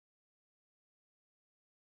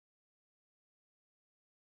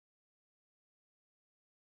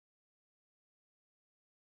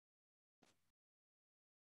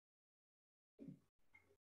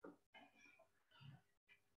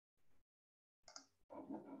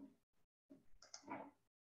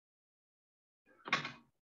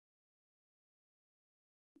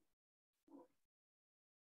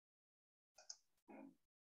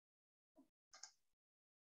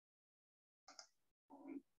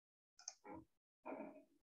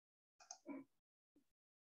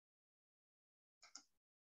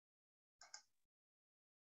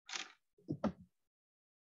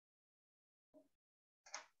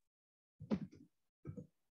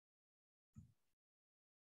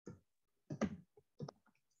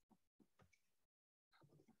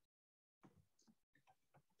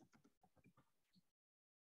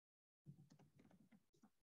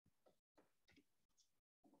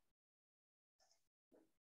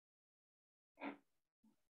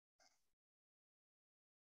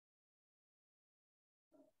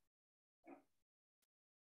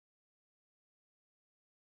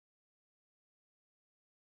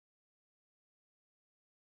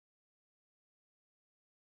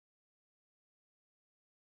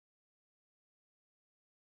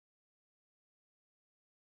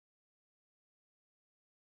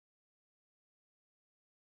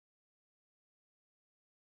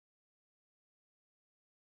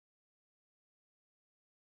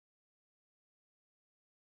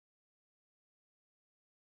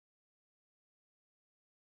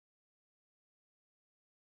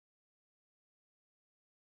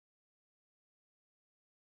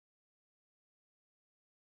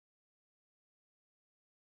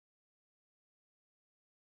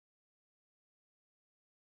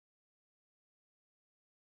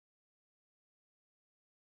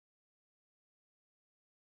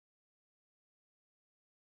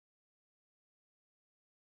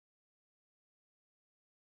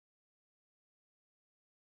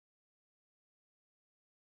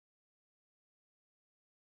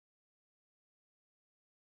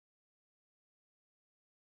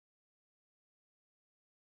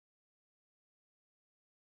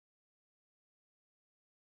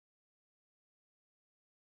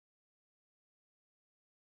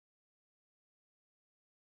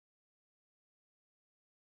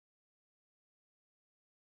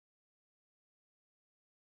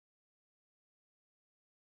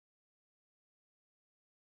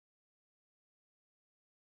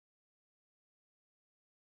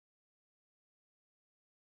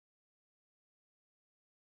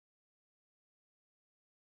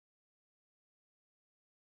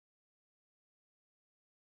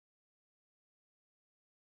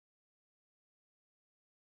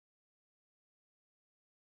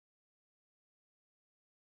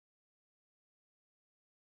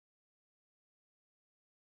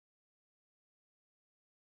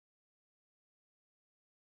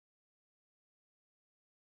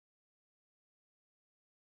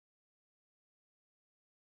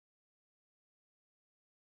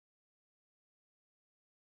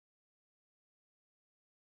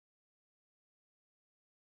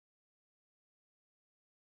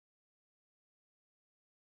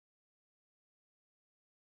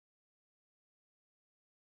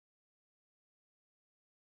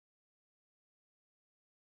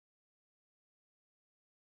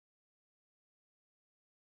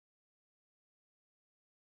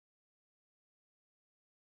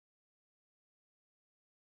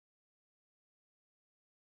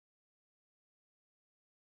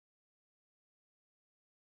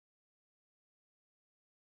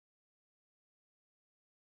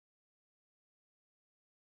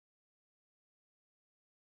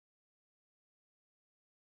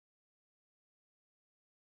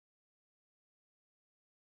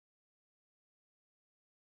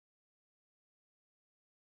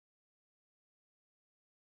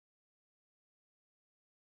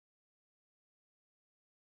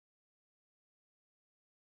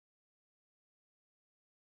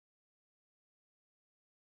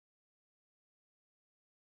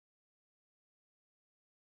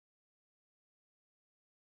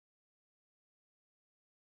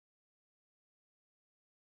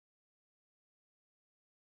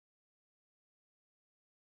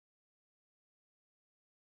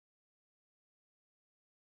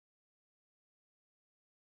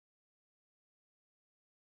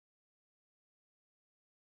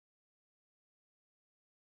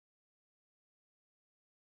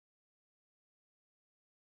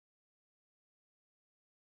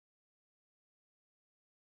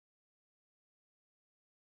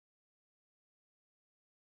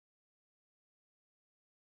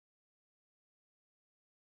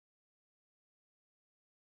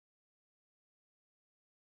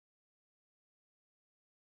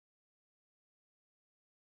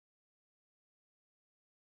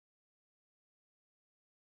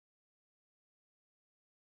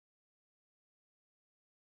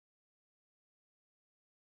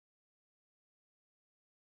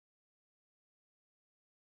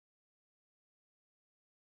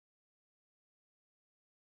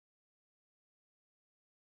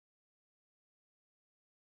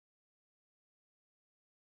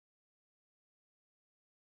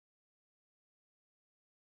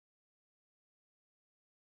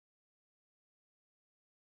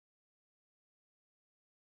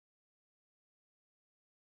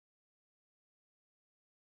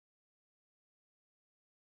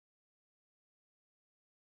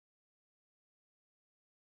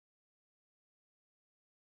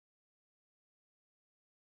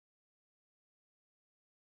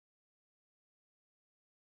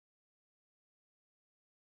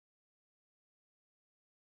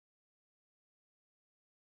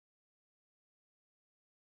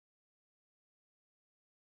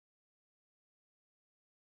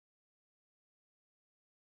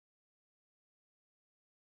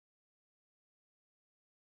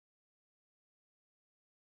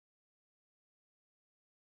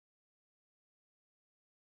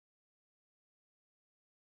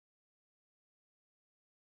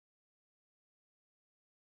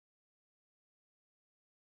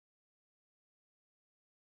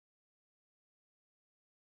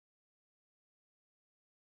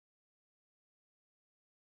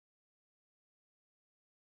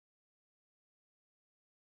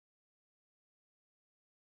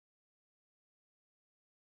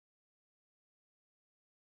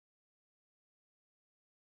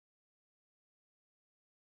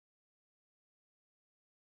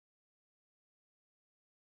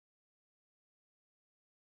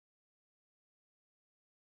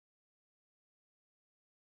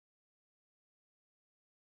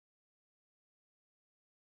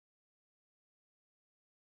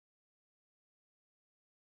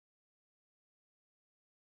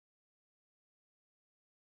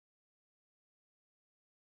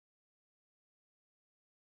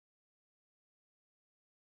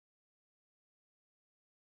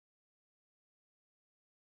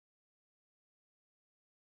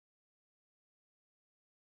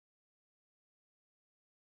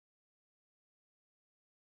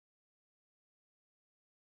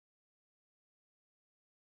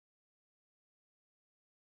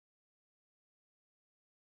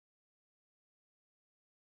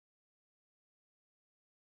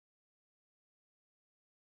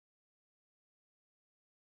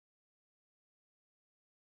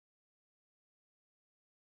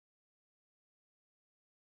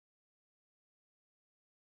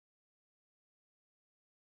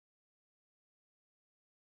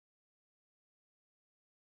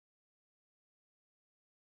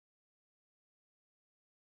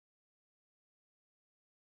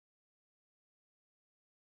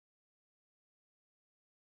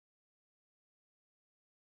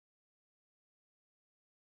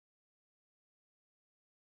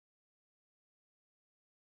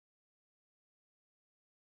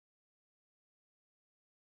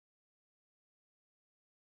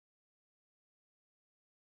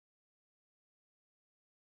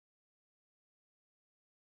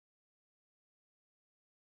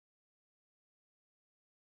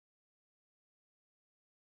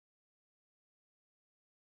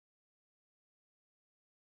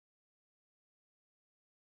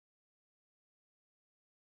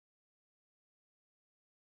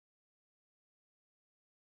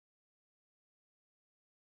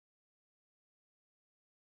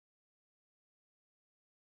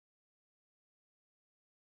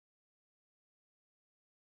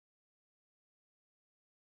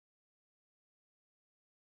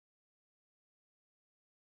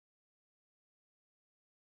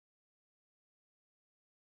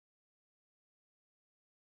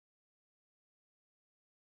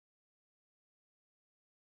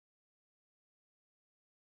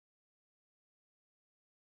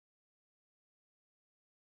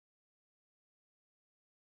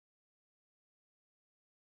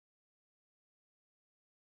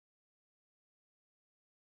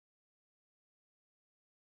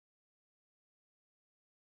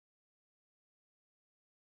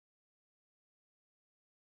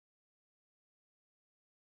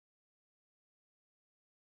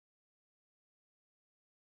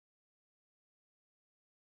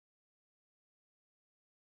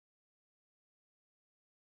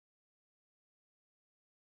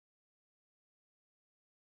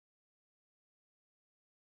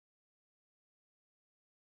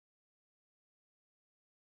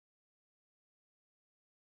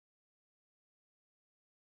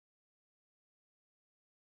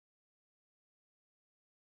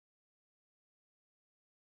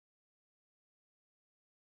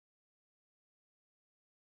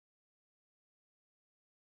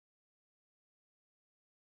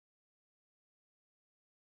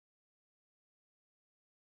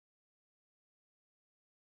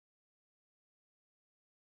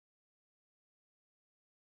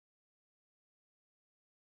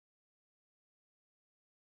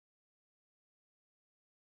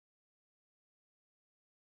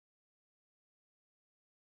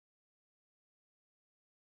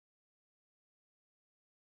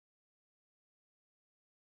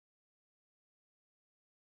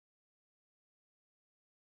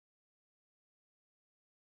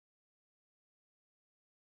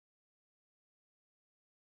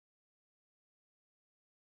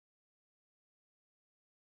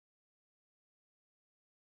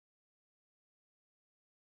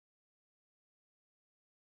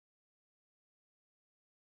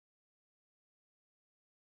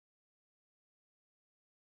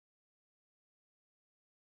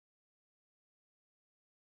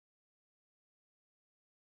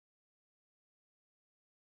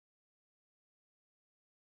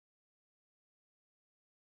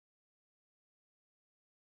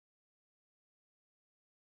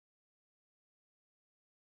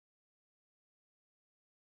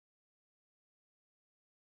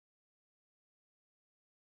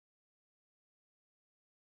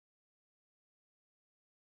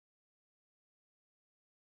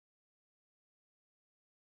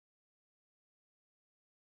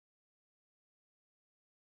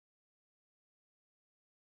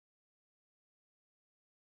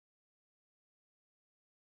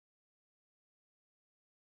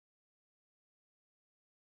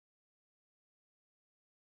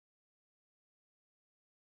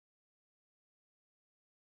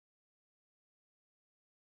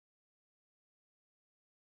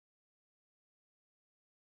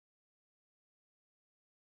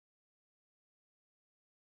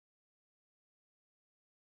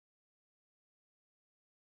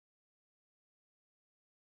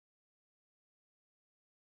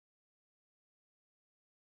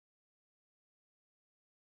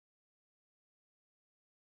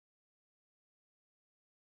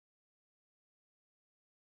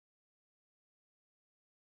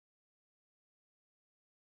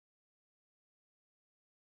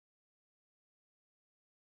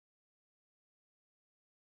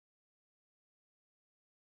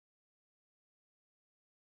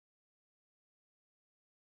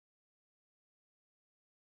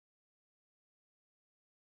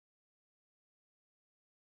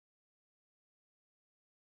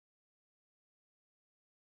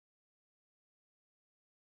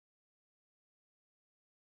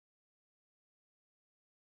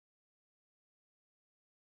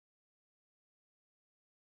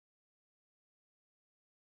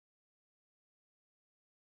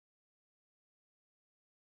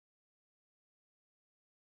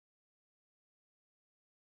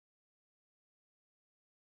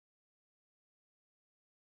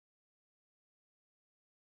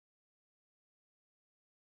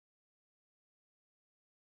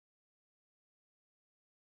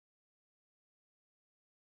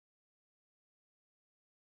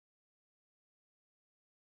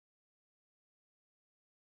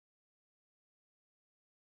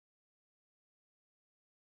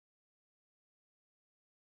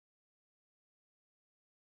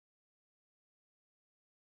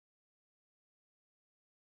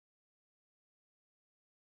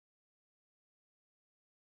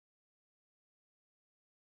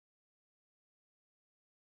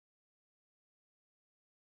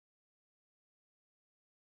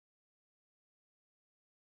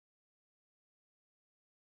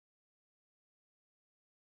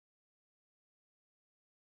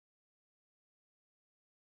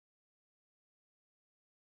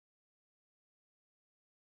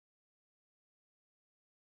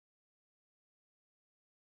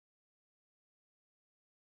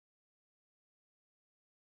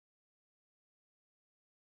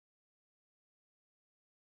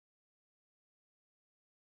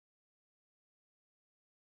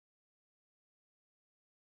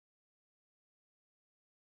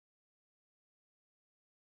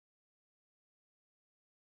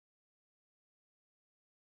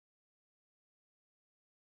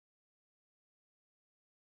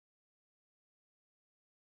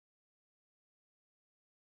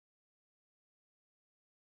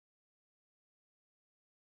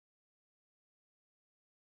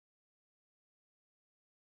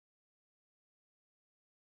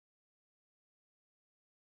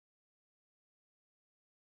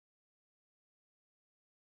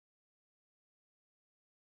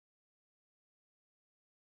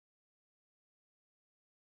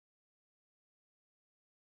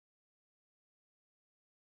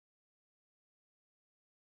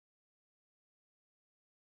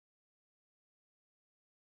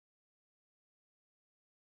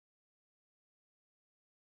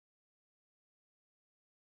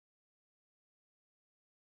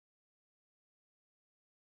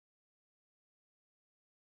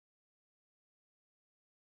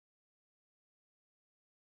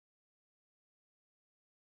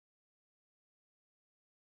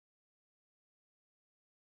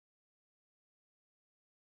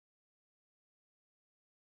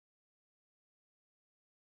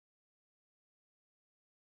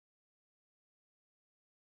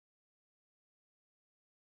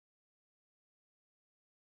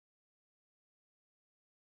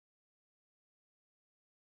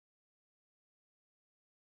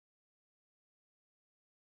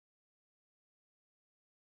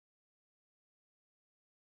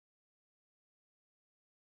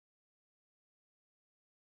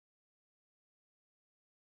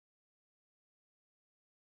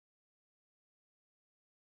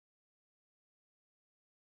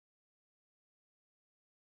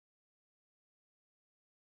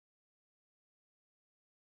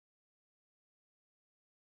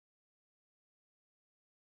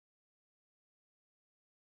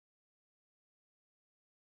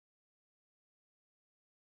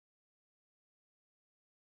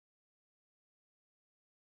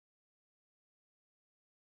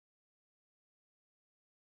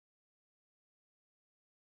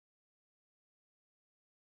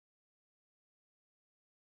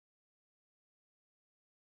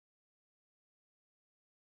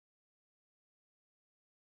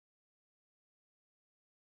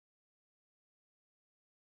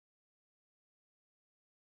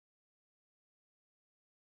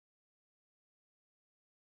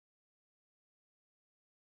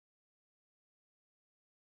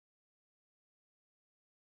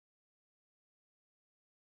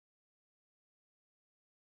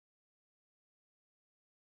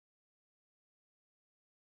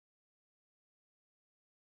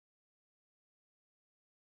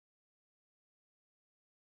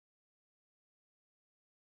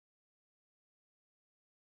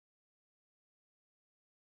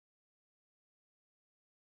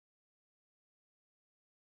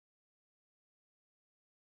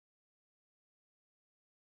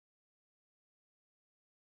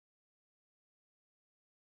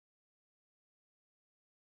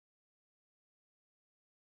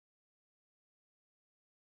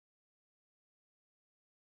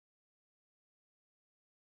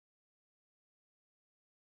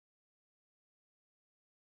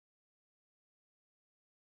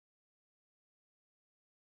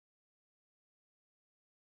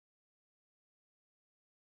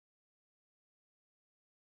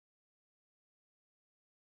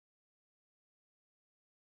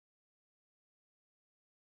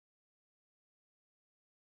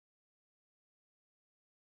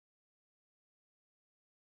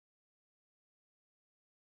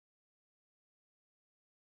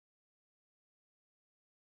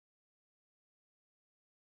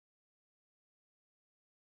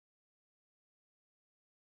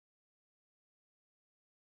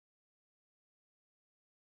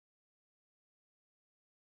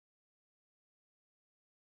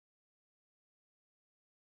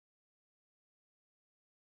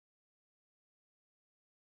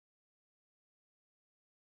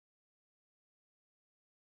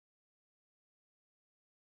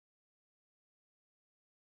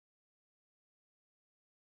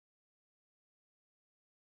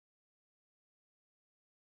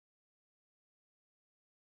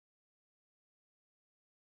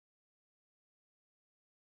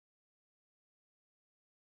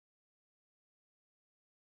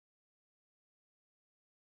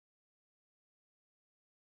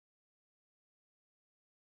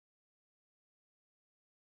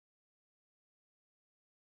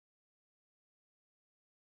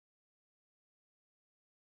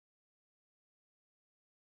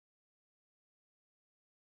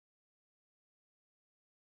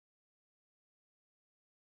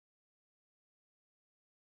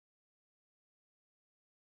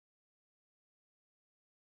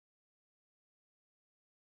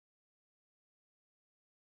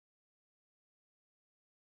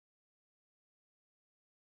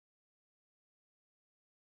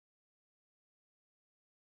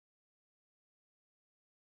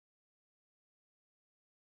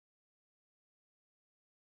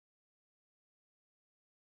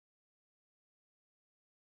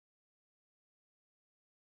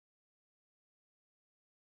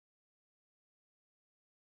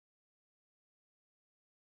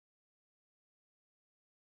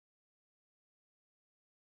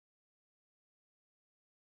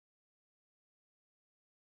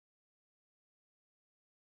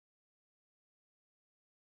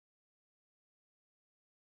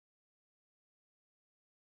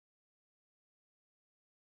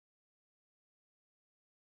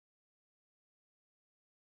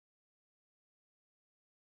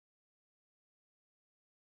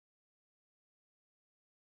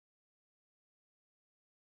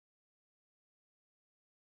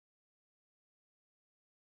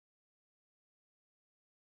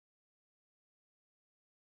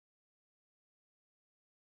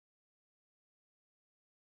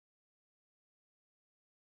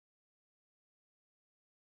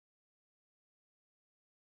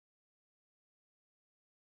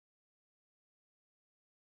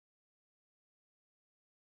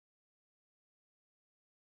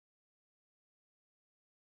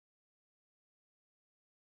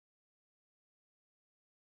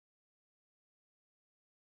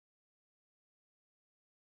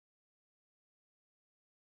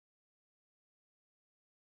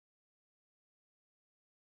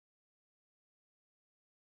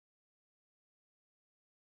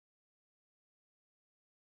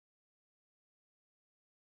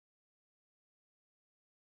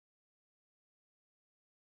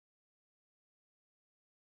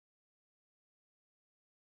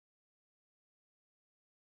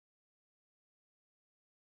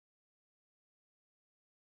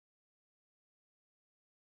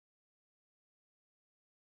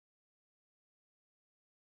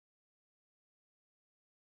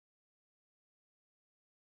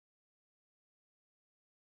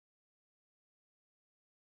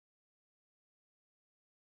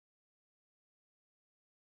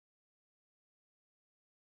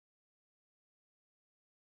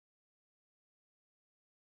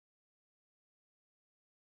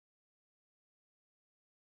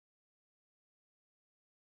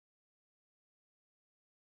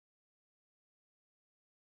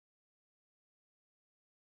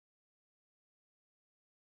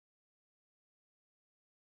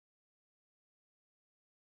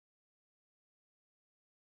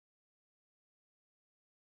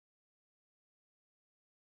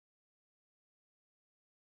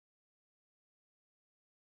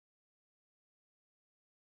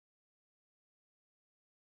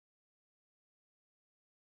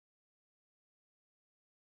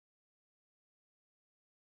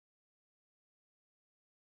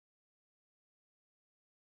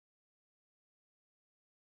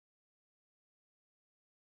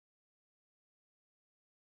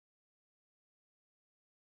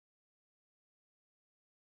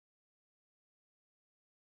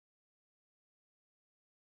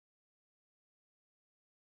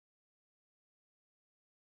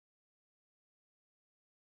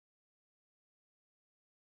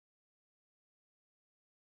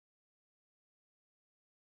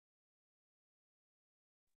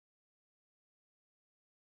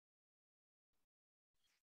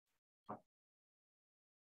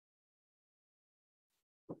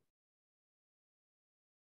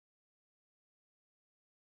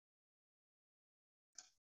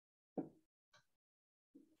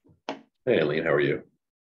Hey, Eileen, how are you?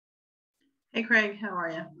 Hey, Craig, how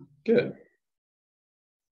are you? Good.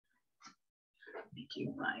 Thank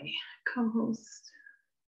you, my co-host.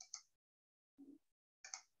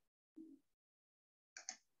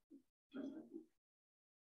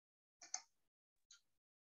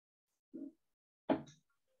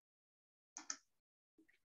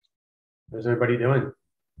 How's everybody doing?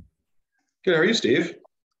 Good. How are you, Steve?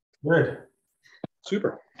 Good.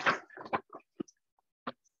 Super.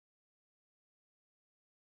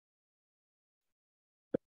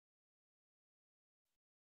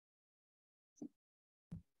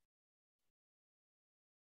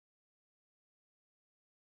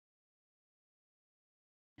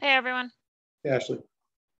 Hey, everyone. Hey, Ashley.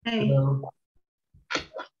 Hey. Hello.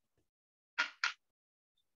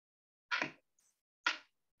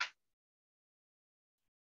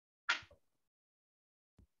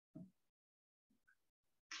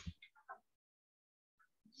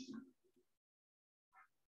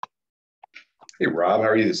 Hey, Rob, how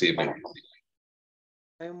are you this evening?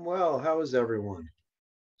 I'm well. How is everyone?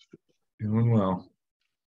 Doing well.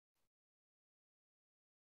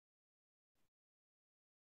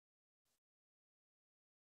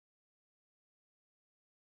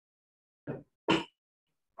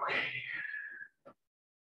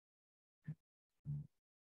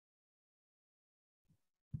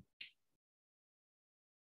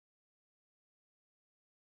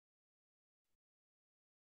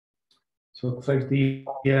 So it looks like the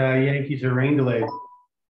Yankees are rain delayed.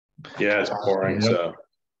 Yeah, it's pouring. Yep. So It's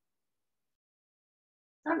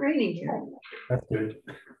not raining here. That's good.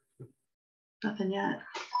 Nothing yet.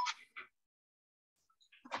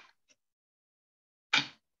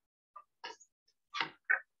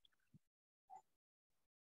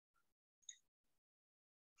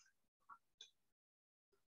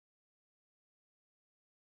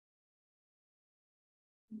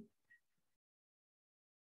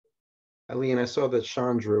 Eileen, I saw that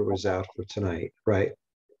Chandra was out for tonight, right?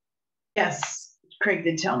 Yes, Craig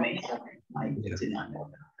did tell me. I Yeah. did not know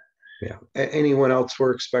that. Yeah. Anyone else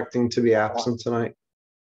we're expecting to be absent tonight?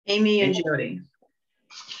 Amy and Jody.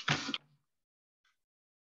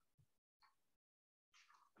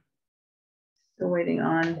 Still waiting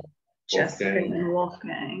on Jessica Wolfgang. and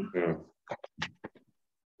Wolfgang. yeah.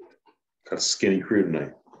 Got a skinny crew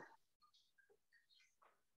tonight.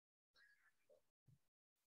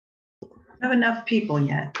 I have enough people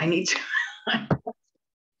yet. I need to. I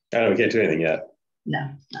know we can't do anything yet. No,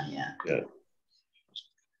 not yet. Yeah.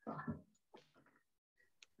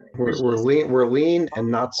 We're lean and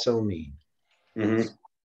not so mean.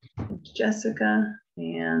 Mm-hmm. Jessica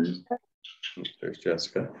and There's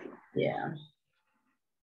Jessica. yeah.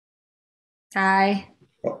 Hi.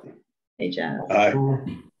 Oh. Hey, Jess.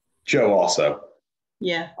 Joe also.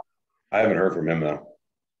 Yeah. I haven't heard from him though.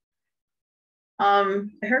 I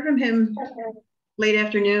heard from him late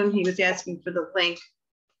afternoon. He was asking for the link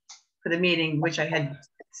for the meeting, which I had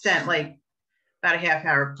sent like about a half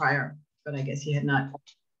hour prior, but I guess he had not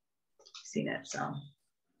seen it. So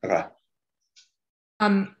Okay.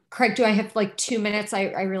 Craig, do I have like 2 minutes?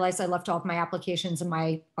 I realized I left all of my applications in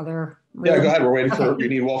my other room. Yeah, go ahead. We're waiting Okay. for you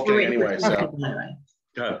need Wolfgang anyway. So anyway.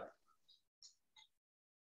 go ahead.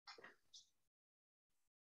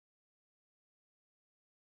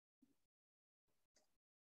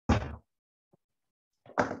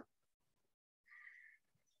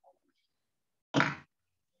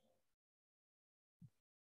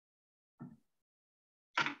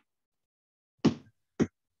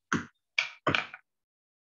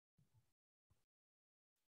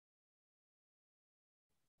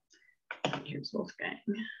 Here's Wolfgang.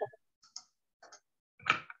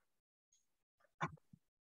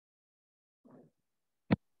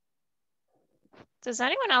 Does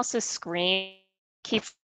anyone else's screen keep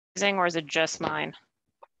freezing, or is it just mine?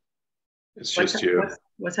 It's just you.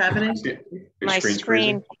 What's happening? Your My screen's screen,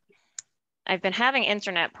 freezing? I've been having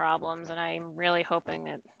internet problems, and I'm really hoping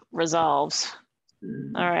it resolves.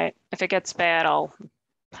 All right. If it gets bad, I'll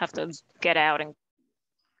have to get out and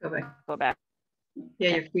Go back. go back.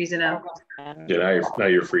 Yeah, you're freezing out. And Yeah, now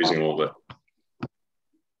you're freezing a little bit.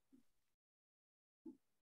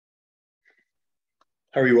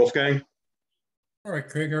 How are you, Wolfgang? All right,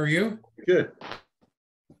 Craig, how are you? Good.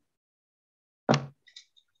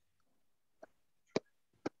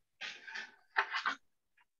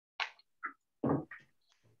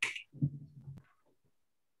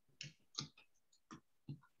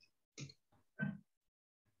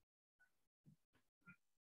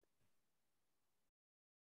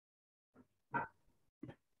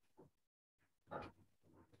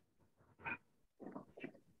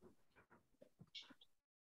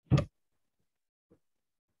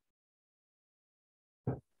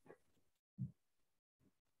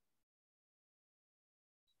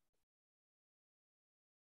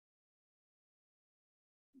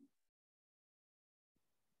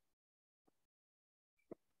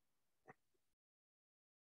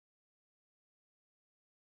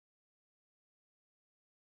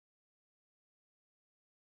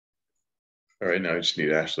 All right, now I just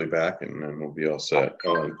need Ashley back and then we'll be all set.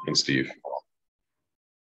 Oh, and Steve.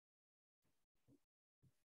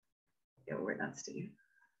 Yeah, we're not Steve.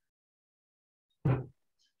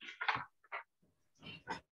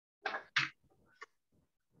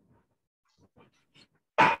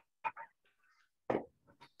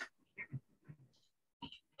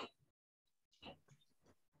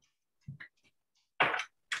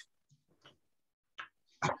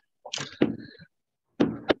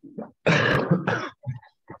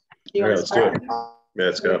 All right, let's do it. Yeah,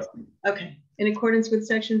 let's go. Okay. In accordance with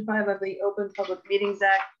Section 5 of the Open Public Meetings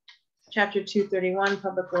Act, Chapter 231,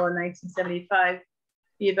 Public Law 1975,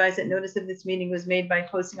 be advised that notice of this meeting was made by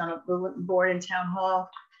posting on a bulletin board in Town Hall,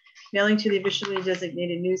 mailing to the officially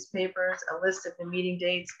designated newspapers a list of the meeting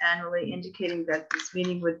dates annually indicating that this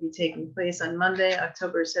meeting would be taking place on Monday,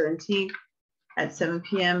 October 17th at 7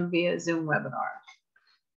 p.m. via Zoom webinar.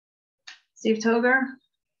 Steve Toger,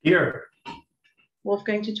 Here.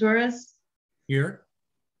 Wolfgang Tutoris, Here.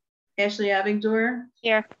 Ashley Abingdor,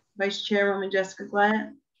 Here. Vice Chairwoman Jessica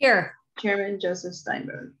Glatt, Here. Chairman Joseph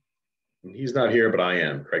Steinberg. He's not here, but I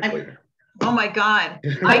am, Craig Cleaver. Oh my God,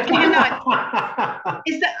 I cannot,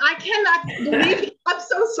 I cannot believe it. I'm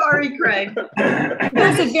so sorry, Craig. It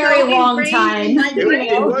was a very long time.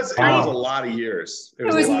 It was a lot of years. It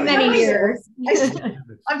was many years.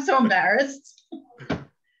 I'm so embarrassed.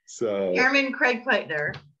 So Chairman Craig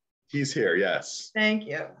Pleitner. he's here, yes. Thank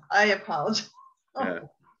you. I apologize. Yeah.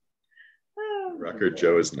 Record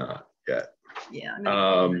Joe is not yet. Yeah.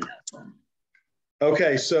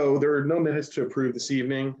 Okay, so there are no minutes to approve this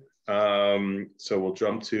evening. So we'll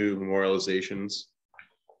jump to memorializations.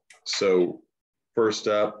 So first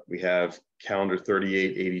up, we have calendar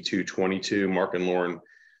 388222, Mark and Lauren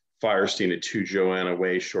Firestein at 2 Joanna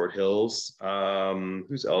Way, Short Hills.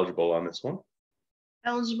 Who's eligible on this one?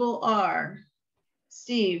 Eligible are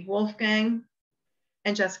Steve, Wolfgang,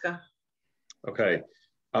 and Jessica. Okay.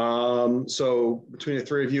 So between the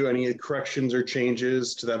three of you, any corrections or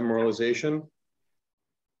changes to that memorialization?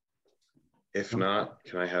 If not,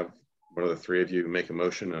 can I have one of the three of you make a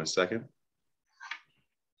motion in a second?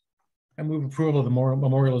 I move approval of the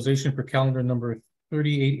memorialization for calendar number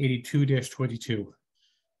 3882-22.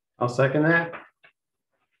 I'll second that.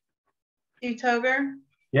 Steve Toger,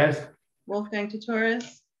 Yes. Wolfgang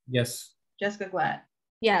Tutoris, Yes. Jessica Glatt.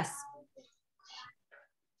 Yes.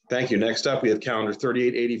 Thank you. Next up, we have calendar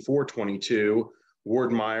 388422,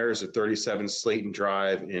 Ward Myers at 37 Slayton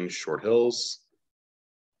Drive in Short Hills.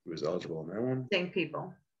 Who is eligible on that one? Same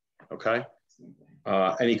people. Okay.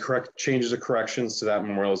 Any correct changes or corrections to that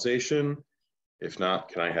memorialization? If not,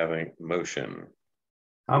 can I have a motion?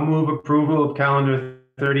 I'll move approval of calendar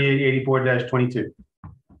 3884-22.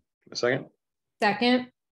 A second?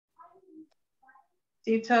 Second.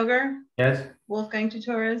 Steve Toger, Yes. Wolfgang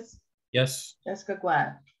Tutoris, Yes. Jessica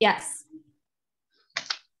Glatt. Yes.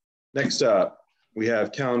 Next up, we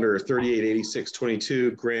have calendar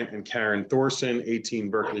 388622, Grant and Karen Thorson, 18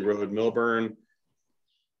 Berkeley Road, Millburn.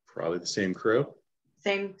 Probably the same crew.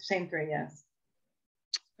 Same three, yes.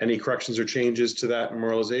 Any corrections or changes to that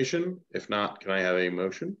memorialization? If not, can I have a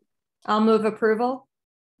motion? I'll move approval.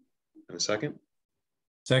 And a second?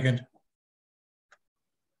 Second.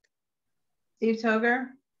 Steve Toger,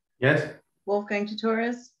 Yes. Wolfgang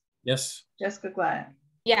Tutoris, Yes. Jessica Glatt.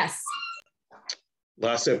 Yes.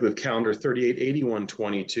 Last up with calendar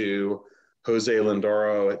 388122, Jose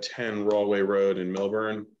Lindaro at 10 Rawway Road in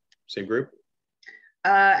Millburn. Same group?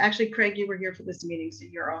 Actually, Craig, you were here for this meeting, so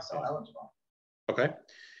you're also eligible. Okay.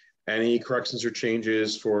 Any corrections or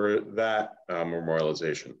changes for that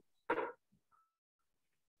memorialization?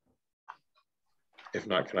 If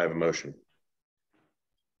not, can I have a motion?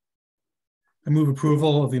 I move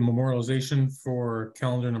approval of the memorialization for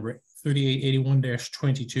calendar number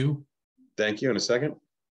 3881-22. Thank you. In a second?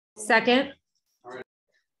 Second.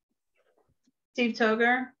 Steve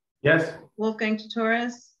Toger, Yes. Wolfgang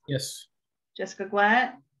Tutoris, Yes. Jessica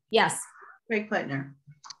Glatt, Yes. Craig Pleitner.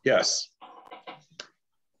 Yes.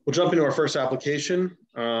 We'll jump into our first application,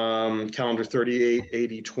 calendar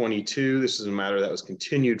 388022. This is a matter that was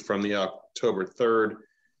continued from the October 3rd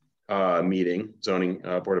meeting, zoning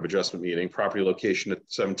board of adjustment meeting, property location at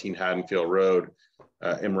 17 Haddonfield Road,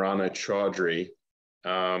 Imrana Chaudhry.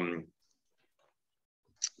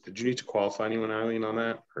 Did you need to qualify anyone, Eileen, on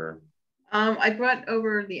that? Or? I brought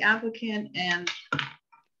over the applicant and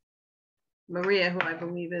Maria, who I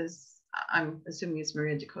believe is, I'm assuming it's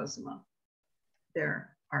Maria DeCosimo,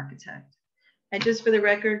 their architect. And just for the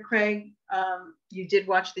record, Craig, you did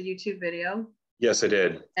watch the YouTube video. Yes, I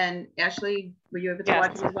did. And Ashley, were you able to Yes.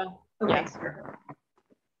 watch it as well? Okay. Yes.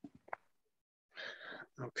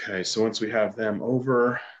 Okay, so once we have them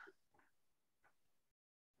over,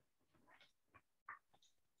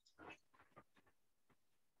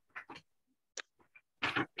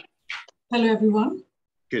 Hello, everyone.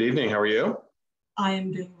 Good evening. How are you? I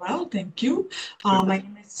am doing well, thank you. My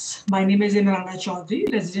name is Imrana Chaudhary,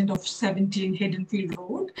 resident of 17 Haydenfield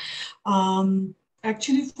Road.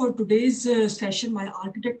 Actually, for today's session, my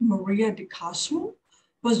architect Maria De Castro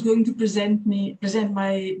was going to present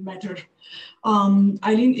my matter.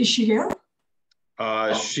 Eileen, is she here?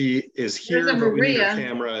 She is here, There's a but we need her Maria.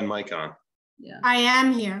 camera and mic on. Yeah. I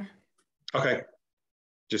am here. Okay.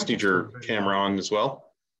 Just need your camera on as well.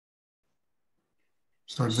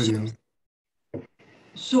 Start video.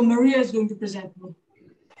 So Maria is going to present me.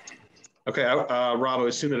 Okay, Rob, I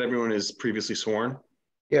assume that everyone is previously sworn.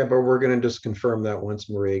 Yeah, but we're going to just confirm that once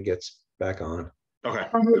Maria gets back on. Okay.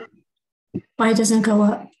 Why doesn't go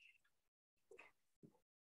up?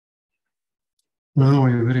 No,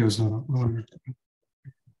 your video's not on.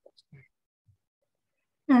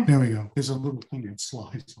 There we go. There's a little thing that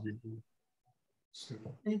slides.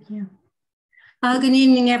 Thank you. Good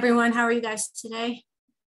evening, everyone. How are you guys today?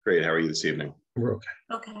 Great. How are you this evening? We're okay.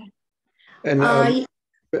 Okay. And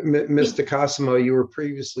Mr. Cosimo, you were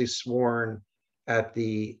previously sworn at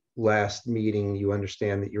the last meeting. You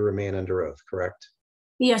understand that you remain under oath, correct?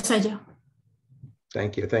 Yes, I do.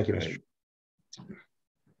 Thank you. Thank you, Mr.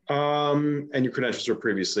 And your credentials were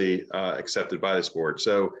previously accepted by this board.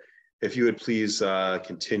 So if you would please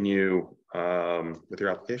continue with your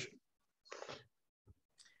application.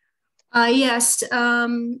 Yes,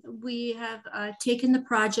 we have taken the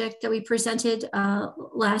project that we presented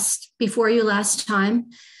before you last time,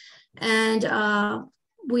 and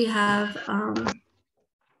we have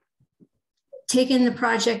taken the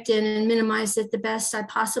project in and minimized it the best I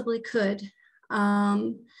possibly could,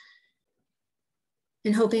 in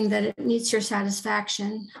hoping that it meets your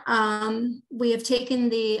satisfaction. We have taken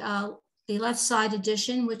the left side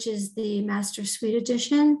addition, which is the master suite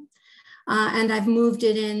addition, and I've moved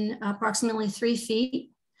it in approximately 3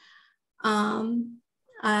 feet. The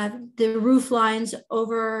roof lines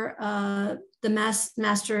over the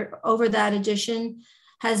master over that addition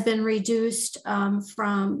has been reduced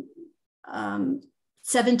from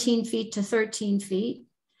 17 feet to 13 feet.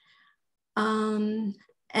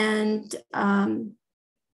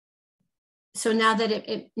 So now that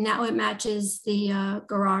it matches the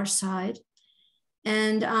garage side,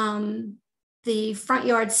 and the front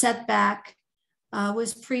yard setback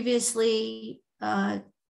was previously 20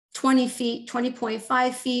 feet,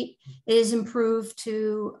 20.5 feet. It is improved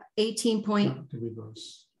to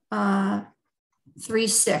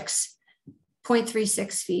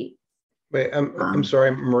 0.36 feet. Wait, I'm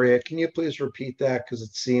sorry, Maria, can you please repeat that? Because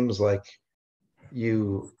it seems like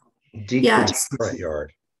you decreased the front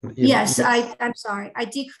yard. I'm sorry. I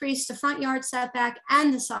decreased the front yard setback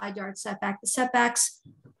and the side yard setback. The setbacks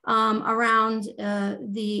around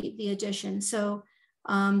the addition. So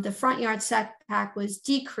the front yard setback was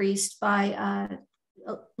decreased by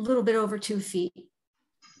a little bit over 2 feet.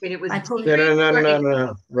 It was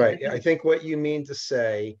No. Right. I think what you mean to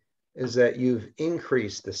say is that you've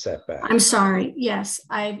increased the setback. I'm sorry. Yes,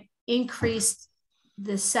 I increased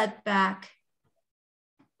the setback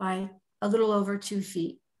by a little over 2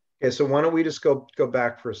 feet. Okay, so why don't we just go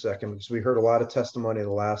back for a second, because we heard a lot of testimony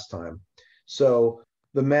the last time. So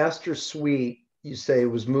the master suite, you say,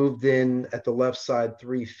 was moved in at the left side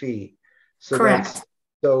 3 feet. So correct.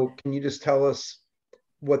 So can you just tell us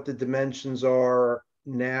what the dimensions are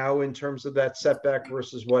now in terms of that setback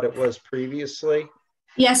versus what it was previously?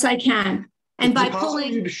 Yes, I can. And by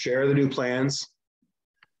pulling, you to share the new plans,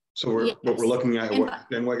 so what we're looking at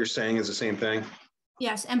and what you're saying is the same thing.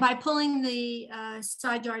 Yes, and by pulling the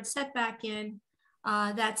side yard setback in,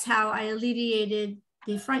 that's how I alleviated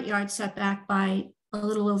the front yard setback by a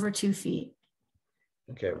little over 2 feet.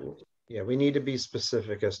 Okay, well, yeah, we need to be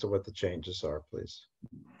specific as to what the changes are, please.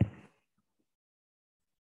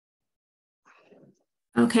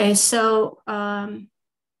 Okay, so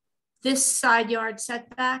this side yard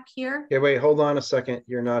setback here. Okay, wait, hold on a second.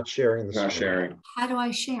 You're not sharing the screen. Not sharing. How do I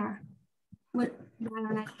share? Why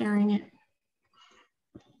am I sharing it?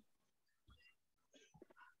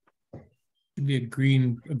 Should be a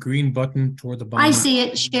green button toward the bottom. I see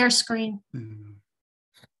it. Share screen.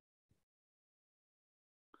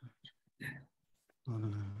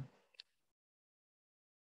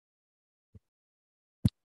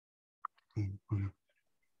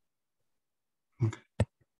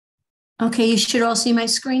 Okay, you should all see my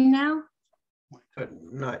screen now.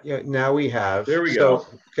 Not yet. Now we have. There we go.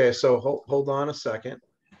 Okay, so hold on a second.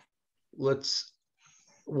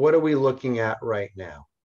 What are we looking at right now?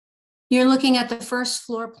 You're looking at the first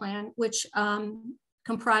floor plan, which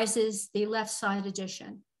comprises the left side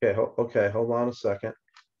addition. Okay, hold on a second.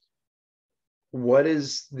 What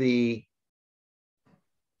is the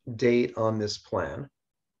date on this plan?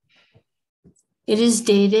 It is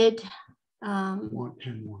dated October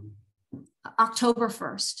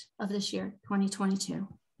 1st of this year, 2022.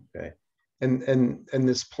 Okay. And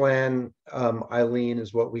this plan, Eileen,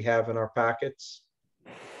 is what we have in our packets?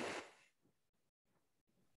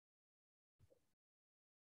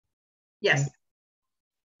 Yes.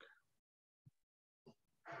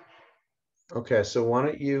 Okay, so why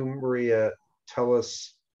don't you, Maria, tell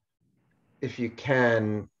us, if you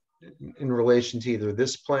can, in relation to either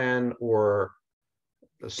this plan or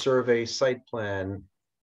the survey site plan,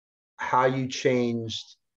 how you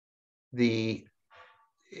changed the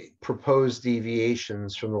proposed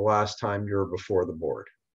deviations from the last time you were before the board.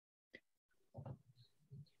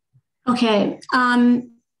 Okay,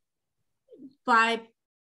 by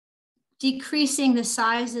decreasing the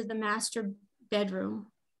size of the master bedroom,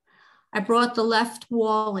 I brought the left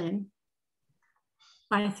wall in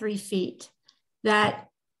by 3 feet. That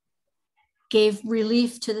gave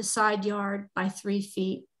relief to the side yard by 3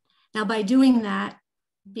 feet. Now, by doing that,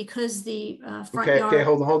 because the front yard— Okay,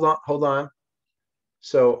 hold on.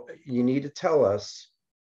 So you need to tell us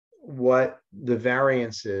what the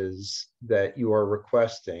variance is that you are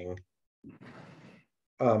requesting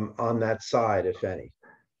on that side, if any.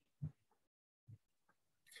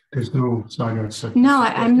 There's no side yard setback. No,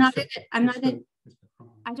 I'm not.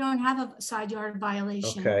 I don't have a side yard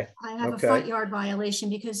violation. Okay. I have a front yard violation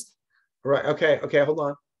because— Right. Okay.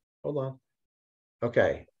 Hold on.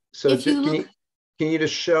 Okay. So can you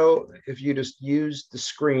just show, if you just use the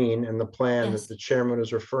screen and the plan that the chairman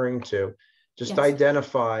is referring to, just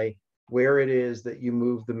identify where it is that you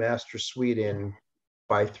move the master suite in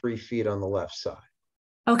by 3 feet on the left side.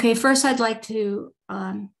 Okay. First, I'd like to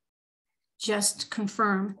just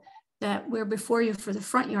confirm that we're before you for the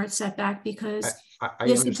front yard setback because I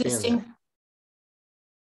this understand existing— that.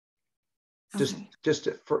 Let's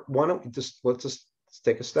just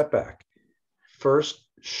take a step back. First,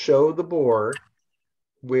 show the board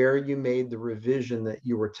where you made the revision that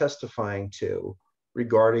you were testifying to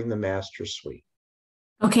regarding the master suite.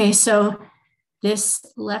 Okay, so this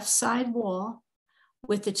left side wall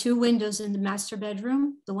with the 2 windows in the master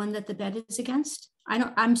bedroom, the one that the bed is against.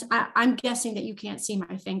 I'm guessing that you can't see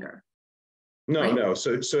my finger. No, right? no.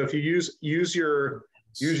 So if you use your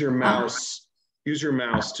mouse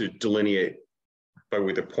to delineate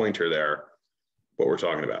with the pointer there what we're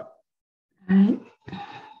talking about. All right.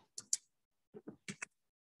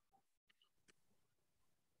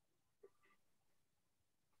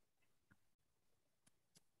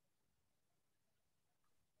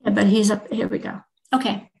 Yeah, but he's up. Here we go.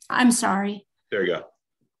 Okay, I'm sorry. There you go.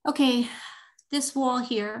 Okay, this wall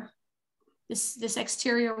here, this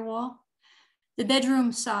exterior wall, the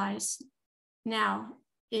bedroom size now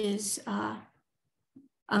is a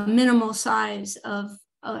minimal size of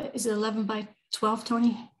is it 11 by 12,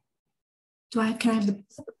 Tony? Can I have the—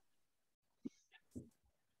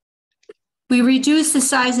 We reduced the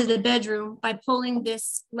size of the bedroom by pulling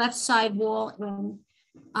this left side wall in.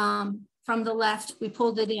 From the left, we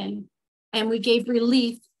pulled it in and we gave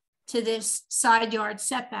relief to this side yard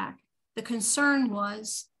setback. The concern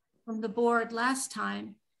was from the board last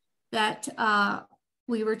time that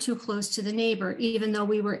we were too close to the neighbor, even though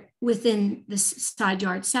we were within this side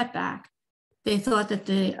yard setback. They thought that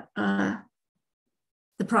the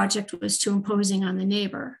project was too imposing on the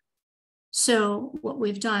neighbor. So what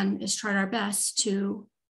we've done is tried our best to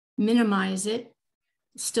minimize it,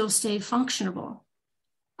 still stay functionable.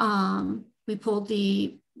 We pulled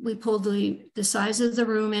the size of the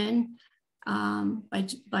room in by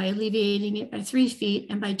alleviating it by 3 feet,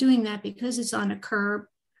 and by doing that, because it's on a curb,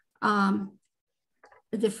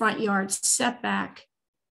 the front yard setback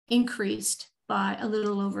increased by a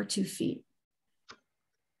little over 2 feet.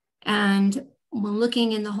 And when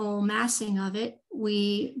looking in the whole massing of it,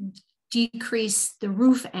 we decreased the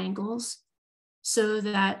roof angles so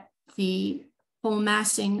that the whole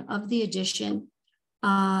massing of the addition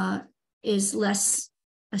is less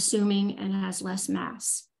assuming and has less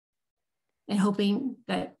mass, and hoping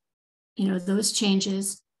that, those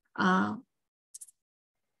changes, that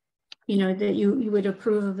you would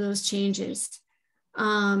approve of those changes.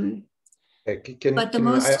 I'm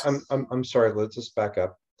sorry, let's just back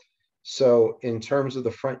up. So in terms of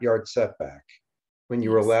the front yard setback, when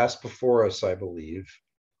you were last before us, I believe,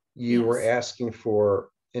 you were asking for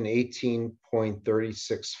an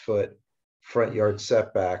 18.36 foot front yard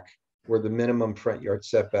setback, where the minimum front yard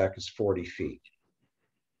setback is 40 feet.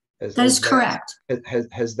 That is correct.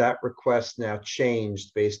 Has that request now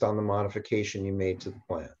changed based on the modification you made to the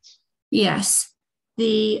plans? Yes.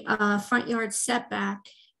 The front yard setback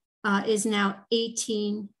is now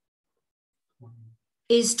 18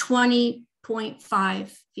 is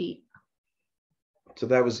 20.5 feet. So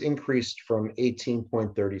that was increased from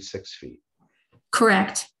 18.36 feet.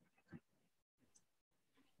 Correct.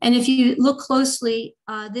 And if you look closely,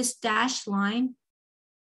 this dashed line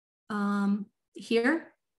here,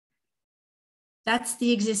 that's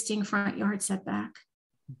the existing front yard setback.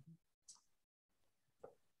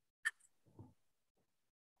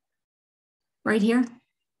 Right here.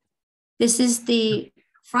 This is the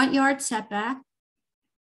front yard setback.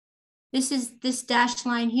 This dashed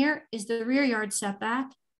line here is the rear yard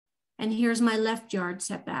setback. And here's my left yard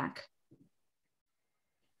setback.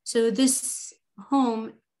 So this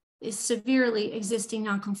home is severely existing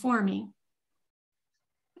non-conforming.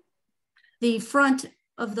 The front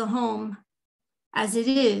of the home as it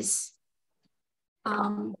is,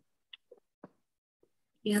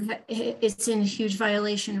 it's in a huge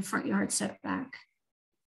violation of front yard setback.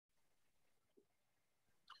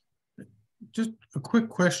 Just a quick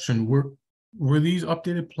question. Were these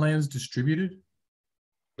updated plans distributed?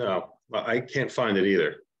 No, I can't find it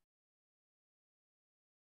either.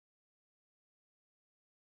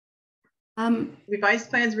 Revised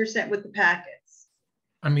plans were sent with the packets.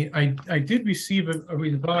 I mean, I did receive a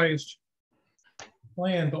revised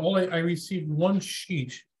plan, but I received one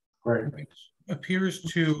sheet. Right. Which appears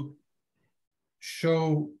to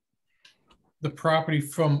show the property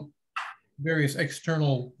from various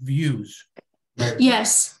external views.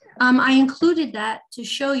 Yes, I included that to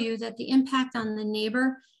show you that the impact on the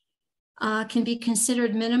neighbor can be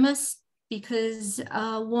considered minimus because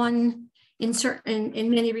one, in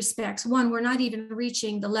many respects, one, we're not even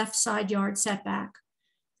reaching the left side yard setback.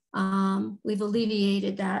 We've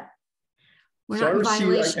alleviated that. We're So not in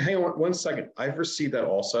violation. hang on one second. I've received that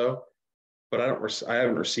also, but I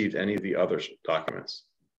haven't received any of the other documents.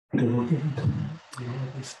 They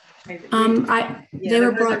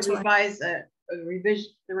were brought to revised, there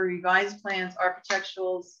were revised plans,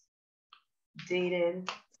 architecturals dated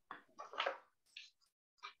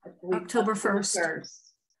October 1st.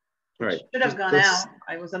 Right. Should have gone out.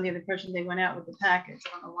 I was under the impression they went out with the package.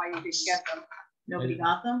 I don't know why you didn't get them. Nobody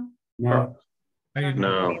got them? No. I didn't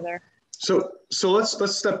know either. So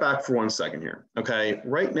let's step back for 1 second here. Okay,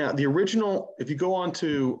 right now the original, if you go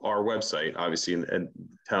onto our website, obviously in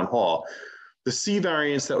Town Hall, the C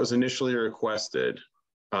variance that was initially requested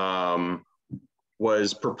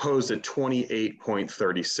was proposed at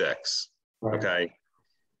 28.36. Right. Okay,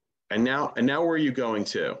 and now where are you going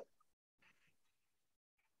to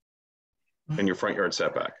in your front yard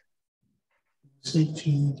setback?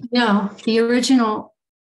 No, the original,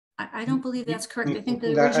 I don't believe that's correct. I think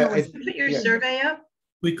the original was. Put your survey up.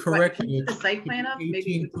 We corrected it. The site plan up,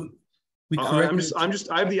 maybe. I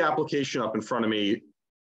have the application up in front of me.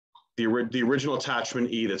 The original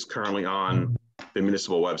attachment E that's currently on the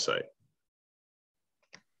municipal website.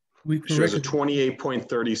 We shows a corrected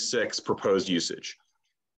 28.36 proposed usage.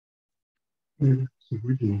 No,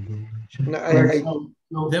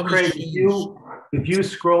 That was Craig, changed. if you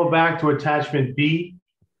scroll back to attachment B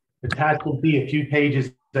a few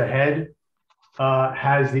pages ahead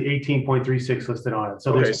has the 18.36 listed on it.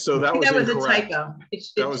 So okay, so that was incorrect. A typo.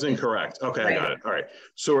 That was incorrect. Okay, right. I got it. All right.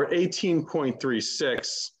 So we're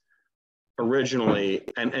 18.36 originally,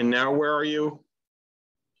 and now where are you?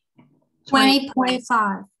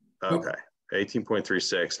 20.5. Okay,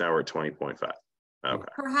 18.36. Now we're at 20.5. Okay.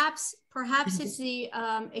 Perhaps it's the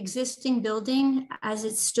existing building as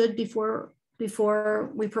it stood before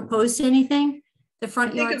we proposed anything. The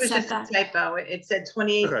front yard setback. Just a typo. It said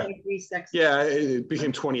 28.36. Okay. Yeah, it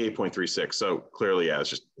became 28.36. So clearly, yeah,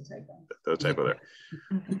 it's just the typo there.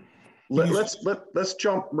 Let's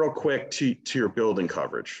jump real quick to your building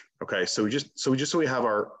coverage. Okay, so we have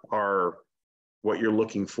our what you're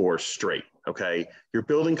looking for straight. Okay, your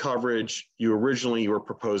building coverage, you originally were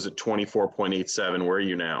proposed at 24.87. Where are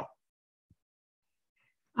you now?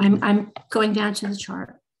 I'm going down to the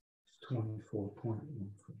chart.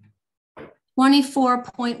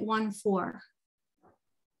 24.14.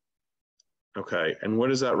 Okay, and what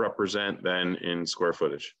does that represent then in square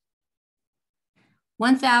footage?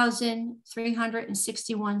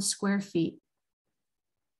 1,361 square feet.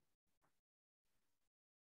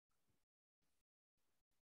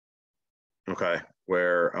 Okay,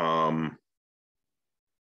 where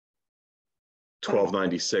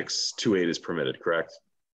 1296.28 is permitted, correct?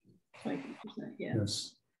 20%, yeah.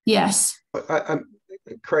 Yes.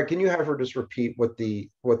 Craig, can you have her just repeat what the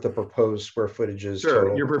proposed square footage is? Sure.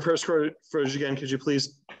 Total? Your proposed square footage again, could you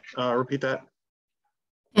please repeat that?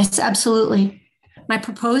 Yes, absolutely. My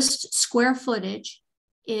proposed square footage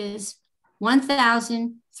is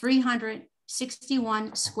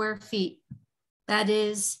 1,361 square feet. That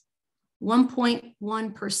is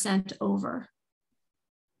 1.1% over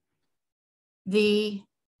the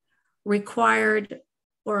required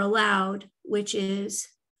or allowed, which is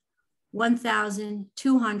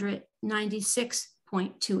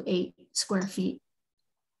 1,296.28 square feet.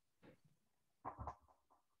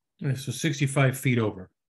 Yeah, so 65 feet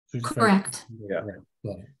over. 65 Correct. Yeah.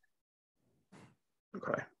 Right.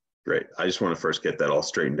 Okay, great. I just want to first get that all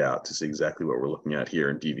straightened out to see exactly what we're looking at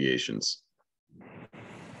here in deviations.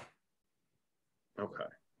 Okay.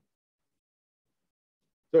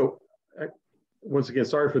 So once again,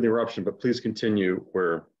 sorry for the interruption, but please continue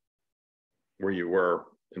where you were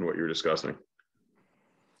and what you were discussing.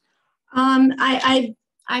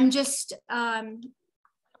 I'm just our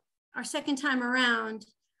second time around.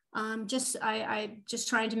 I just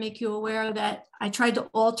trying to make you aware that I tried to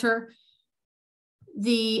alter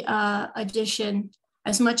the addition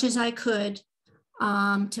as much as I could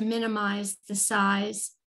to minimize the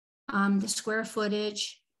size, the square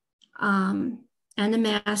footage, and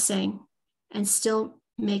the massing, and still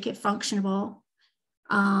make it functionable.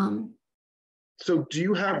 So do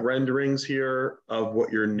you have renderings here of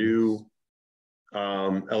what your new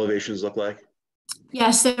elevations look like?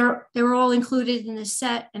 Yes, they were all included in the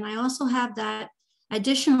set. And I also have that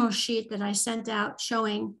additional sheet that I sent out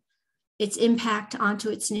showing its impact onto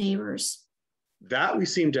its neighbors. That we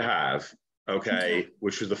seem to have, okay,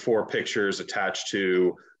 which is the 4 pictures attached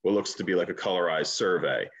to what looks to be like a colorized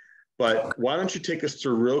survey. But why don't you take us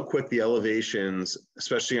through real quick the elevations,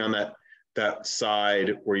 especially on that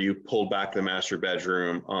side where you pulled back the master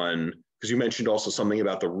bedroom on, because you mentioned also something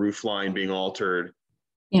about the roof line being altered.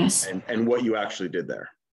 Yes. And what you actually did there.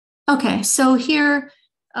 Okay, so here,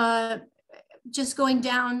 just going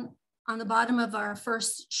down on the bottom of our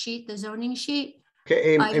first sheet, the zoning sheet.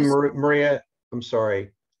 Okay, Maria, I'm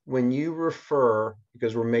sorry. When you refer,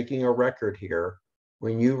 because we're making a record here,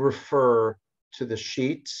 when you refer to the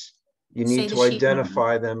sheets, you need to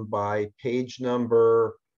identify them by page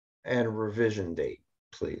number and revision date,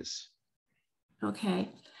 please. Okay,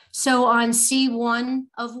 so on C1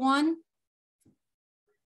 of 1,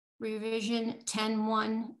 revision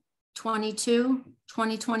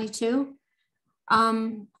 10/1/2022.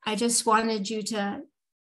 I just wanted you to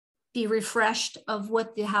be refreshed of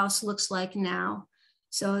what the house looks like now.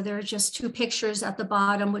 So there are just 2 pictures at the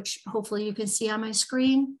bottom, which hopefully you can see on my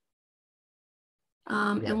screen.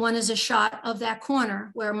 And one is a shot of that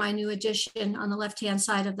corner where my new addition on the left-hand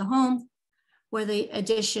side of the home, where the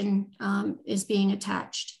addition is being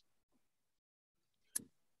attached.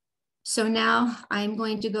 So now I'm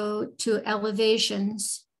going to go to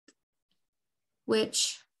elevations,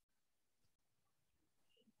 which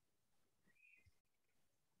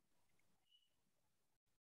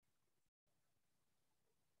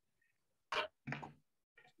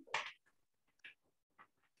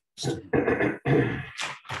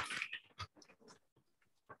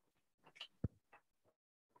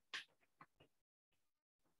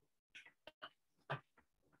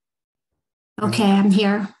okay, I'm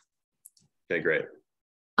here. Okay, great.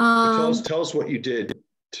 Tell us what you did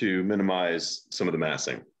to minimize some of the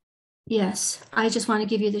massing. Yes, I just want to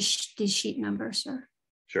give you the sheet number, sir.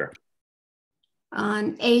 Sure.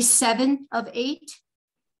 On A7 of 8.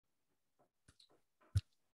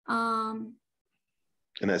 And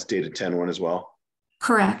that's dated 10/1 as well?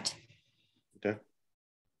 Correct. Okay.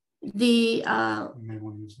 The You may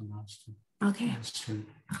want to use the mouse too. okay.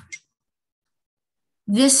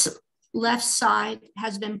 This left side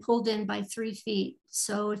has been pulled in by 3 feet.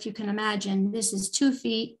 So if you can imagine, this is 2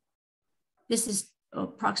 feet. This is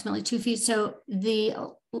approximately 2 feet. So the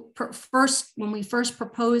when we first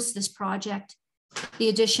proposed this project, the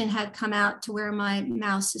addition had come out to where my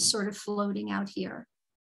mouse is sort of floating out here.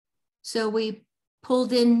 So we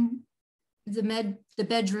pulled in the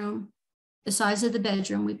bedroom, the size of the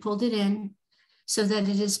bedroom, we pulled it in so that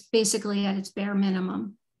it is basically at its bare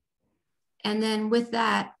minimum. And then with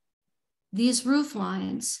that, these roof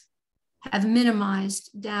lines have minimized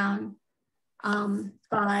down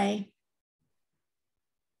by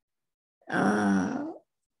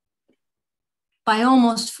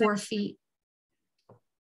almost 4 feet.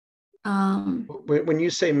 When you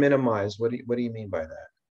say minimize, what do you mean by that?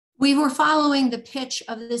 We were following the pitch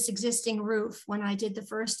of this existing roof when I did the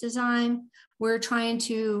first design. We're trying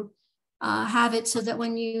to have it so that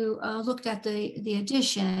when you looked at the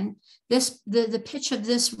addition, the pitch of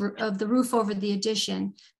the roof over the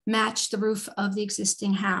addition matched the roof of the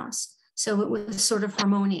existing house. So it was sort of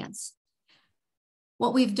harmonious.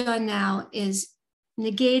 What we've done now is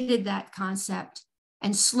negated that concept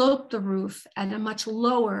and sloped the roof at a much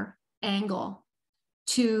lower angle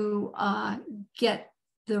to get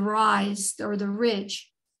the rise or the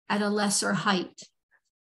ridge at a lesser height.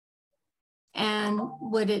 And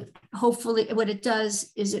what it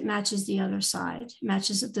does is it matches the other side,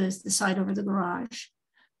 matches the side over the garage.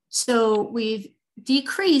 So we've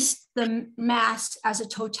decreased the mass as a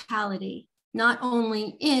totality, not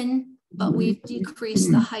only in, but we've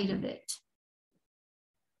decreased the height of it.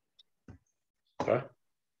 Okay.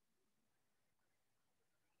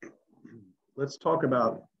 Let's talk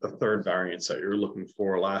about the third variance that you were looking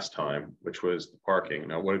for last time, which was the parking.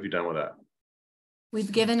 Now, what have you done with that?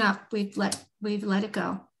 We've given up. We've let it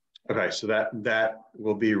go. Okay, so that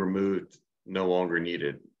will be removed, no longer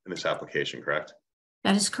needed in this application, correct?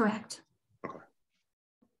 That is correct. Okay.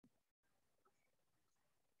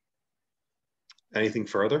 Anything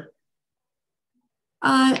further?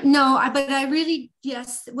 No, but I really,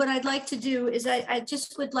 yes, what I'd like to do is I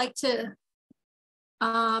just would like to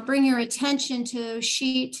bring your attention to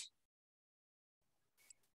sheet.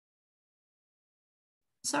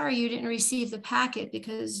 Sorry you didn't receive the packet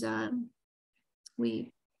because the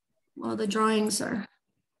drawings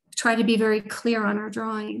try to be very clear on our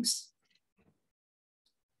drawings.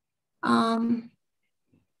 So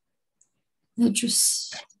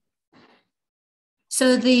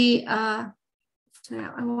the I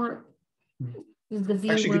want the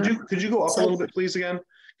viewer. Actually, could you go up a little bit, please, again?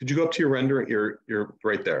 Could you go up to your render? You're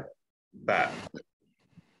right there. Back.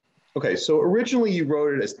 Okay, so originally you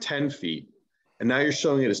wrote it as 10 feet, and now you're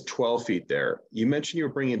showing it as 12 feet there. You mentioned you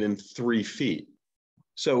were bringing it in 3 feet.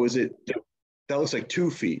 So is it, that looks like 2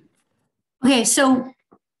 feet. Okay, so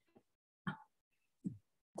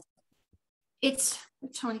it's, I'm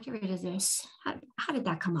trying to get rid of this. How did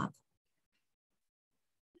that come up?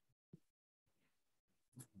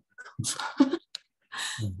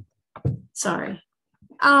 Sorry.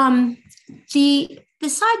 The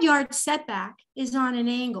side yard setback is on an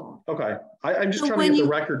angle. Okay, I'm just trying to get the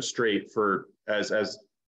record straight for, as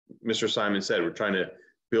Mr. Simon said, we're trying to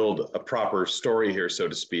build a proper story here, so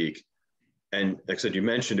to speak. And like I said, you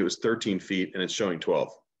mentioned it was 13 feet and it's showing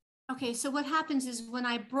 12. Okay, so what happens is when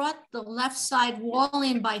I brought the left side wall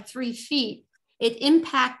in by 3 feet, it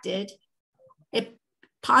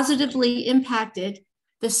positively impacted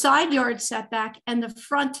the side yard setback and the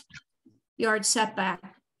front yard setback.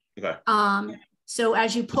 Okay. So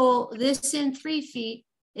as you pull this in 3 feet,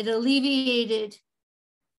 it alleviated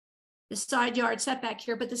the side yard setback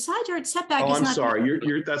here, but the side yard setback is I'm not. sorry.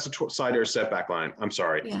 That's a side yard setback line. I'm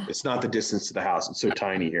sorry. Yeah. It's not the distance to the house. It's so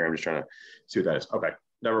tiny here. I'm just trying to see what that is. Okay,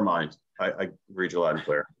 never mind. I read you loud and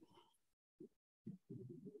clear.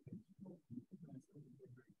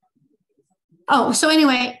 Oh, so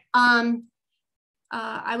anyway,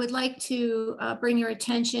 I would like to bring your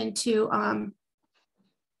attention to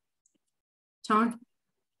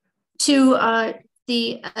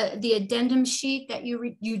the addendum sheet that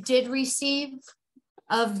you did receive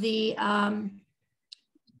of the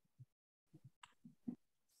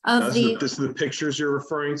This is the pictures you're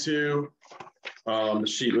referring to. The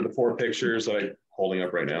sheet with the 4 pictures that I'm holding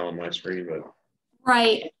up right now on my screen, but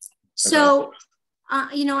right. So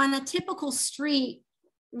you know, on a typical street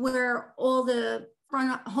where all the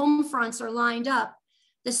home fronts are lined up,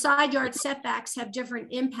 the side yard setbacks have different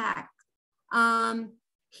impact.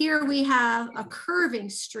 Here we have a curving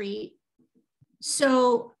street.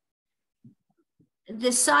 So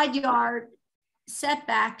the side yard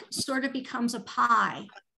setback sort of becomes a pie.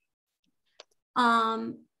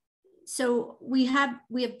 So we have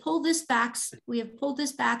pulled this back. We have pulled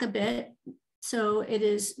this back a bit. So it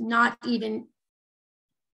is not even,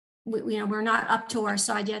 we're not up to our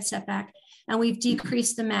side yard setback, and we've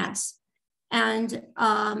decreased the mass. And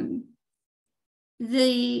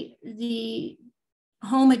the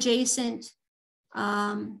home adjacent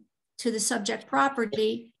to the subject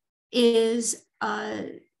property is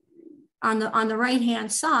on the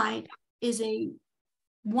right-hand side is a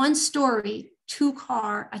 1-story,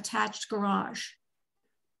 2-car attached garage.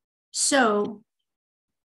 So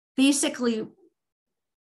basically,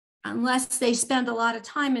 unless they spend a lot of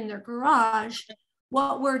time in their garage,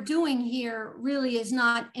 what we're doing here really is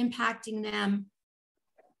not impacting them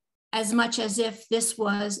as much as if this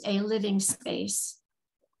was a living space.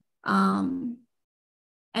 And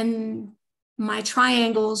my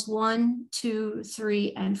triangles 1, 2,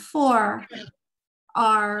 3, and 4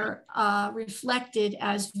 are reflected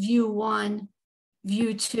as view 1,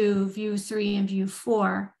 view 2, view 3, and view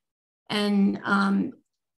 4. And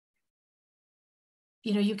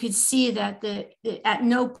you could see that at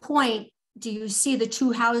no point do you see the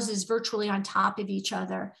 2 houses virtually on top of each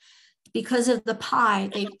other. Because of the pie,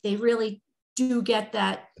 they really do get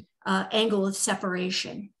that angle of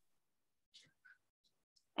separation.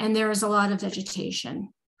 And there is a lot of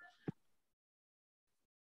vegetation.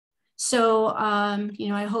 So, you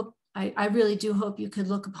know, I really do hope you could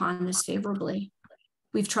look upon this favorably.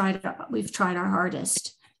 We've tried our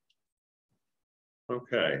hardest.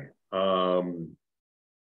 Okay.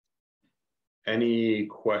 Any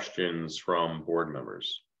questions from board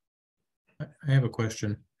members? I have a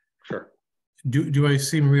question. Sure. Do I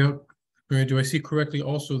see, Maria, do I see correctly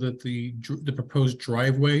also that the proposed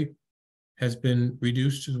driveway has been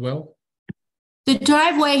reduced as well? The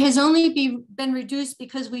driveway has only been reduced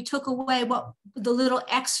because we took away the little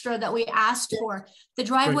extra that we asked for. The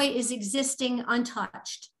driveway is existing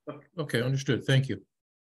untouched. Okay, understood. Thank you.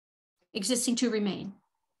 Existing to remain.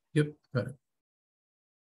 Yep, got it.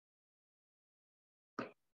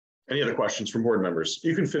 Any other questions from board members?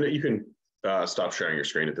 You can finish. You can stop sharing your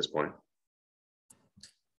screen at this point.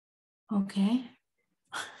 Okay.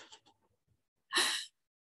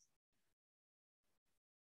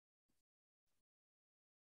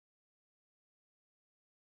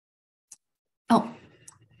 Oh.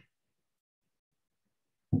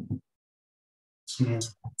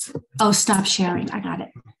 Oh, stop sharing. I got it.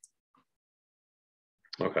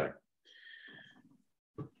 Okay.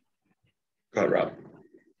 Go ahead, Rob.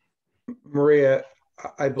 Maria,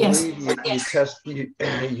 I believe Yes.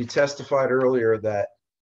 you testified earlier that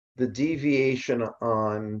the deviation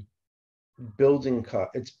on building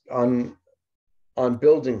on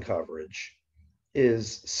building coverage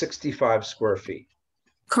is 65 square feet.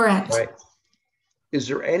 Correct. Right. Is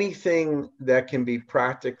there anything that can be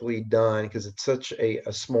practically done, because it's such a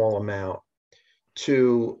small amount,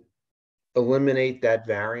 to eliminate that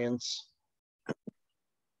variance?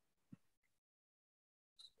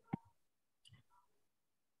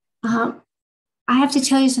 I have to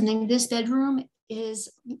tell you something. This bedroom is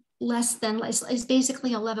is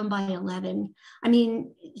basically 11 by 11. I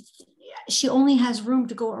mean, she only has room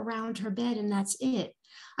to go around her bed, and that's it.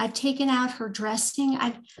 I've taken out her dressing.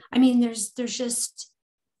 I mean, there's just,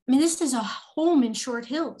 I mean, this is a home in Short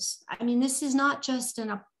Hills. I mean, this is not just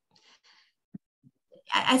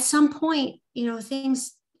at some point, you know,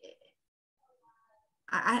 things,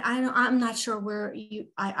 I'm not sure where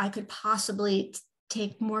I could possibly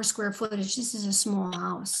take more square footage. This is a small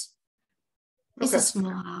house. It's a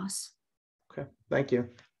small house. Okay, thank you.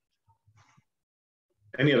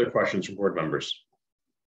 Any other questions from board members?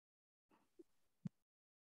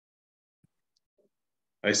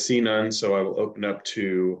 I see none, so I will open up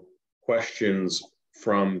to questions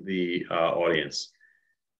from the audience.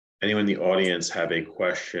 Anyone in the audience have a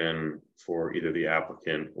question for either the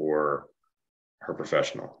applicant or her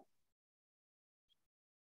professional?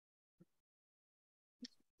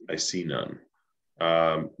 I see none.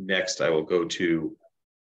 Next, I will go to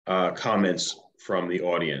comments from the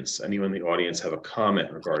audience. Anyone in the audience have a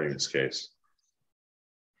comment regarding this case?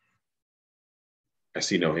 I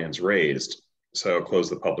see no hands raised, so I'll close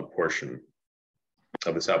the public portion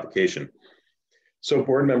of this application. So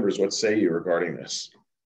board members, what say you regarding this?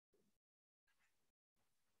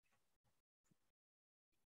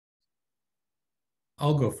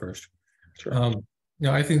 I'll go first. Sure.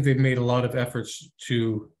 Now, I think they've made a lot of efforts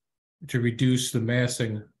to reduce the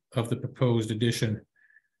massing of the proposed addition,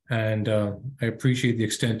 and I appreciate the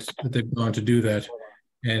extent that they've gone to do that,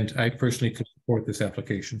 and I personally could support this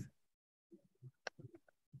application.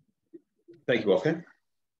 Thank you, Wolfgang.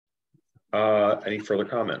 Any further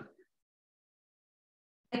comment?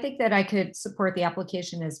 I think that I could support the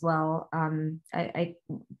application as well. I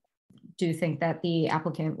do think that the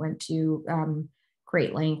applicant went to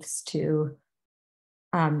great lengths to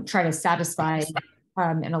try to satisfy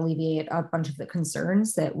and alleviate a bunch of the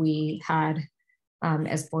concerns that we had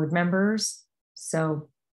as board members. So.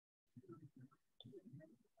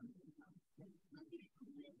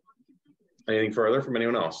 Anything further from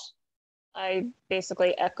anyone else? I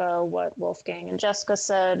basically echo what Wolfgang and Jessica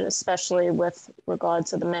said, especially with regard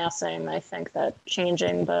to the massing. I think that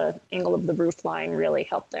changing the angle of the roof line really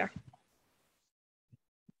helped there.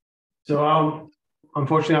 So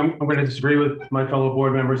unfortunately, I'm going to disagree with my fellow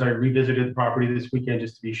board members. I revisited the property this weekend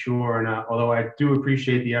just to be sure. And although I do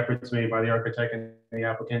appreciate the efforts made by the architect and the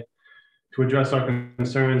applicant to address our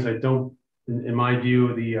concerns, I don't, in my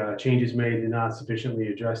view, the changes made did not sufficiently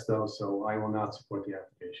address those. So I will not support the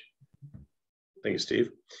application. Thank you, Steve.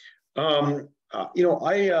 We're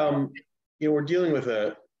dealing with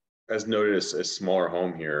as noted, a smaller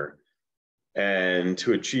home here, and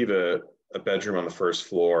to achieve a bedroom on the first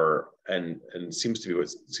floor and seems to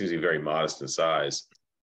be very modest in size.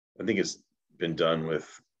 I think it's been done with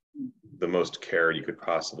the most care you could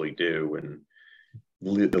possibly do and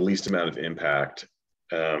the least amount of impact.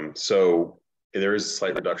 So there is a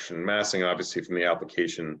slight reduction in massing, obviously, from the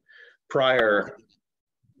application prior.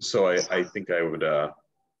 So I think I would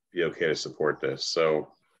be okay to support this.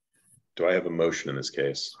 So do I have a motion in this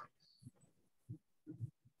case?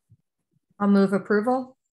 I'll move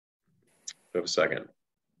approval. Do I have a second?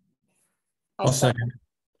 I'll second.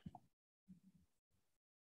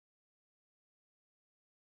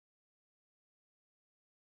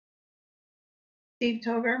 Steve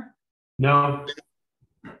Tover, No.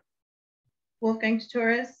 Wolfgang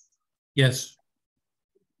Torres, Yes.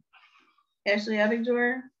 Ashley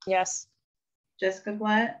Abigdor, Yes. Jessica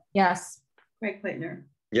Blatt, Yes. Craig Plaitner.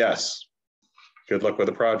 Yes. Good luck with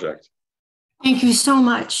the project. Thank you so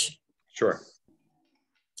much. Sure.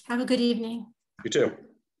 Have a good evening. You too.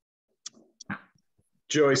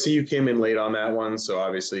 Joe, I see you came in late on that one, so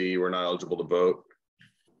obviously you were not eligible to vote.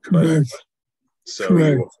 Correct. So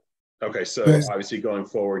Correct. Okay, so Yes. obviously going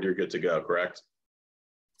forward, you're good to go, correct?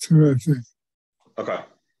 Terrific. Okay.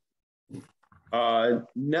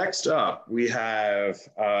 Next up, we have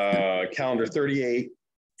calendar 38,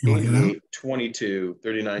 You want to get out? 88, 22,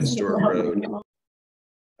 39 Stewart Road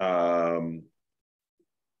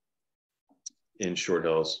in Short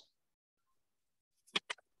Hills.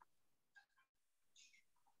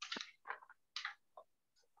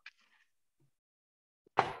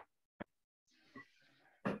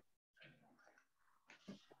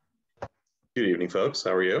 Good evening, folks.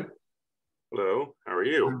 How are you? Hello, how are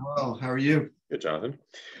you? Well, how are you? Good, Jonathan.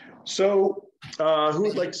 So who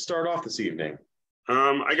would like to start off this evening?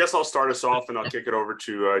 I guess I'll start us off and I'll kick it over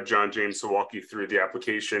to John James to walk you through the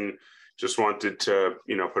application. Just wanted to,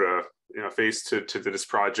 put a face to this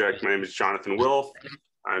project. My name is Jonathan Wilf.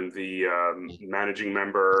 I'm the managing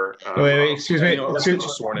member. Wait, excuse me. Let's get you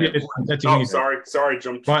sworn in. Oh, sorry,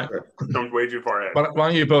 jumped way too far ahead. Why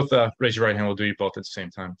don't you both raise your right hand? We'll do you both at the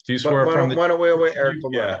same time. Do you swear Why from don't, the? why don't we wait, Eric?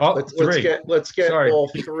 Yeah. Oh, Let's get Sorry. all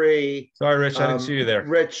three. Sorry, Rich, I didn't see you there.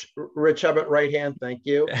 Rich, how about right hand? Thank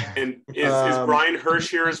you. And is Brian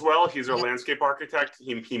Hirsch here as well? He's our landscape architect.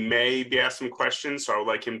 He may be asked some questions, so I would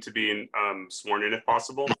like him to be sworn in if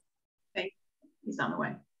possible. Okay, he's on the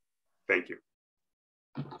way. Thank you.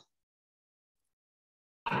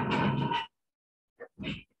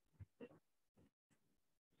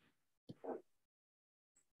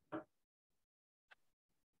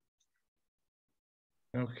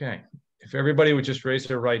 Okay. If everybody would just raise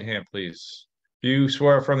their right hand, please. Do you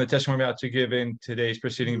swear from the testimony about to give in today's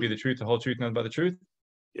proceeding to be the truth, the whole truth, nothing but the truth?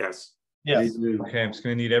 Yes. Yes. Okay, I'm just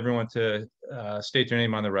going to need everyone to state their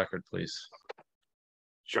name on the record, please.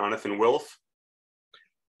 Jonathan Wilf.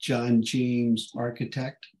 John James,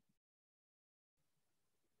 architect.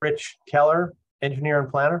 Rich Keller, engineer and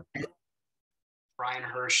planner. Brian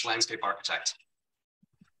Hirsch, landscape architect.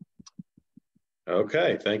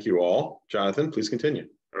 Okay, thank you all. Jonathan, please continue.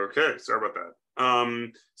 Okay, sorry about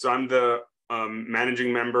that. So I'm the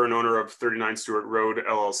managing member and owner of 39 Stewart Road,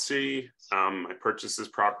 LLC. I purchased this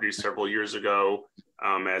property several years ago.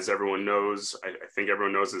 As everyone knows, I think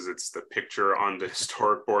everyone knows, as it's the picture on the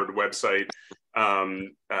historic board website.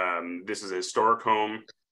 This is a historic home.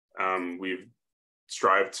 We've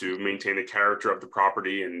strived to maintain the character of the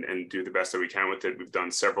property and do the best that we can with it. We've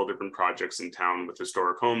done several different projects in town with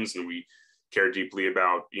historic homes, and we care deeply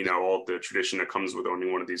about, all the tradition that comes with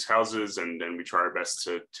owning one of these houses, and we try our best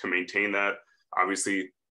to maintain that. Obviously,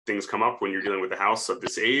 things come up when you're dealing with a house of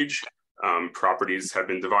this age. Properties have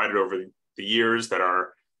been divided over the years that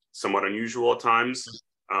are somewhat unusual at times.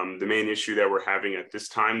 The main issue that we're having at this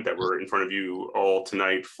time that we're in front of you all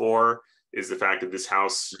tonight for is the fact that this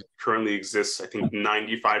house currently exists. I think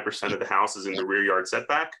 95% of the house is in the rear yard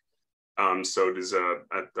setback. So it is a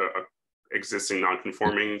existing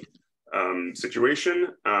non-conforming situation,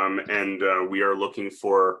 and we are looking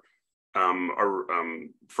for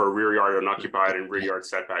rear yard unoccupied and rear yard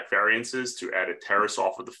setback variances to add a terrace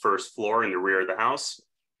off of the first floor in the rear of the house.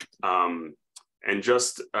 And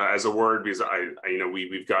just as a word, because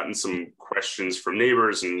we've gotten some questions from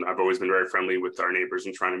neighbors, and I've always been very friendly with our neighbors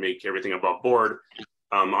and trying to make everything above board.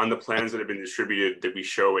 On the plans that have been distributed, that we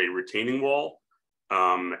show a retaining wall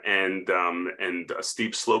and a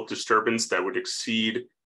steep slope disturbance that would exceed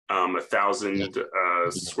 1,000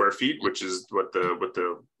 square feet, which is what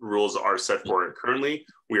the rules are set for it currently.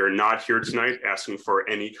 We are not here tonight asking for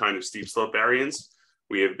any kind of steep slope variance.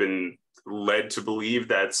 We have been led to believe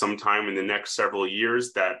that sometime in the next several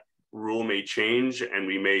years that rule may change and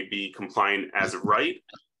we may be compliant as of right,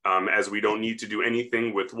 as we don't need to do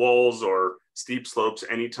anything with walls or steep slopes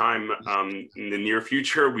anytime in the near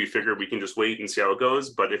future. We figure we can just wait and see how it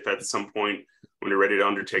goes. But if at some point when we're ready to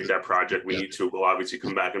undertake that project, we need to, we'll obviously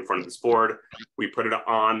come back in front of this board. We put it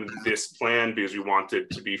on this plan because we wanted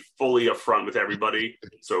to be fully upfront with everybody.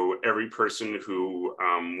 So every person who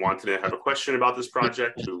wanted to have a question about this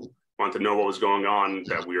project, who want to know what was going on,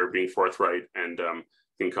 that we are being forthright and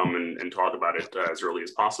can come and talk about it as early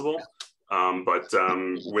as possible. With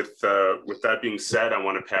that being said, I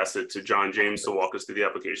want to pass it to John James to walk us through the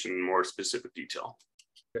application in more specific detail.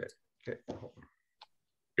 Okay.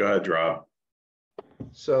 Go ahead, Rob.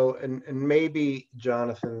 So, and maybe,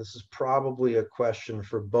 Jonathan, this is probably a question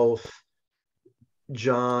for both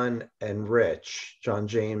John and Rich, John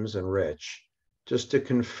James and Rich, just to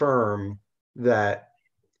confirm that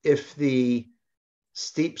if the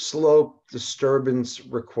steep slope disturbance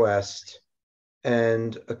request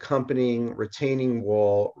and accompanying retaining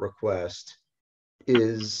wall request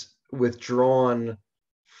is withdrawn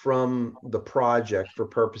from the project for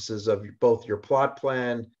purposes of both your plot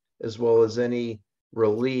plan as well as any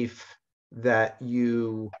relief that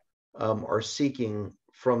you are seeking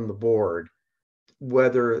from the board,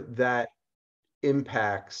 whether that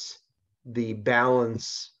impacts the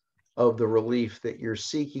balance of the relief that you're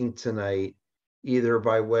seeking tonight, either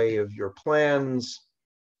by way of your plans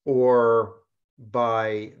or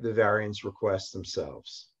by the variance requests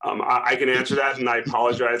themselves. I can answer that, and I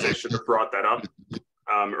apologize. I should have brought that up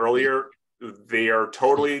earlier. They are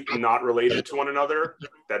totally not related to one another.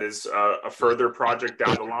 That is a further project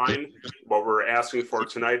down the line. What we're asking for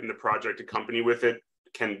tonight and the project accompanied with it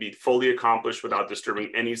can be fully accomplished without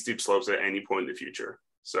disturbing any steep slopes at any point in the future.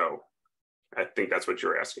 So I think that's what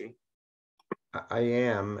you're asking. I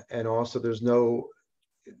am, and also there's no,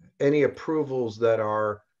 any approvals that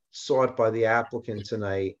are sought by the applicant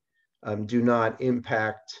tonight do not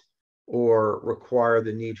impact or require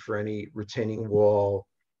the need for any retaining wall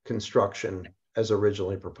construction as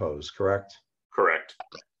originally proposed, correct? Correct.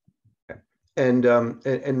 Okay.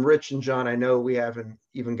 And Rich and John, I know we haven't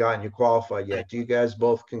even gotten you qualified yet. Do you guys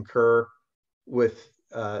both concur with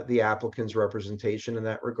the applicant's representation in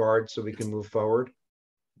that regard so we can move forward?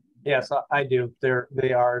 Yes, I do.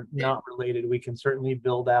 They are not related. We can certainly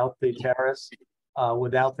build out the terrace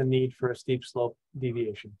without the need for a steep slope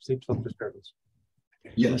deviation, steep slope disturbance.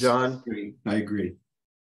 Yes, John? I agree.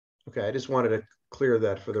 Okay, I just wanted to clear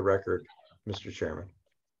that for the record, Mr. Chairman.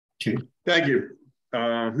 Okay. Thank you.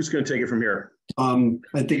 Who's going to take it from here? I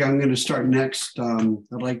think I'm going to start next. I'd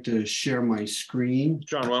like to share my screen.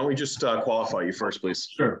 John, why don't we just qualify you first, please?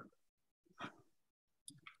 Sure.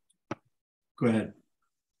 Go ahead.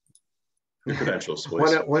 Your credentials,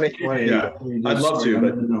 please. Yeah, I'd love to,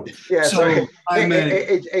 but yeah. So Sorry. I'm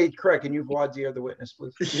Hey, correct. Can you voir dire the witness,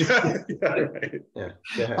 please? yeah, right. Yeah.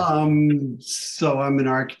 Go ahead. So I'm an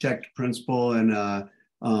architect principal and a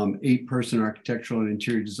 8-person architectural and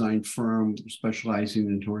interior design firm specializing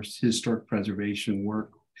in historic preservation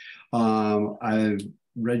work. I've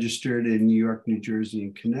registered in New York, New Jersey,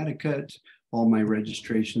 and Connecticut. All my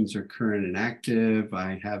registrations are current and active.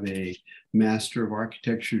 I have a Master of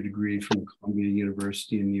Architecture degree from Columbia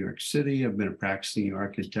University in New York City. I've been a practicing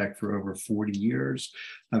architect for over 40 years.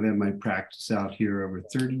 I've had my practice out here over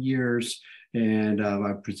 30 years, and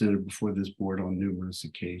I've presented before this board on numerous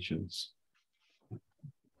occasions.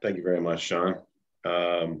 Thank you very much, John.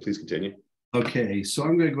 Please continue. Okay, so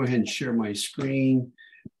I'm going to go ahead and share my screen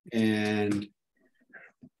and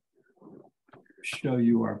show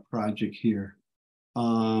you our project here.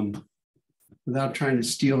 Without trying to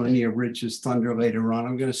steal any of Rich's thunder later on,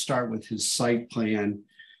 I'm going to start with his site plan.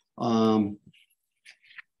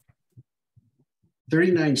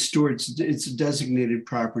 39 Stewart, it's a designated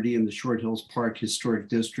property in the Short Hills Park Historic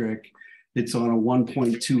District. It's on a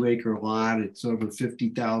 1.2 acre lot. It's over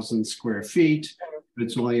 50,000 square feet.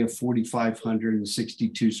 It's only a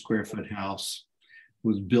 4,562 square foot house. It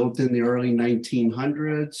was built in the early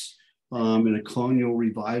 1900s. In a colonial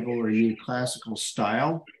revival or neoclassical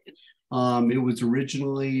style. It was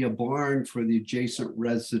originally a barn for the adjacent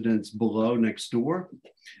residents below next door.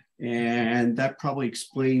 And that probably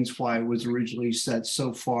explains why it was originally set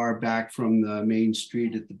so far back from the main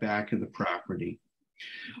street at the back of the property.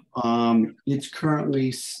 It's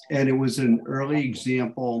currently, and it was an early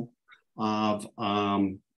example of,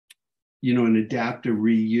 an adaptive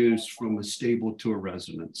reuse from a stable to a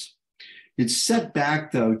residence. It's set back,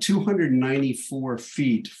 though, 294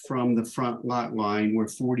 feet from the front lot line where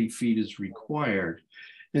 40 feet is required.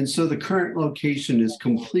 And so the current location is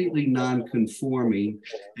completely non-conforming.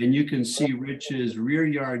 And you can see Rich's rear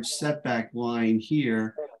yard setback line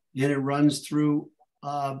here, and it runs through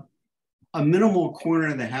a minimal corner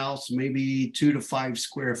of the house, maybe 2 to 5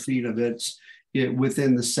 square feet of it's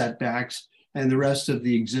within the setbacks. And the rest of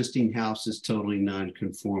the existing house is totally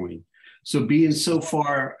non-conforming. So being so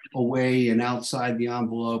far away and outside the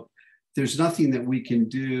envelope, there's nothing that we can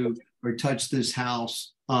do or touch this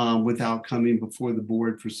house without coming before the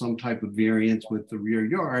board for some type of variance with the rear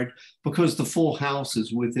yard, because the full house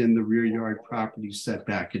is within the rear yard property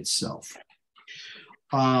setback itself.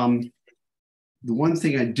 The one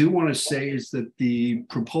thing I do want to say is that the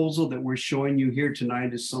proposal that we're showing you here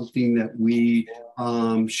tonight is something that we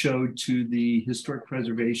showed to the Historic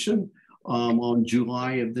Preservation on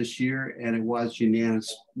July of this year, and it was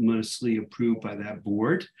unanimously approved by that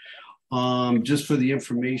board. Just for the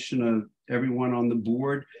information of everyone on the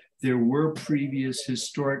board, there were previous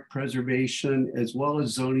historic preservation as well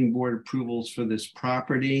as zoning board approvals for this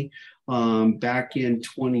property. Back in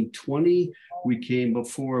 2020, we came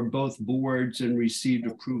before both boards and received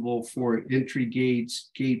approval for entry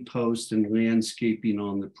gates, gate posts, and landscaping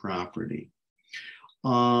on the property.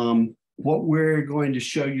 What we're going to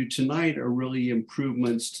show you tonight are really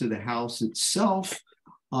improvements to the house itself.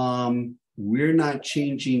 We're not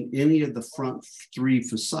changing any of the front three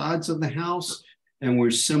facades of the house, and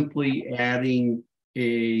we're simply adding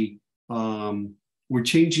we're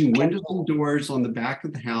changing windows and doors on the back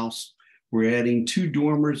of the house. We're adding 2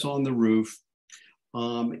 dormers on the roof,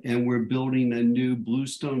 and we're building a new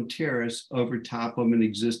bluestone terrace over top of an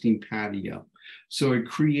existing patio. So it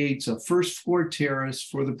creates a first floor terrace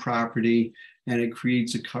for the property, and it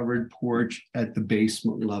creates a covered porch at the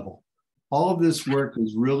basement level. All of this work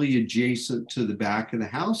is really adjacent to the back of the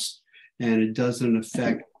house, and it doesn't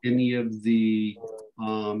affect any of the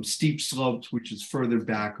steep slopes, which is further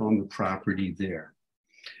back on the property there.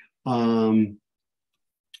 I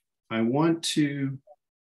want to.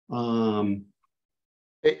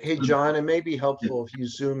 Hey, John, it may be helpful if you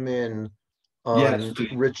zoom in on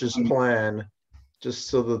Rich's plan, just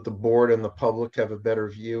so that the board and the public have a better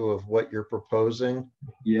view of what you're proposing.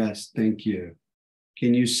 Yes, thank you.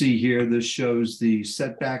 Can you see here, this shows the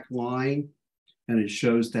setback line, and it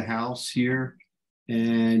shows the house here.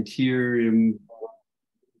 And here in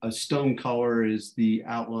a stone color is the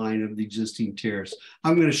outline of the existing terrace.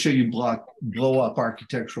 I'm going to show you blow up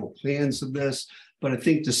architectural plans of this, but I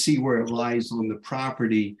think to see where it lies on the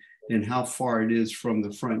property and how far it is from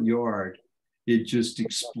the front yard, it just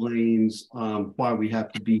explains why we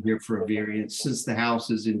have to be here for a variance, since the house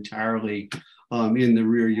is entirely in the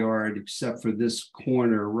rear yard, except for this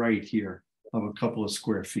corner right here of a couple of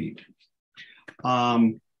square feet.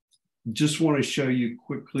 Just want to show you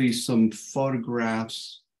quickly some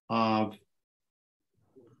photographs of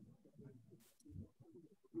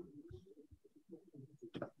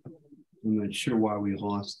I'm not sure why we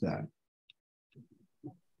lost that.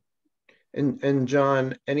 And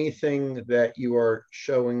John, anything that you are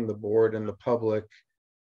showing the board and the public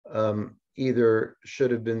either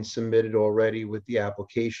should have been submitted already with the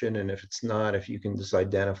application, and if it's not, if you can just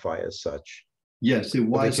identify as such. Yes, it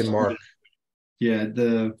was. We can mark. Yeah,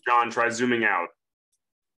 John, try zooming out.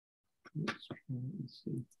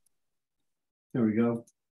 There we go.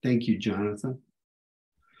 Thank you, Jonathan.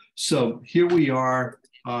 So here we are.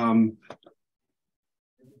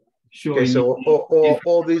 Okay, so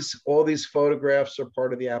all these photographs are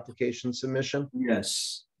part of the application submission?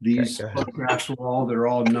 Yes, these photographs they're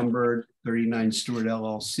all numbered 39 Stewart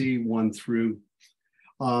LLC 1 through,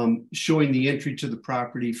 showing the entry to the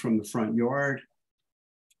property from the front yard,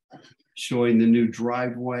 showing the new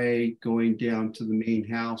driveway going down to the main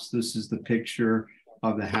house. This is the picture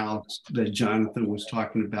of the house that Jonathan was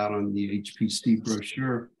talking about on the HPC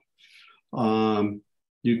brochure.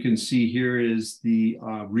 You can see here is the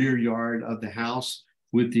rear yard of the house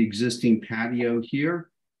with the existing patio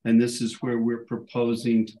here. And this is where we're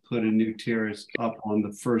proposing to put a new terrace up on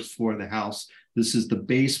the first floor of the house. This is the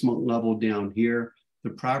basement level down here.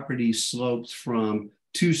 The property slopes from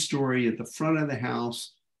 2-story at the front of the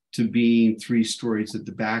house to being 3 stories at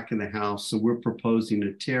the back of the house. So we're proposing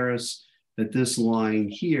a terrace at this line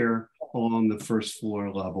here on the first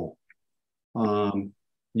floor level.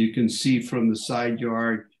 You can see from the side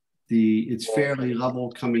yard, it's fairly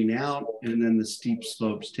level coming out, and then the steep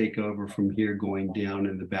slopes take over from here going down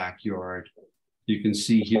in the backyard. You can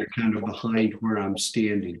see here kind of behind where I'm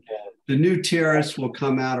standing. The new terrace will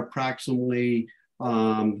come out approximately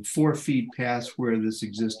 4 feet past where this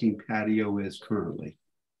existing patio is currently.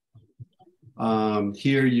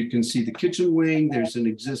 Here you can see the kitchen wing. There's an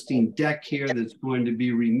existing deck here that's going to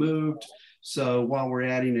be removed. So while we're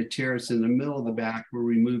adding a terrace in the middle of the back, we're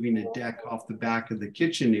removing a deck off the back of the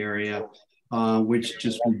kitchen area, which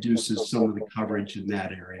just reduces some of the coverage in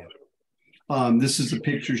that area. This is a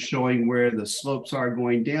picture showing where the slopes are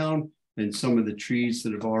going down and some of the trees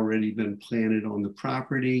that have already been planted on the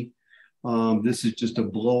property. This is just a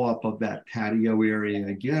blow up of that patio area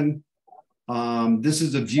again. This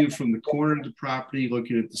is a view from the corner of the property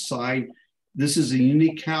looking at the side. This is a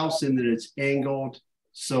unique house in that it's angled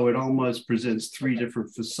So it almost presents three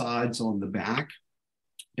different facades on the back.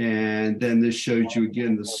 And then this shows you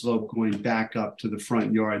again the slope going back up to the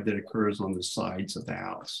front yard that occurs on the sides of the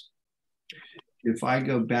house. If I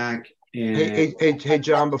go back and hey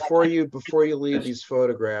John, before you leave these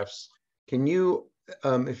photographs, can you,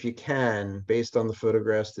 if you can, based on the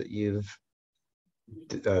photographs that you've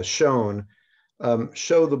shown,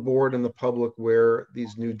 show the board and the public where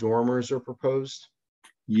these new dormers are proposed?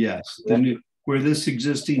 Yes, where this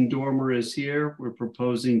existing dormer is here, we're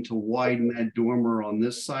proposing to widen that dormer on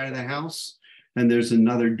this side of the house, and there's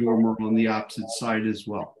another dormer on the opposite side as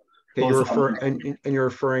well. Okay, you're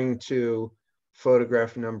referring to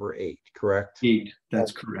photograph number 8, correct? 8,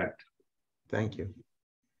 that's correct. Thank you.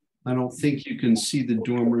 I don't think you can see the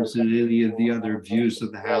dormers in any of the other views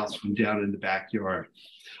of the house from down in the backyard.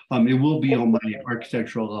 It will be on my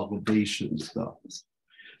architectural elevations though.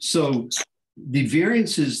 So the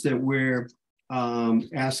variances that we're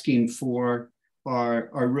asking for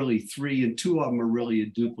are really 3, and 2 of them are really a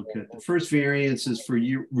duplicate. The first variance is for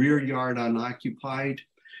rear yard unoccupied.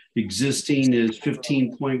 Existing is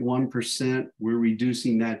 15.1%. We're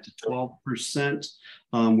reducing that to 12%,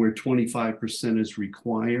 where 25% is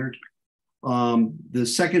required. The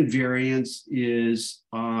second variance is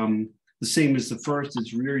the same as the first.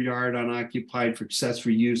 It's rear yard unoccupied for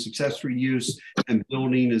accessory use. Accessory use and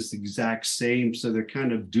building is the exact same, so they're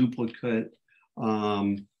kind of duplicate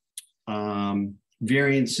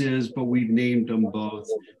variances, but we've named them both,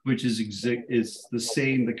 which is the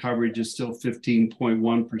same. The coverage is still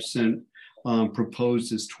 15.1%.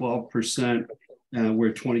 Proposed is 12%,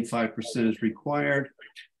 where 25% is required.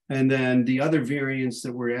 And then the other variance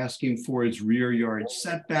that we're asking for is rear yard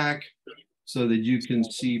setback, so that you can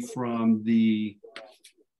see from the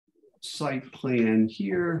site plan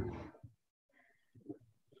here.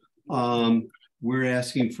 We're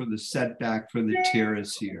asking for the setback for the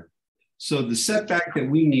terrace here. So the setback that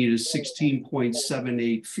we need is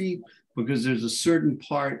 16.78 feet, because there's a certain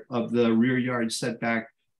part of the rear yard setback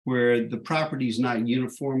where the property is not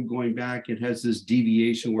uniform going back. It has this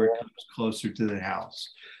deviation where it comes closer to the house.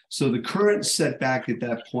 So the current setback at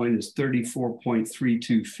that point is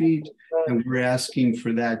 34.32 feet, and we're asking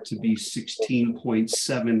for that to be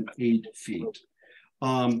 16.78 feet.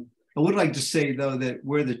 I would like to say, though, that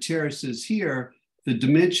where the terrace is here, the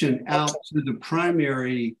dimension out to the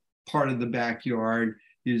primary part of the backyard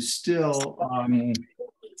is still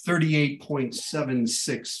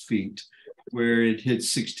 38.76 feet, where it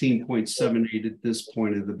hits 16.78 at this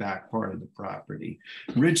point of the back part of the property.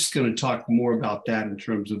 Rich is going to talk more about that in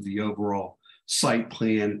terms of the overall site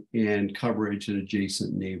plan and coverage and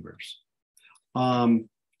adjacent neighbors. So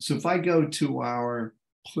if I go to our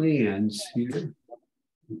plans here,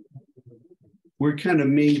 we're kind of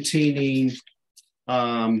maintaining,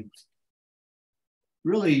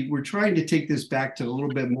 really, we're trying to take this back to a little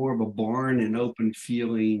bit more of a barn and open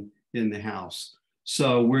feeling in the house.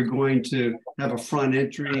 So we're going to have a front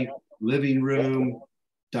entry, living room,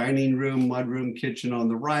 dining room, mudroom, kitchen on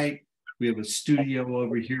the right. We have a studio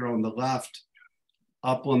over here on the left.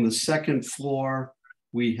 Up on the second floor,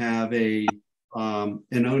 we have an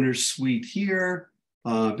owner's suite here,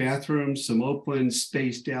 bathroom, some open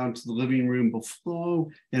space down to the living room below,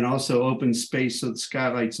 and also open space so the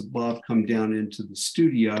skylights above come down into the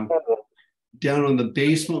studio. Down on the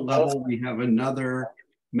basement level, we have another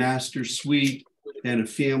master suite and a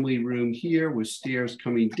family room here with stairs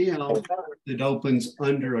coming down that opens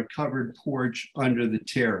under a covered porch under the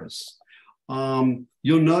terrace.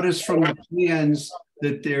 You'll notice from the plans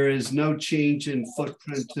that there is no change in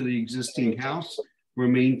footprint to the existing house. We're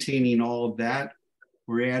maintaining all of that.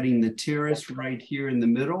 We're adding the terrace right here in the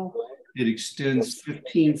middle. It extends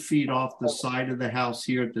 15 feet off the side of the house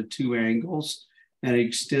here at the 2 angles, and it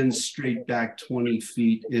extends straight back 20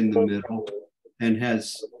 feet in the middle and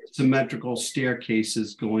has symmetrical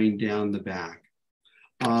staircases going down the back.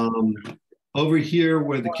 Over here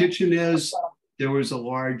where the kitchen is, there was a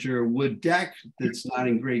larger wood deck that's not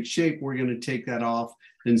in great shape. We're going to take that off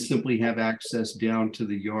and simply have access down to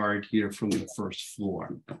the yard here from the first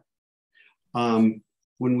floor.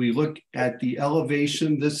 When we look at the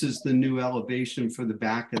elevation, this is the new elevation for the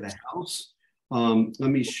back of the house.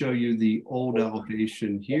 Let me show you the old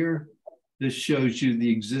elevation here. This shows you the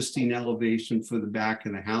existing elevation for the back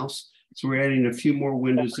of the house. So we're adding a few more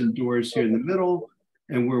windows and doors here in the middle,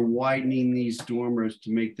 and we're widening these dormers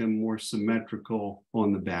to make them more symmetrical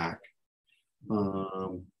on the back.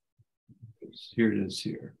 Here it is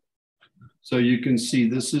here. So you can see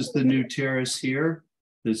this is the new terrace here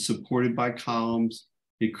that's supported by columns.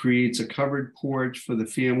 It creates a covered porch for the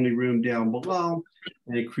family room down below,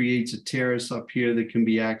 and it creates a terrace up here that can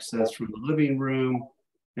be accessed from the living room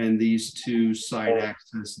and these two side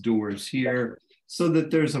access doors here, so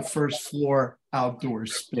that there's a first floor outdoor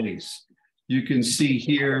space. You can see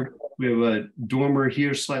here, we have a dormer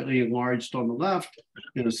here slightly enlarged on the left,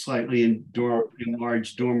 and a slightly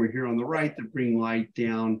enlarged dormer here on the right that bring light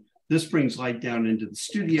down. This brings light down into the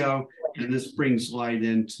studio, and this brings light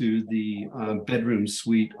into the bedroom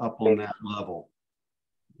suite up on that level.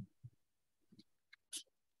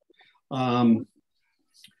 I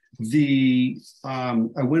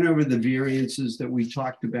went over the variances that we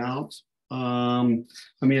talked about. I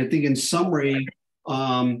mean, I think in summary,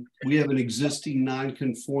 we have an existing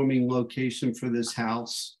non-conforming location for this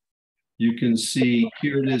house. You can see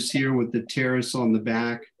here it is here with the terrace on the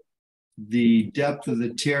back. The depth of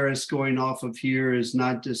the terrace going off of here is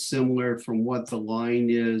not dissimilar from what the line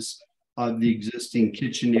is of the existing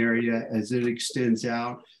kitchen area as it extends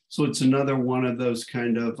out. So it's another one of those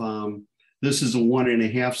kind of, this is a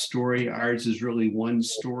 1.5 story. Ours is really 1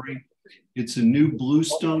 story. It's a new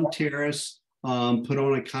bluestone terrace put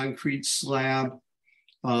on a concrete slab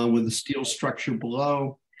with a steel structure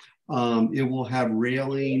below. It will have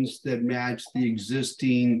railings that match the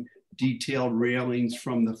existing detailed railings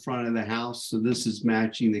from the front of the house. So this is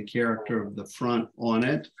matching the character of the front on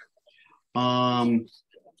it.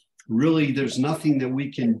 Really, there's nothing that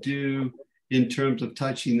we can do in terms of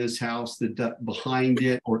touching this house that behind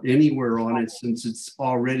it or anywhere on it, since it's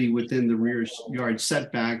already within the rear yard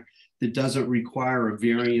setback, that doesn't require a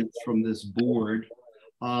variance from this board.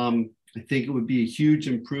 I think it would be a huge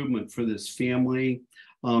improvement for this family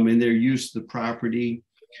and their use of the property.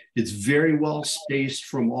 It's very well spaced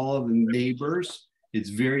from all of the neighbors. It's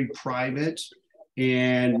very private,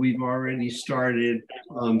 and we've already started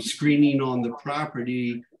screening on the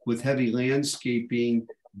property with heavy landscaping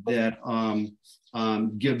that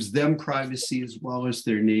gives them privacy as well as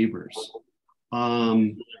their neighbors.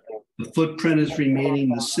 The footprint is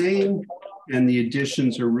remaining the same, and the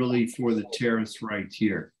additions are really for the terrace right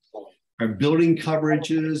here. Our building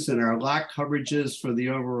coverages and our lot coverages for the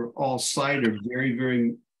overall site are very,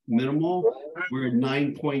 very minimal. We're at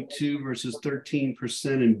 9.2 versus 13%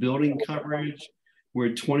 in building coverage.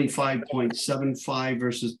 We're at 25.75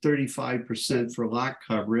 versus 35% for lot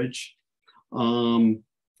coverage. And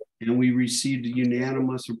we received a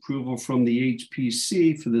unanimous approval from the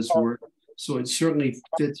HPC for this work. So it certainly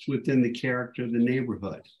fits within the character of the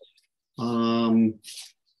neighborhood.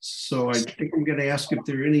 So I think I'm going to ask if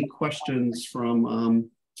there are any questions from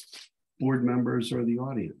board members or the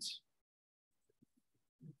audience.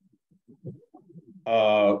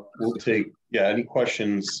 We'll take, yeah, any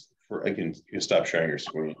questions for, I can stop sharing your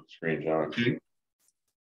screen, John. Okay.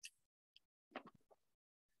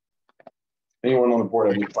 Anyone on the board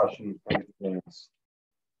have any questions?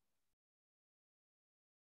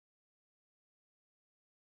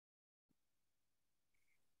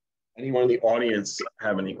 Anyone in the audience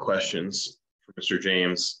have any questions for Mr.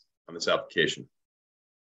 James on this application?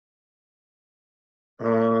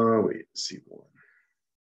 Wait, let's see one.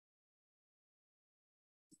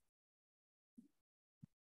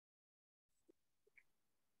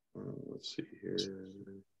 Let's see here.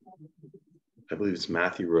 I believe it's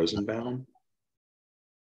Matthew Rosenbaum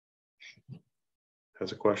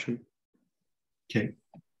has a question. Okay.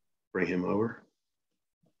 Bring him over.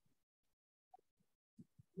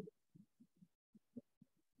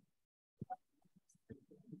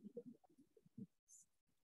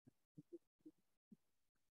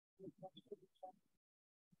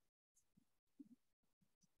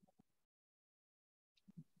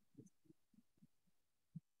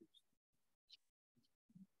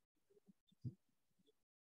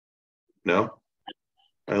 No?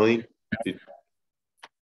 Eileen?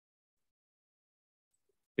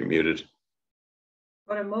 You're muted.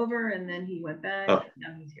 Brought him over and then he went back. Oh.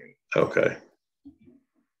 Now he's here. Okay.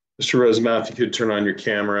 Mr. Rosenbaum, if you could turn on your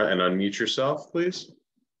camera and unmute yourself, please.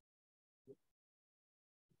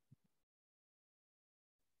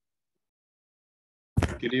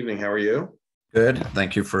 Good evening. How are you? Good.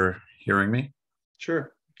 Thank you for hearing me.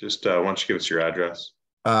 Sure. Just why don't you give us your address?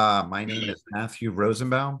 My name is Matthew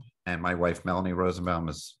Rosenbaum, and my wife Melanie Rosenbaum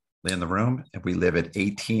is in the room. And we live at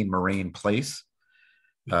 18 Marine Place,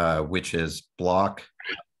 which is block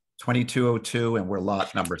 2202, and we're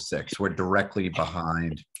lot number 6. We're directly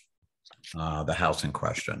behind the house in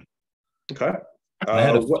question. Okay.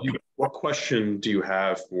 What question do you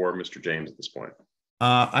have for Mr. James at this point?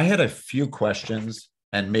 I had a few questions,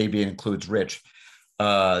 and maybe it includes Rich.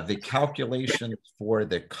 The calculations for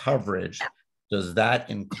the coverage, does that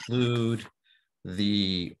include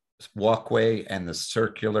the walkway and the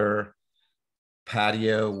circular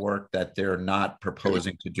patio work that they're not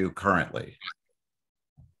proposing to do currently?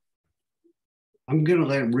 I'm going to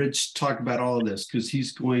let Rich talk about all of this because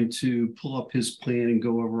he's going to pull up his plan and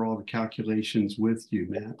go over all the calculations with you,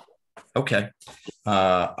 Matt. Okay.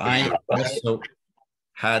 I also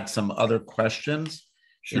had some other questions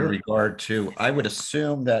in regard to, I would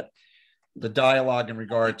assume that the dialogue in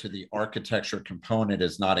regard to the architecture component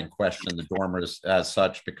is not in question, the dormers as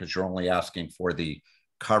such, because you're only asking for the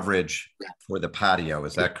coverage for the patio.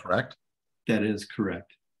 Is that correct? That is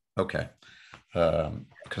correct. Okay.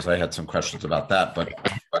 Because I had some questions about that, but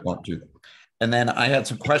I won't do that. And then I had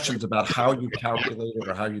some questions about how you calculated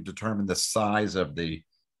or how you determined the size of the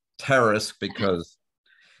terrace, because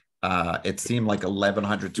it seemed like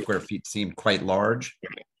 1,100 square feet seemed quite large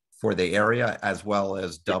for the area, as well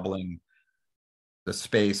as doubling the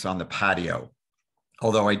space on the patio.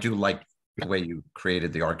 Although I do like the way you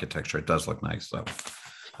created the architecture. It does look nice. So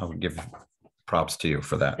I would give props to you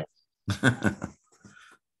for that.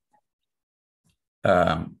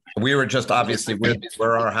 We were just obviously,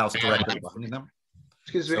 we're our house directly behind them.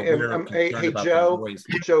 Excuse So me, hey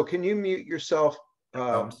Joe, can you mute yourself?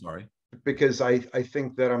 Oh, I'm sorry. Because I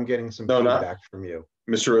think that I'm getting some feedback from you.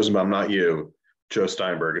 Mr. Rosenbaum, not you. Joe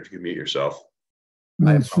Steinberg, if you can mute yourself.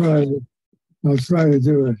 I'll try to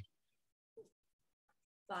do it.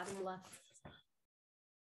 Bottom left.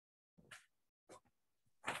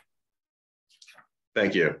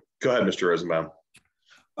 Thank you. Go ahead, Mr. Rosenbaum.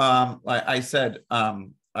 I said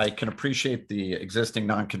I can appreciate the existing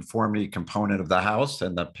nonconformity component of the house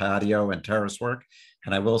and the patio and terrace work.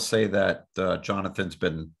 And I will say that Jonathan's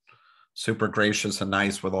been super gracious and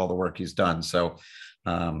nice with all the work he's done. So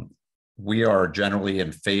we are generally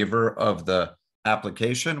in favor of the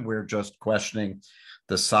application. We're just questioning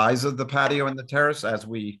the size of the patio and the terrace, as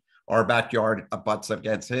our backyard abuts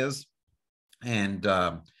against his, and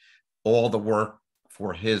all the work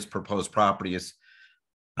for his proposed property is,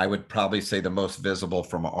 I would probably say, the most visible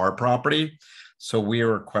from our property. So we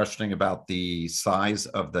are questioning about the size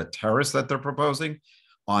of the terrace that they're proposing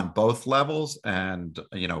on both levels. And,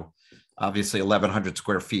 you know, obviously 1,100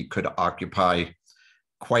 square feet could occupy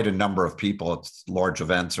quite a number of people. It's large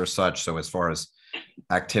events or such. So as far as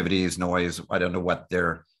activities, noise, I don't know what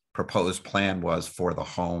their proposed plan was for the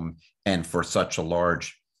home and for such a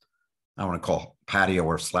large, I want to call patio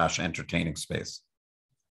or / entertaining space.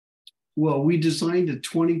 Well, we designed a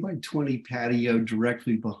 20 by 20 patio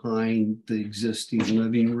directly behind the existing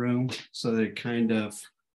living room, so that it kind of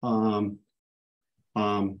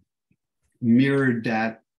mirrored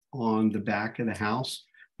that on the back of the house,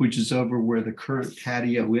 which is over where the current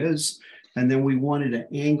patio is. And then we wanted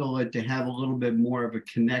to angle it to have a little bit more of a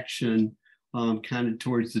connection kind of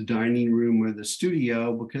towards the dining room or the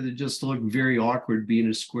studio, because it just looked very awkward being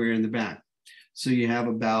a square in the back. So you have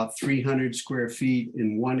about 300 square feet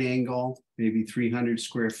in one angle, maybe 300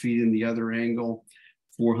 square feet in the other angle,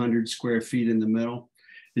 400 square feet in the middle.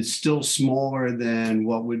 It's still smaller than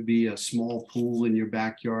what would be a small pool in your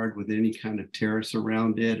backyard with any kind of terrace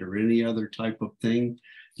around it or any other type of thing.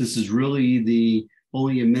 This is really the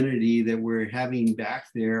only amenity that we're having back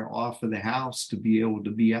there off of the house to be able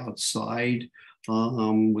to be outside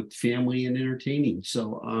with family and entertaining.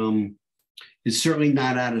 So it's certainly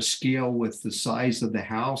not out of scale with the size of the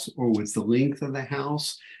house or with the length of the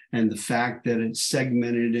house. And the fact that it's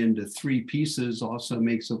segmented into 3 pieces also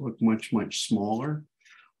makes it look much, much smaller.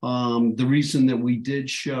 The reason that we did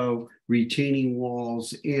show retaining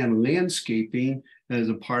walls and landscaping as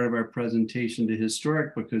a part of our presentation to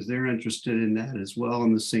Historic, because they're interested in that as well,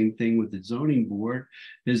 and the same thing with the zoning board,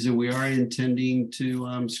 is that we are intending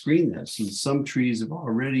to screen this. And some trees have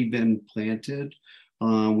already been planted.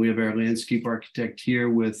 We have our landscape architect here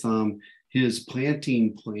with his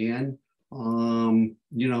planting plan. You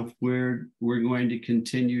know, we're going to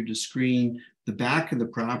continue to screen the back of the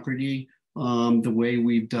property the way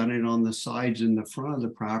we've done it on the sides and the front of the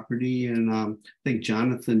property. And I think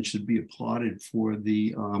Jonathan should be applauded for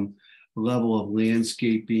the level of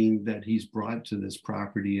landscaping that he's brought to this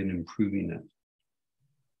property and improving it.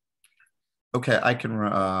 Okay, I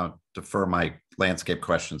can defer my landscape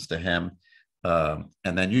questions to him.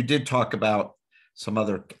 And then you did talk about some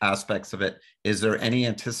other aspects of it. Is there any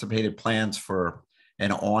anticipated plans for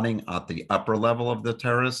an awning at the upper level of the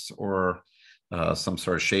terrace, or some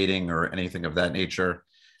sort of shading or anything of that nature,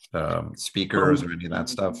 speakers or any of that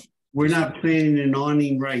stuff? We're not planning an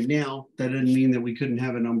awning right now. That doesn't mean that we couldn't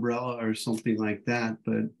have an umbrella or something like that,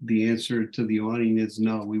 but the answer to the awning is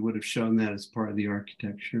no. We would have shown that as part of the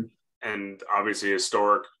architecture. And obviously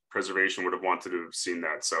Historic Preservation would have wanted to have seen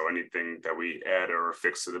that. So anything that we add or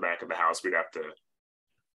fix to the back of the house, we'd have to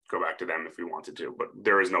go back to them if we wanted to, but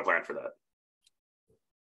there is no plan for that.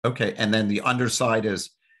 Okay, and then the underside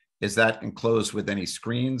is is that enclosed with any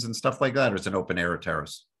screens and stuff like that, or is it an open air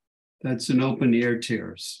terrace? That's an open air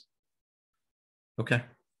terrace. Okay.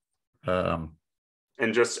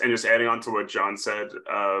 And just adding on to what John said,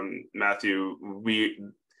 Matthew,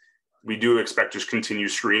 we do expect to continue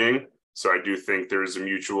screening. So I do think there's a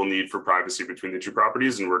mutual need for privacy between the two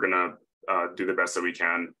properties, and we're going to do the best that we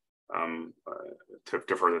can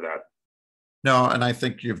to further that. No, and I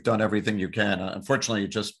think you've done everything you can. Unfortunately,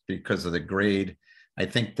 just because of the grade, I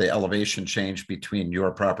think the elevation change between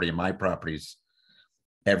your property and my properties,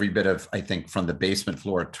 every bit of, I think from the basement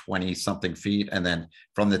floor, 20 something feet. And then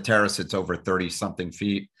from the terrace, it's over 30 something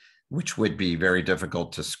feet, which would be very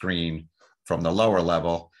difficult to screen from the lower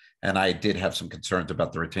level. And I did have some concerns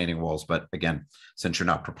about the retaining walls, but again, since you're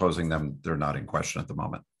not proposing them, they're not in question at the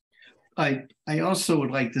moment. I also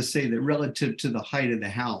would like to say that relative to the height of the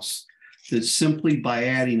house, that simply by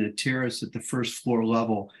adding a terrace at the first floor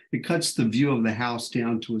level, it cuts the view of the house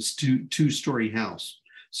down to a two-story house.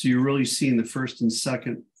 So you're really seeing the first and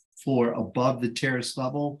second floor above the terrace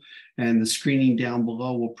level, and the screening down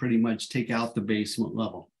below will pretty much take out the basement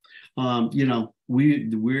level. You know,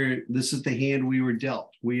 this is the hand we were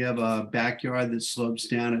dealt. We have a backyard that slopes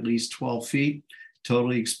down at least 12 feet,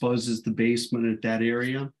 totally exposes the basement at that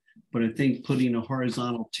area. But I think putting a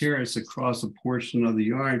horizontal terrace across a portion of the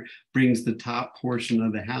yard brings the top portion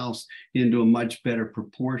of the house into a much better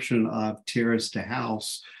proportion of terrace to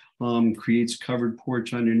house, creates covered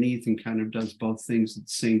porch underneath, and kind of does both things at the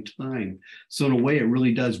same time. So in a way, it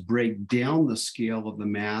really does break down the scale of the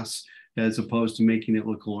mass as opposed to making it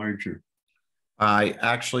look larger. I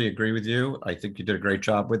actually agree with you. I think you did a great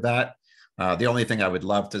job with that. The only thing I would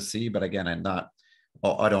love to see, but again,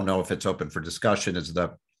 I don't know if it's open for discussion, is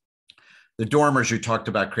the dormers. You talked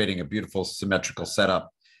about creating a beautiful symmetrical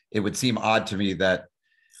setup. It would seem odd to me that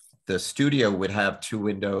the studio would have two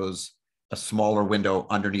windows, a smaller window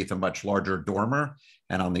underneath a much larger dormer.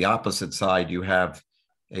 And on the opposite side, you have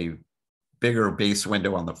a bigger base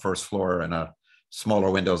window on the first floor and a smaller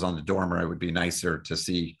windows on the dormer. It would be nicer to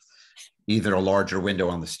see either a larger window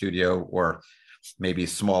on the studio or maybe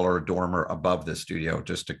smaller dormer above the studio,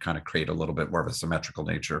 just to kind of create a little bit more of a symmetrical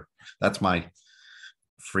nature. That's my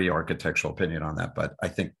free architectural opinion on that. But I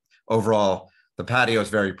think overall, the patio is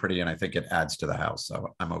very pretty, and I think it adds to the house.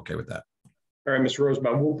 So I'm okay with that. All right, Mr.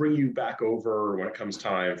 Rosenbaum, we'll bring you back over when it comes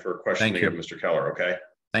time for questioning of Mr. Keller, okay?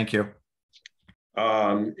 Thank you.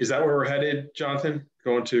 Is that where we're headed, Jonathan?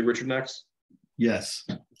 Going to Richard next? Yes.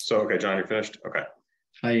 So, okay, John, you're finished? Okay.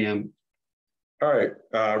 I am. All right,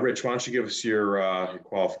 Rich, why don't you give us your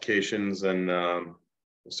qualifications, and we'll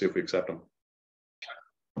see if we accept them.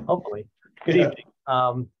 Hopefully. Good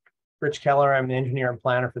evening. Rich Keller, I'm the engineer and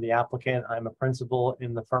planner for the applicant. I'm a principal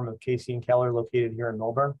in the firm of Casey and Keller located here in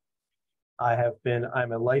Millburn.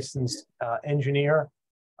 I'm a licensed engineer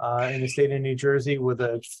in the state of New Jersey with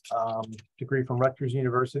a degree from Rutgers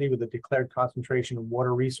University with a declared concentration of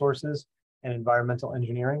water resources and environmental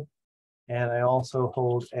engineering. And I also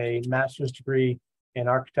hold a master's degree in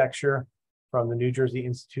architecture from the New Jersey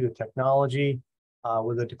Institute of Technology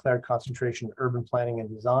with a declared concentration in urban planning and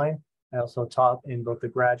design. I also taught in both the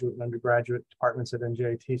graduate and undergraduate departments at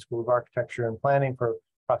NJIT School of Architecture and Planning for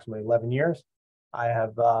approximately 11 years. I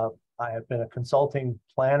have been a consulting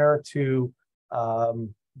planner to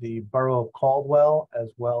the Borough of Caldwell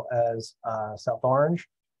as well as South Orange,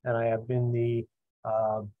 and I have been the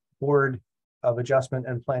Board of Adjustment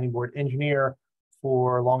and Planning Board engineer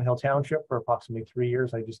for Long Hill Township for approximately 3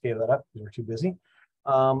 years. I just gave that up because we're too busy.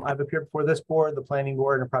 I've appeared before this board, the planning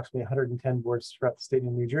board, and approximately 110 boards throughout the state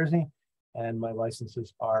of New Jersey, and my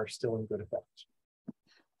licenses are still in good effect.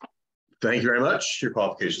 Thank you very much. Your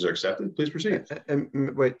qualifications are accepted. Please proceed.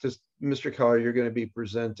 And wait, just Mr. Keller, you're going to be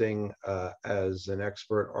presenting as an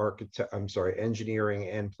expert architect, engineering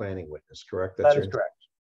and planning witness, correct? That is correct.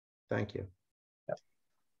 Thank you. Yep.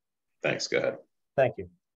 Thanks, go ahead. Thank you.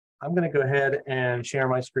 I'm going to go ahead and share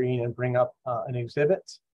my screen and bring up an exhibit.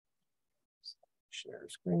 Share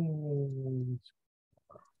screen.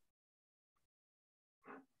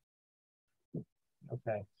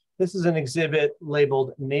 Okay. This is an exhibit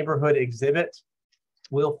labeled Neighborhood Exhibit.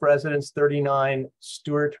 Wilf Residence 39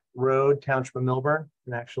 Stewart Road, Township of Millburn.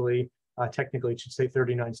 And actually, technically, it should say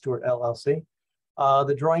 39 Stewart LLC.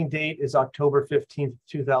 The drawing date is October 15th,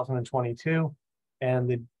 2022.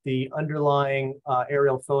 And the underlying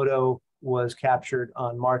aerial photo was captured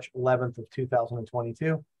on March 11th of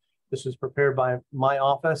 2022. This was prepared by my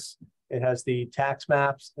office. It has the tax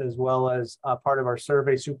maps as well as part of our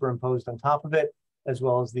survey superimposed on top of it, as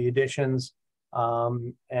well as the additions.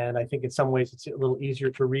 And I think in some ways it's a little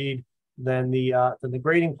easier to read than the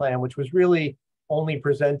grading plan, which was really only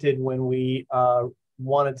presented when we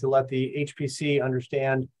wanted to let the HPC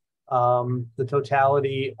understand the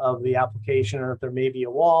totality of the application, or if there may be a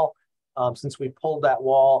wall. Since we pulled that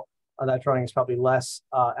wall, that drawing is probably less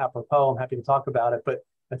apropos. I'm happy to talk about it, but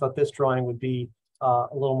I thought this drawing would be a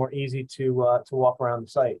little more easy to walk around the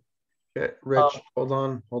site. Okay, Rich, hold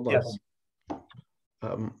on. Yes.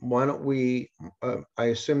 Why don't we, I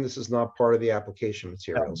assume this is not part of the application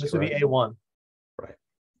materials. This would be correct? A1. Right.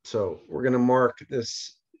 So we're going to mark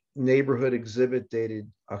this neighborhood exhibit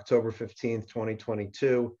dated October 15th,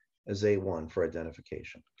 2022 as A1 for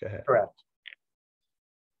identification. Go ahead. Correct.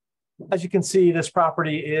 As you can see, this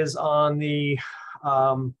property is on the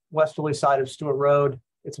westerly side of Stewart Road.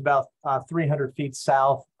 It's about 300 feet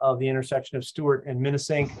south of the intersection of Stewart and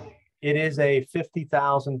Minnesink. It is a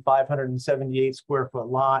 50,578 square foot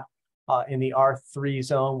lot in the R3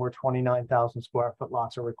 zone, where 29,000 square foot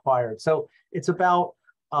lots are required. So it's about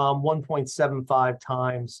 1.75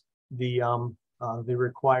 times the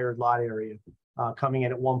required lot area, coming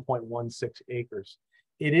in at 1.16 acres.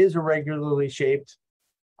 It is irregularly shaped.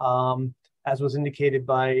 As was indicated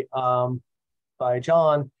by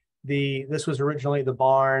John, this was originally the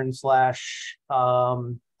barn slash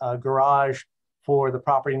garage for the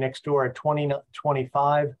property next door at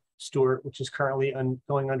 2025 Stewart, which is currently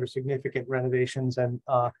going under significant renovations and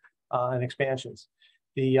expansions.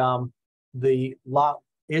 The lot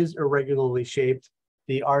is irregularly shaped.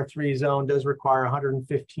 The R3 zone does require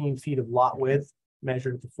 115 feet of lot width,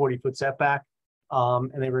 measured at the 40-foot setback,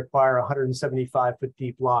 and they require 175-foot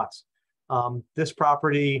deep lots. This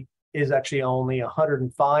property is actually only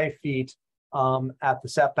 105 feet at the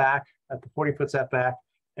setback, at the 40-foot setback,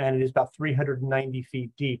 and it is about 390 feet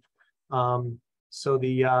deep. So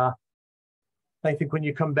I think when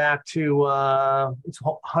you come back to, it's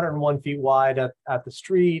 101 feet wide at the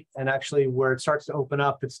street, and actually where it starts to open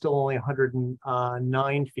up, it's still only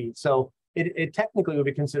 109 feet. So it technically would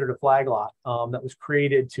be considered a flag lot that was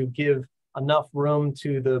created to give enough room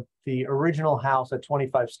to the original house at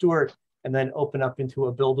 25 Stewart, and then open up into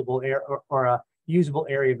a buildable area or a usable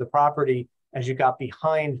area of the property as you got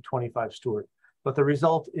behind 25 Stewart. But the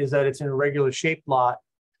result is that it's an irregular shaped lot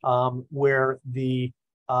where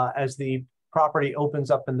as the property opens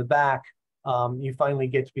up in the back, you finally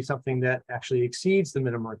get to be something that actually exceeds the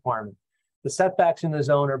minimum requirement. The setbacks in the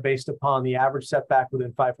zone are based upon the average setback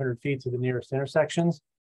within 500 feet to the nearest intersections.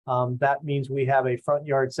 That means we have a front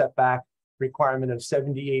yard setback requirement of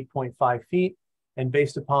 78.5 feet. And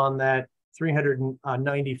based upon that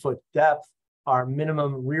 390-foot depth, our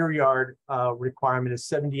minimum rear yard requirement is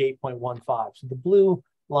 78.15. So the blue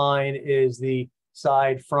line is the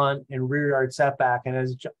side, front, and rear yard setback. And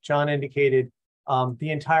as John indicated,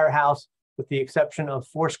 the entire house, with the exception of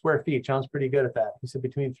 4 square feet, John's pretty good at that. He said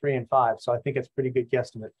between 3 and 5. So I think it's a pretty good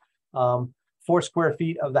guesstimate. 4 square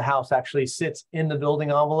feet of the house actually sits in the building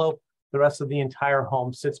envelope. The rest of the entire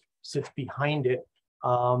home sits behind it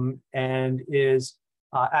and is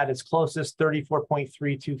at its closest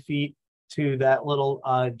 34.32 feet to that little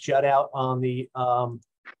jut out on the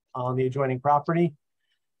adjoining property.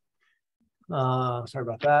 Sorry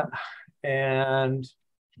about that. And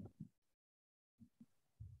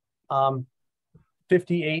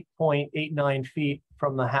 58.89 feet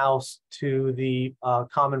from the house to the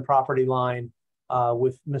common property line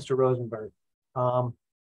with Mr. Rosenberg. Let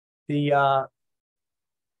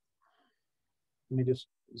me just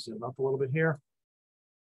zoom up a little bit here.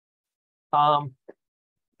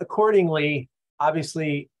 Accordingly,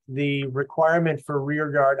 obviously, the requirement for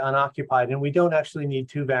rear yard unoccupied, and we don't actually need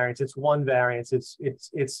 2 variants, it's 1 variance.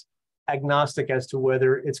 It's agnostic as to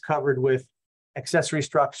whether it's covered with accessory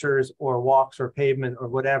structures or walks or pavement or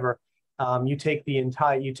whatever. You take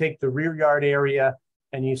the rear yard area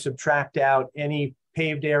and you subtract out any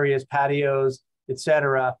paved areas, patios,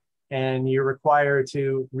 etc., and you're required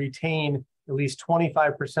to retain at least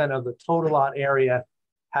 25% of the total lot area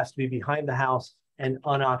has to be behind the house and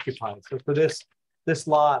unoccupied. So for this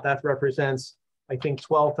lot, that represents, I think,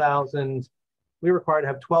 12,000. We're required to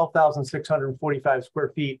have 12,645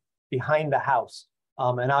 square feet behind the house.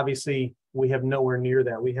 And obviously, we have nowhere near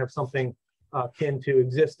that. We have something akin to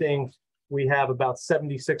existing. We have about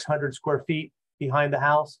 7,600 square feet behind the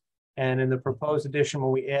house. And in the proposed addition,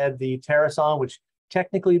 when we add the terrace on, which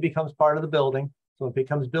technically becomes part of the building, so it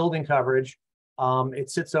becomes building coverage, it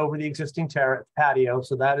sits over the existing patio.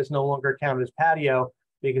 So that is no longer counted as patio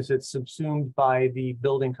because it's subsumed by the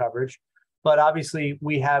building coverage. But obviously,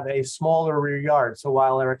 we have a smaller rear yard. So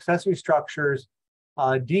while our accessory structures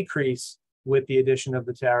decrease with the addition of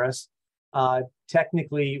the terrace,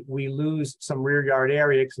 technically we lose some rear yard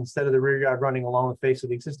area because instead of the rear yard running along the face of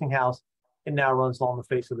the existing house, it now runs along the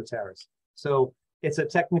face of the terrace. So It's a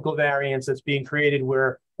technical variance that's being created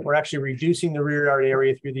where we're actually reducing the rear yard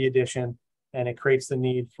area through the addition, and it creates the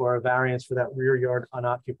need for a variance for that rear yard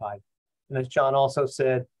unoccupied. And as John also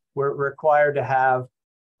said, we're required to have,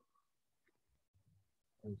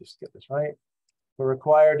 let me just get this right. We're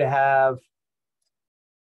required to have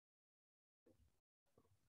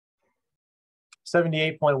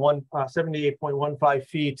 78.15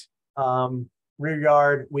 feet rear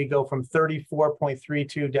yard. We go from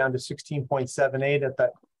 34.32 down to 16.78 at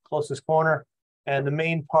that closest corner. And the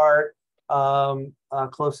main part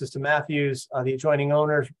closest to Matthews, the adjoining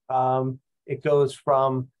owners, it goes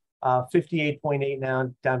from 58.8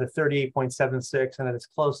 now down to 38.76, and at its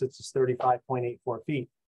closest it's 35.84 feet.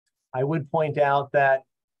 I would point out that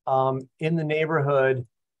in the neighborhood,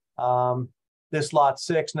 this lot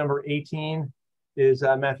 6, number 18, is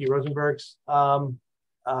Matthew Rosenberg's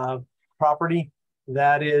property.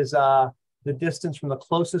 That is the distance from the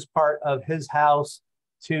closest part of his house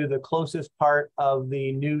to the closest part of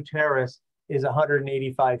the new terrace is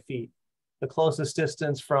 185 feet. The closest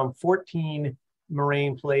distance from 14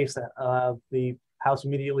 Moraine Place, the house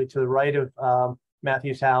immediately to the right of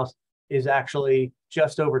Matthew's house, is actually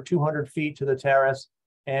just over 200 feet to the terrace.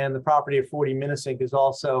 And the property of 40 Minnesink is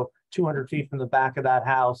also 200 feet from the back of that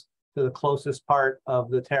house to the closest part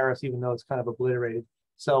of the terrace, even though it's kind of obliterated.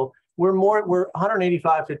 So we're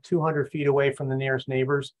 185 to 200 feet away from the nearest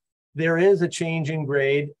neighbors. There is a change in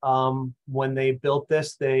grade. When they built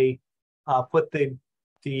this, they put the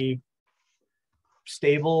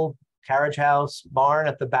stable, carriage house, barn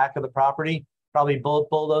at the back of the property, probably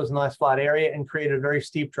bulldozed in the last flat area, and created a very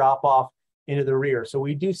steep drop off into the rear. So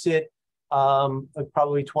we do sit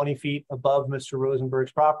probably 20 feet above Mr.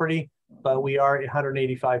 Rosenberg's property, but we are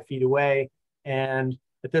 185 feet away. And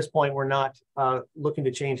at this point, we're not looking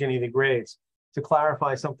to change any of the grades. To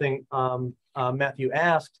clarify something Matthew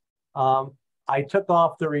asked, I took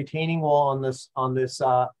off the retaining wall on this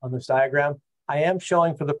diagram. I am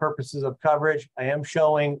showing, for the purposes of coverage, I am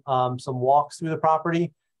showing some walks through the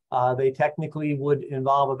property. They technically would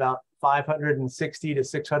involve about 560 to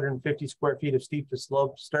 650 square feet of steep to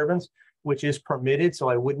slope disturbance, which is permitted, so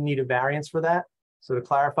I wouldn't need a variance for that. So to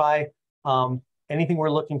clarify, anything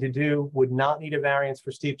we're looking to do would not need a variance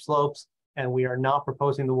for steep slopes, and we are not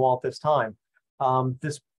proposing the wall at this time.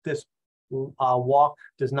 This walk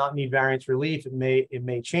does not need variance relief. It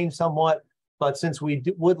may change somewhat, but since we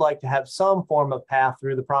would like to have some form of path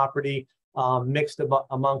through the property mixed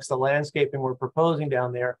amongst the landscaping we're proposing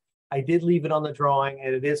down there, I did leave it on the drawing,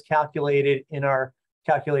 and it is calculated in our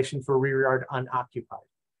calculation for rear yard unoccupied.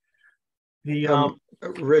 The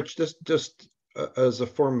Rich, just as a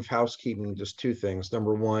form of housekeeping, just two things.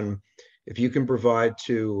 Number one, if you can provide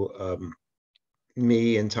to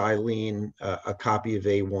me and Tylene a copy of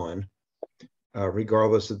A1,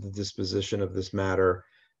 regardless of the disposition of this matter.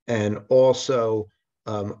 And also,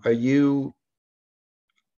 are you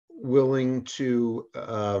willing to,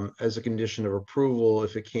 as a condition of approval,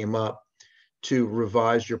 if it came up, to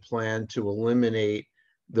revise your plan to eliminate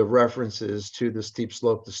the references to the steep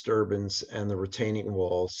slope disturbance and the retaining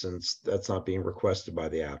wall, since that's not being requested by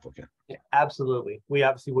the applicant? Yeah, absolutely. We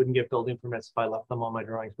obviously wouldn't give building permits if I left them on my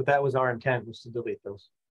drawings, but that was our intent, was to delete those.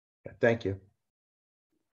 Thank you.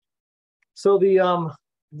 So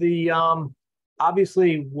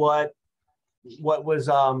obviously what was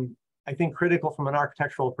I think critical from an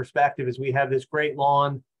architectural perspective is we have this great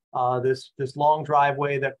lawn, this long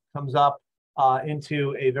driveway that comes up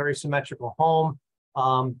into a very symmetrical home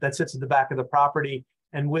that sits at the back of the property.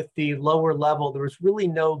 And with the lower level, there was really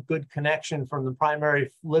no good connection from the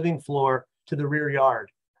primary living floor to the rear yard.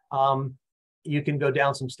 You can go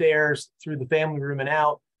down some stairs through the family room and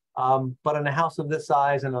out, but on a house of this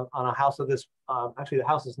size and on a house of this, actually the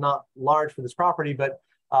house is not large for this property, but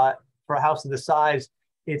for a house of this size,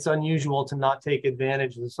 it's unusual to not take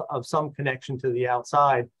advantage of some connection to the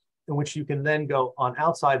outside, in which you can then go on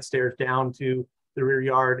outside stairs down to the rear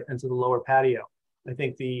yard and to the lower patio. I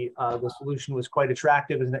think the solution was quite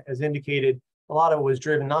attractive, as indicated. A lot of it was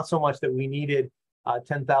driven not so much that we needed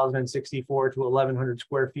 10,064 to 1,100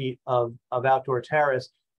 square feet of outdoor terrace,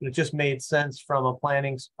 but it just made sense from a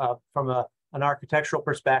planning, from an architectural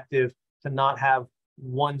perspective, to not have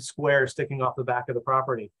one square sticking off the back of the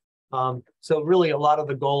property. So really, a lot of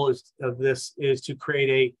the goal of this is to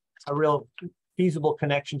create a real feasible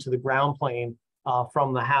connection to the ground plane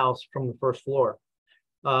from the house, from the first floor.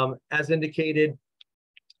 As indicated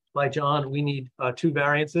by John, we need 2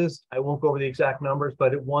 variances. I won't go over the exact numbers,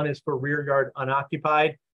 but one is for rear yard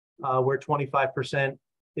unoccupied, where 25%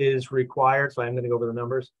 is required. So I'm going to go over the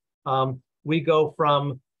numbers. We go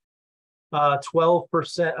from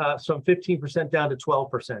 12%, from 15% down to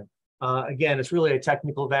 12%. Again, it's really a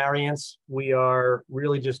technical variance. We are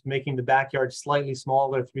really just making the backyard slightly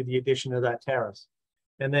smaller through the addition of that terrace.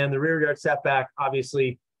 And then the rear yard setback,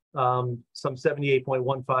 obviously, some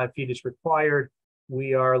 78.15 feet is required.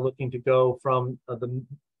 We are looking to go from the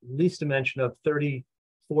least dimension of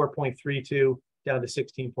 34.32 down to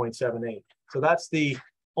 16.78. So that's the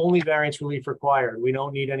only variance relief required. We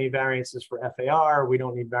don't need any variances for FAR. We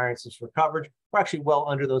don't need variances for coverage. We're actually well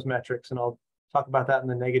under those metrics, and I'll talk about that in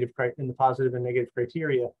the positive and negative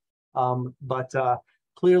criteria.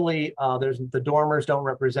 Clearly, the dormers don't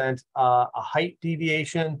represent a height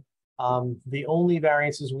deviation. The only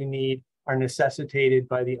variances we need are necessitated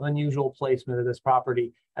by the unusual placement of this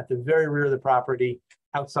property at the very rear of the property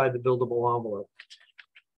outside the buildable envelope.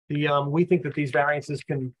 We think that these variances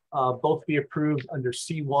can both be approved under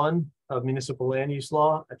C1 of municipal land use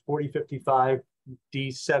law at 4055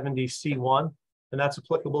 D70 C1, and that's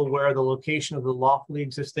applicable where the location of the lawfully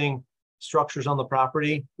existing structures on the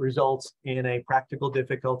property results in a practical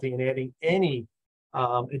difficulty in adding any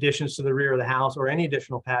additions to the rear of the house or any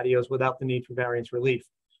additional patios without the need for variance relief.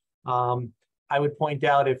 I would point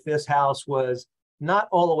out if this house was not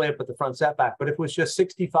all the way up at the front setback, but if it was just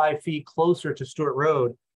 65 feet closer to Stewart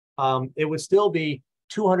Road, it would still be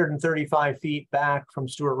 235 feet back from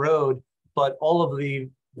Stewart Road, but all of the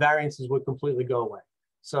variances would completely go away.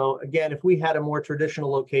 So again, if we had a more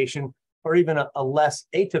traditional location or even a less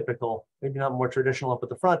atypical, maybe not more traditional up at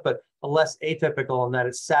the front, but a less atypical in that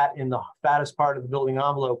it sat in the fattest part of the building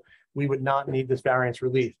envelope, we would not need this variance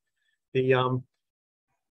relief.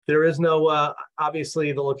 There is no,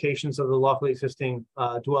 obviously the locations of the lawfully existing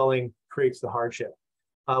dwelling creates the hardship.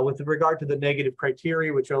 With regard to the negative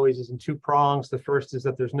criteria, which always is in two prongs, the first is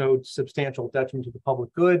that there's no substantial detriment to the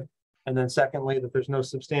public good. And then secondly, that there's no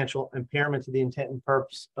substantial impairment to the intent and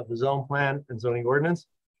purpose of the zone plan and zoning ordinance.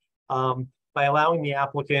 By allowing the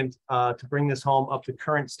applicant to bring this home up to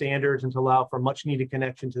current standards and to allow for much needed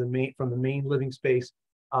connection to the main, from the main living space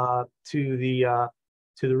to the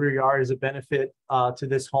rear yard is a benefit to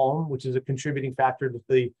this home, which is a contributing factor to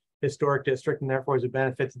the historic district and therefore is a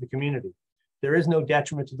benefit to the community. There is no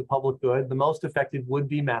detriment to the public good. The most affected would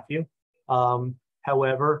be Matthew.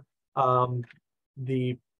 However,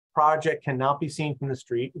 the project cannot be seen from the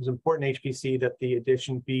street. It was important HPC that the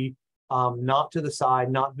addition be not to the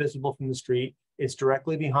side, not visible from the street. It's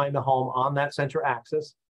directly behind the home on that center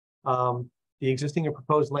axis. The existing and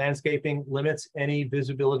proposed landscaping limits any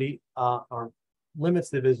visibility or limits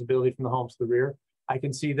the visibility from the homes to the rear. I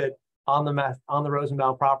can see that on the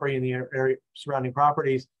Rosenbaum property and the area surrounding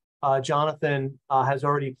properties, Jonathan has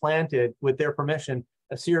already planted, with their permission,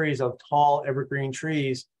 a series of tall evergreen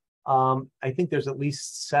trees. I think there's at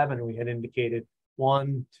least 7 we had indicated.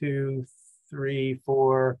 1, 2, 3,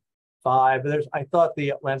 4, 5. I thought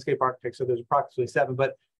the landscape architect said there's approximately 7,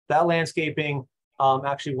 but that landscaping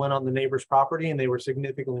actually went on the neighbor's property and they were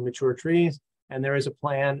significantly mature trees. And there is a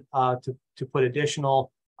plan to put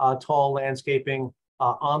additional tall landscaping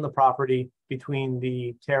on the property between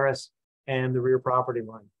the terrace and the rear property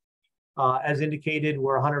line. As indicated,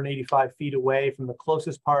 we're 185 feet away from the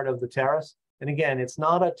closest part of the terrace. And again, it's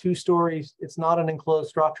not a 2 stories, it's not an enclosed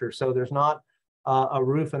structure. So there's not a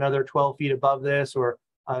roof another 12 feet above this or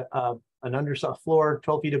an underside floor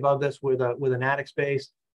 12 feet above this with an attic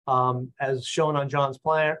space. As shown on John's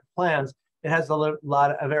plans, it has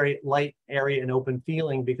a very light area and open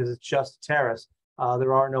feeling because it's just a terrace.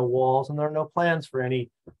 There are no walls and there are no plans for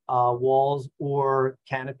any walls or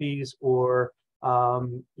canopies or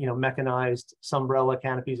mechanized sunbrella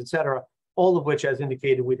canopies, etc. All of which, as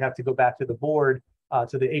indicated, we'd have to go back to the board,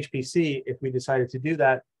 to the HPC if we decided to do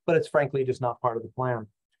that, but it's frankly just not part of the plan.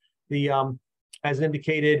 As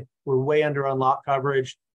indicated, we're way under on lot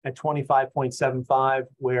coverage at 25.75,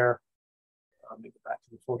 where, let me go back to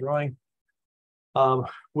the full drawing,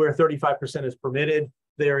 where 35% is permitted.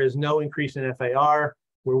 There is no increase in FAR.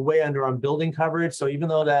 We're way under on building coverage. So even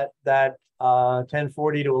though that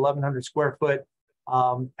 1040 to 1100 square foot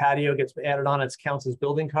patio gets added on, it counts as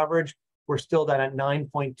building coverage. We're still down at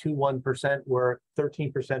 9.21%, where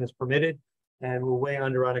 13% is permitted, and we're way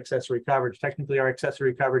under on accessory coverage. Technically, our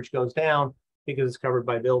accessory coverage goes down because it's covered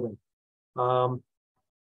by building. And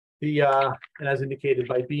as indicated,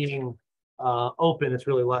 by being open, it's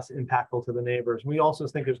really less impactful to the neighbors. We also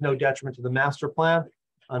think there's no detriment to the master plan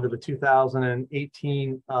under the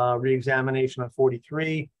 2018 reexamination on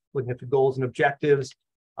 43, looking at the goals and objectives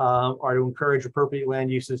are to encourage appropriate land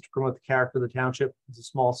uses to promote the character of the township as a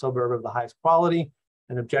small suburb of the highest quality.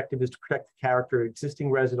 An objective is to protect the character of existing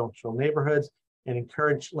residential neighborhoods and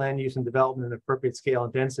encourage land use and development in appropriate scale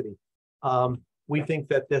and density. We think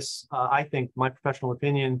that this, I think, my professional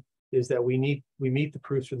opinion, is that we meet the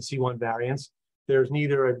proofs for the C1 variance. There's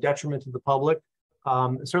neither a detriment to the public,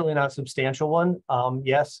 certainly not a substantial one.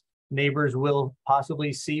 Yes, neighbors will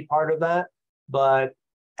possibly see part of that, but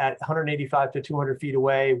at 185 to 200 feet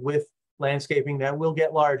away with landscaping that will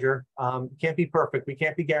get larger. Can't be perfect. We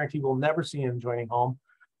can't be guaranteed we'll never see an adjoining home,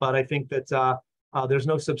 but I think that there's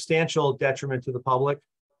no substantial detriment to the public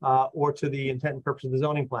or to the intent and purpose of the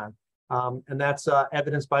zoning plan. And that's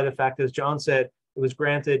evidenced by the fact, as John said, it was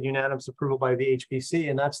granted unanimous approval by the HPC,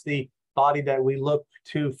 and that's the body that we look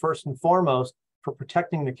to first and foremost for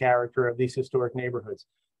protecting the character of these historic neighborhoods.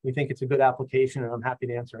 We think it's a good application, and I'm happy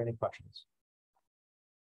to answer any questions.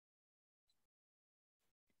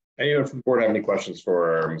 Anyone from the board have any questions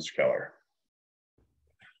for Mr. Keller?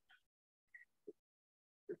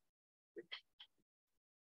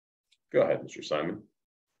 Go ahead, Mr. Simon.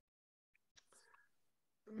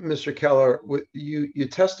 Mr. Keller, you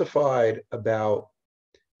testified about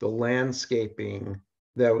the landscaping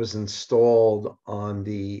that was installed on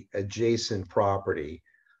the adjacent property.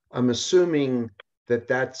 I'm assuming that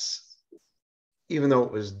that's, even though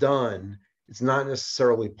it was done, it's not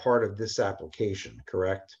necessarily part of this application,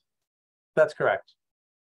 correct? That's correct.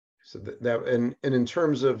 So and in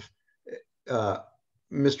terms of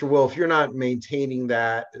Mr. Wolf, you're not maintaining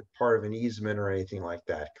that as part of an easement or anything like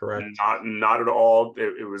that, correct? Not at all.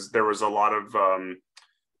 There was a lot of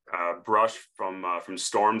brush from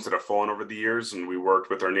storms that have fallen over the years, and we worked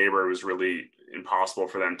with our neighbor. It was really impossible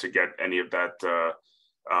for them to get any of that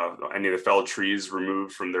any of the felled trees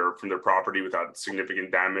removed from their property without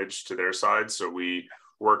significant damage to their side. So we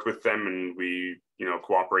worked with them, and we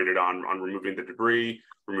cooperated on removing the debris,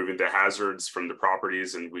 removing the hazards from the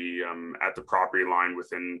properties, and we at the property line,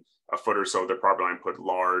 within a foot or so of the property line, put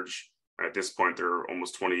large, at this point they're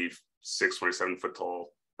almost 26, 27 foot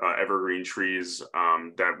tall evergreen trees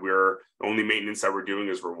that the only maintenance that we're doing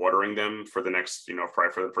is we're watering them for the next,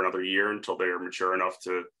 probably for another year until they're mature enough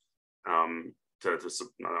to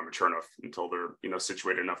not mature enough until they're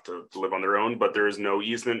situated enough to live on their own. But there is no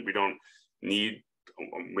easement.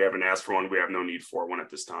 We haven't asked for one. We have no need for one at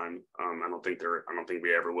this time. I don't think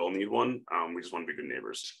we ever will need one. We just want to be good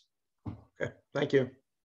neighbors. Okay, thank you.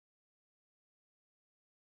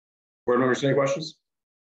 Board members, any questions?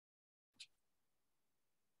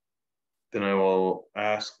 Then I will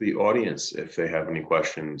ask the audience if they have any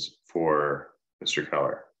questions for Mr.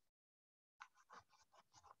 Keller.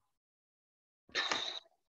 I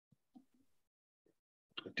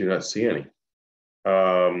do not see any.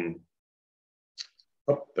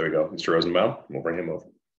 Oh, there we go. Mr. Rosenbaum, we'll bring him over.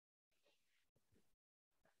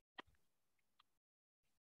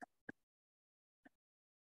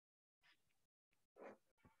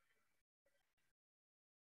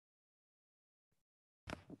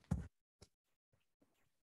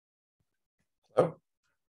 Hello.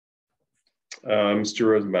 Mr.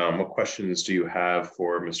 Rosenbaum, what questions do you have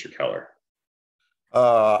for Mr. Keller?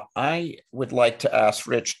 I would like to ask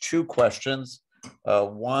Rich two questions.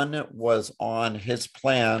 One was on his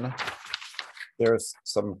plan. There's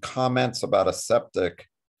some comments about a septic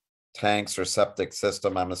tanks or septic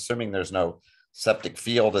system. I'm assuming there's no septic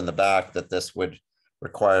field in the back that this would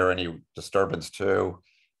require any disturbance to.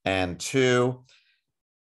 And two,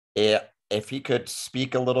 if he could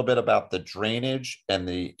speak a little bit about the drainage and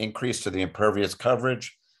the increase to the impervious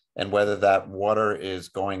coverage and whether that water is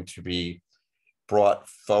going to be brought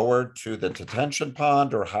forward to the detention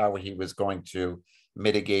pond or how he was going to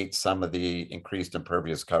mitigate some of the increased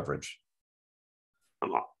impervious coverage.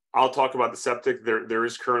 I'll talk about the septic. There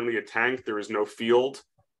is currently a tank. There is no field.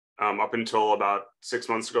 Up until about 6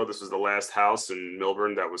 months ago, this was the last house in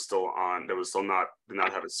Millburn that was still did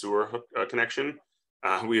not have a sewer connection.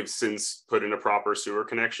 We have since put in a proper sewer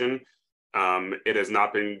connection. It has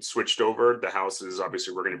not been switched over. The house is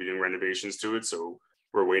obviously, we're going to be doing renovations to it. So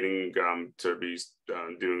we're waiting to be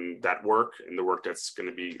doing that work, and the work that's going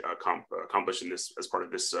to be accomplished in this as part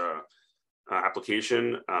of this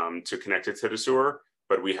application to connect it to the sewer.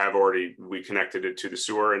 But we connected it to the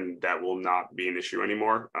sewer, and that will not be an issue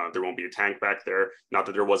anymore. There won't be a tank back there. Not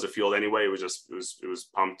that there was a field anyway. It was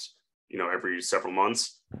pumped, every several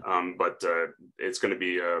months. But it's going to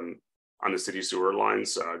be on the city sewer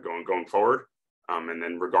lines going forward. And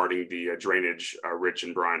then regarding the drainage, Rich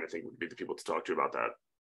and Brian, I think, would be the people to talk to about that.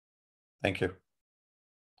 Thank you.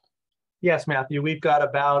 Yes, Matthew, we've got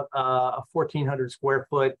about a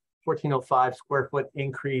 1405 square foot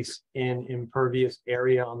increase in impervious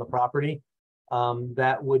area on the property.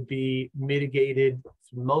 That would be mitigated.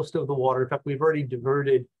 Most of the water, in fact, we've already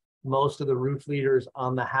diverted most of the roof leaders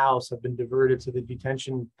on the house have been diverted to the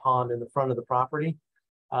detention pond in the front of the property.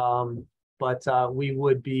 But we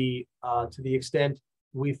would be, to the extent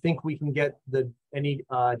we think we can get any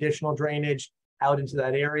additional drainage out into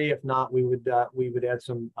that area. If not, we would add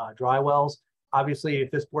some dry wells. Obviously,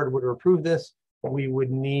 if this board were to approve this, we would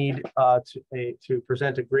need to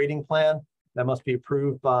present a grading plan that must be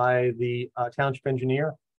approved by the township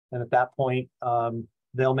engineer. And at that point,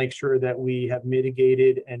 they'll make sure that we have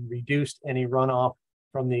mitigated and reduced any runoff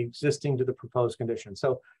from the existing to the proposed condition.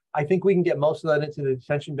 So I think we can get most of that into the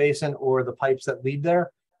detention basin or the pipes that lead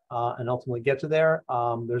there and ultimately get to there.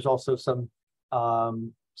 There's also some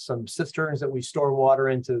cisterns that we store water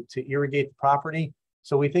into to irrigate the property.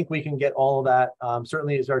 So we think we can get all of that.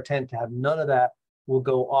 Certainly is our intent to have none of that will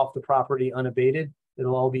go off the property unabated.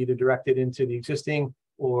 It'll all be either directed into the existing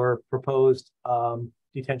or proposed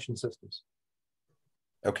detention systems.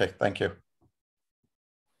 Okay, thank you.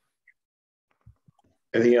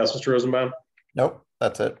 Anything else, Mr. Rosenbaum? Nope,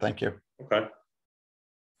 that's it. Thank you. Okay.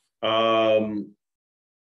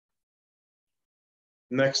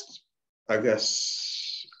 Next, I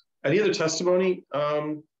guess, any other testimony,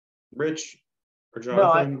 Rich or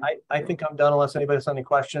Jonathan? No, I think I'm done unless anybody has any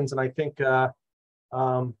questions. And I think that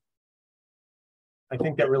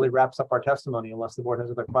really wraps up our testimony unless the board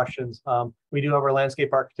has other questions. We do have our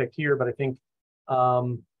landscape architect here, but I think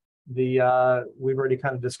we've already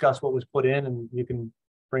kind of discussed what was put in, and you can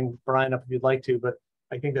bring Brian up if you'd like to, but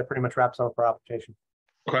I think that pretty much wraps up our application.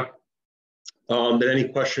 Okay. Then any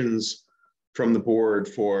questions from the board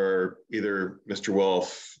for either Mr.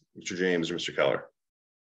 Wolf, Mr. James, or Mr. Keller?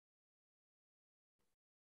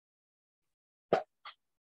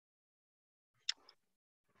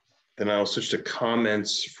 Then I'll switch to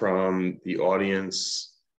comments from the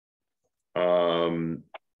audience.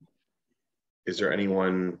 Is there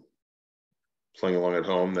anyone playing along at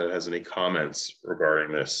home that has any comments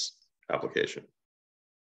regarding this application?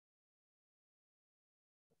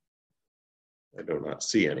 I do not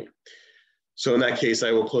see any. So in that case,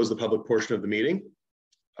 I will close the public portion of the meeting.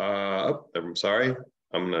 I'm sorry.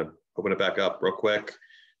 I'm going to open it back up real quick.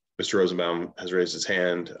 Mr. Rosenbaum has raised his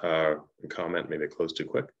hand and comment. Maybe I closed too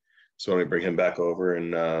quick. So let me bring him back over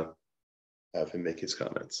and have him make his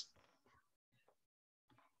comments.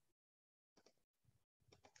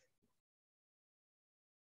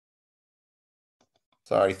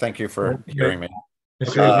 Sorry, thank you for hearing me.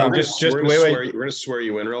 We're going to swear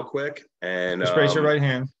you in real quick. And just raise your right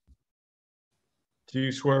hand. Do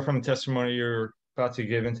you swear from the testimony you're about to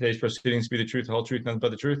give in today's proceedings to be the truth, the whole truth, nothing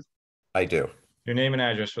but the truth? I do. Your name and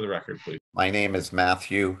address for the record, please. My name is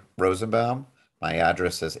Matthew Rosenbaum. My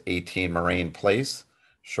address is 18 Moraine Place,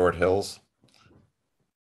 Short Hills.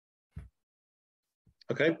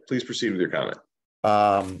 Okay, please proceed with your comment.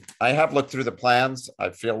 I have looked through the plans. I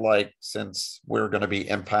feel like since we're going to be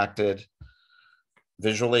impacted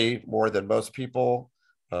visually more than most people,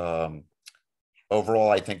 overall,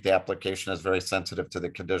 I think the application is very sensitive to the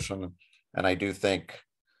condition. And I do think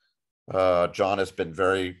John has been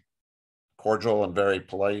very cordial and very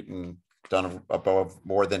polite and done above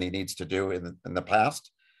more than he needs to do in the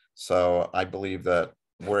past. So I believe that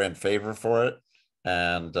we're in favor for it.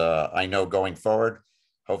 And I know going forward,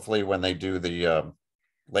 hopefully when they do the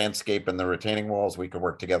landscape and the retaining walls, we can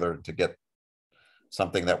work together to get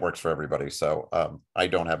something that works for everybody. So I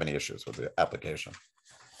don't have any issues with the application.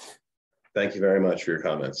 Thank you very much for your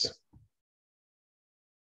comments.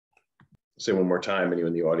 Say one more time, anyone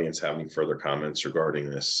in the audience have any further comments regarding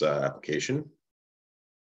this application?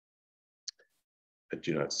 I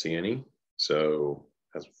do not see any. So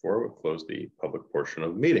as before, we'll close the public portion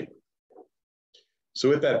of the meeting. So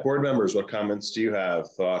with that, board members, what comments do you have,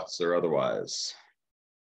 thoughts or otherwise?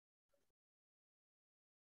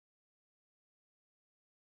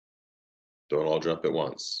 Don't all jump at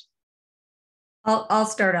once. I'll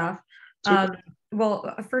start off.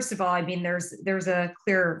 Well, first of all, I mean, there's a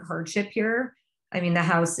clear hardship here. I mean, the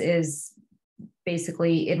house is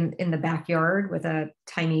basically in the backyard with a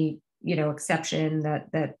tiny, exception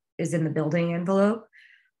that is in the building envelope.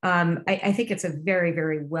 I think it's a very,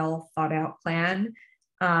 very well thought out plan.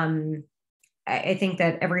 I think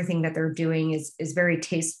that everything that they're doing is very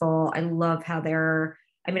tasteful. I love how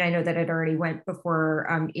I know that it already went before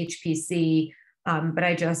HPC, but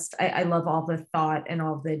I love all the thought and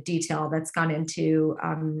all the detail that's gone into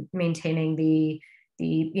maintaining the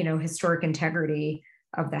historic integrity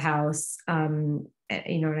of the house. And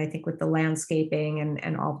I think with the landscaping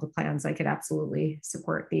and all the plans, I could absolutely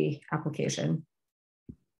support the application.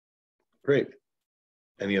 Great.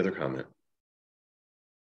 Any other comment?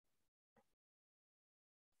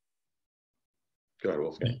 Go ahead,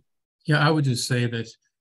 Wolfgang. Yeah, I would just say that,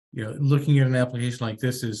 looking at an application like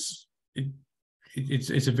this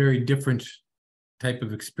it's a very different type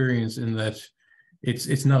of experience in that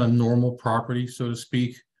it's not a normal property, so to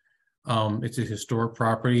speak. It's a historic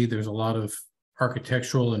property. There's a lot of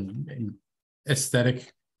architectural and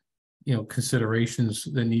aesthetic, considerations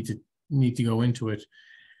that need to go into it.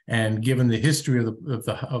 And given the history of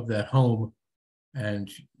that home,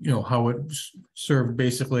 and how it served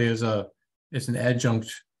basically as an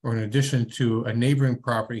adjunct or an addition to a neighboring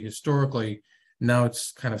property historically, now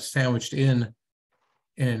it's kind of sandwiched in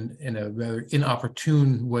a rather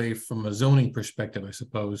inopportune way from a zoning perspective, I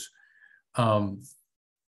suppose.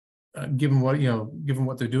 Given what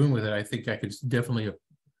they're doing with it, I think I could definitely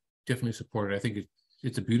support it. I think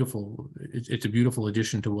it's a beautiful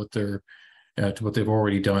addition to what they've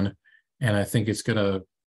already done, and I think it's gonna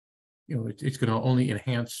only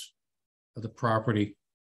enhance the property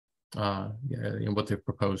in what they've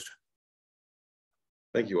proposed.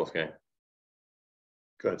 Thank you, Wolfgang.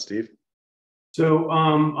 Go ahead, Steve. So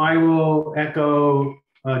I will echo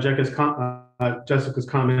Jessica's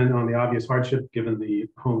comment on the obvious hardship given the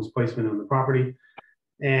home's placement on the property.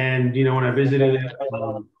 And when I visited it,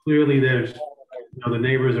 clearly there's the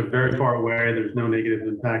neighbors are very far away. There's no negative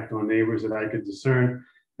impact on neighbors that I could discern.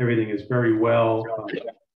 Everything is very well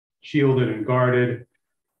shielded and guarded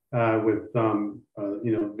with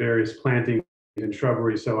various plantings and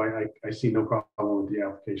shrubbery. So I see no problem with the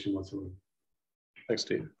application whatsoever. Thanks,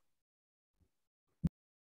 Steve.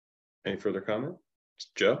 Any further comment?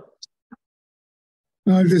 Joe?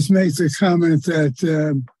 I'll just make the comment that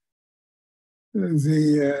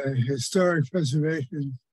the Historic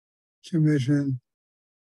Preservation Commission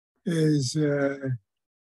is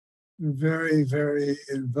very, very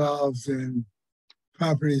involved in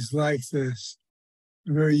properties like this,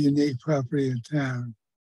 a very unique property in town.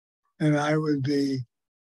 And I would be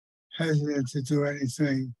hesitant to do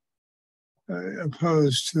anything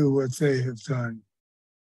opposed to what they have done,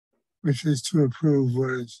 which is to approve what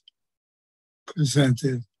is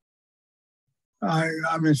presented.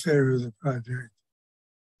 I'm in favor of the project.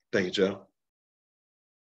 Thank you, Joe.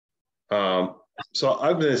 So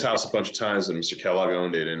I've been in this house a bunch of times, and Mr. Kellogg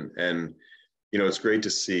owned it, and it's great to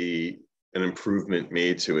see an improvement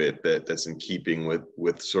made to it that's in keeping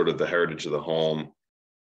with sort of the heritage of the home,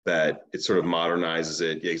 that it sort of modernizes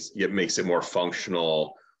it, it makes it more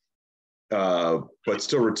functional, but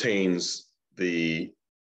still retains the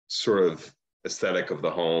sort of aesthetic of the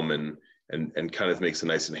home and kind of makes a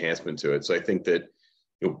nice enhancement to it. So I think that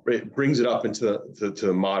it brings it up into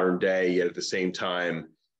the modern day, yet at the same time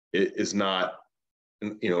it is not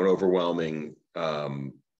an overwhelming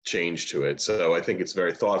change to it. So I think it's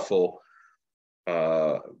very thoughtful,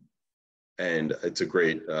 and it's a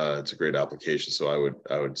great application. So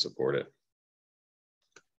I would support it.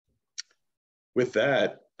 With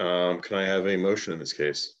that, can I have a motion in this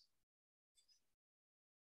case?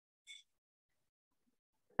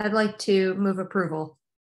 I'd like to move approval.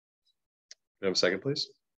 Can I have a second, please?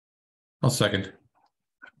 I'll second.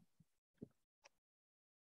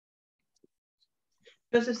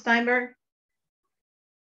 Joseph Steinberg.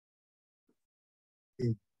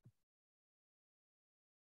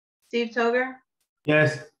 Steve Toger.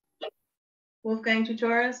 Yes. Wolfgang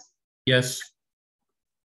Tutoras. Yes.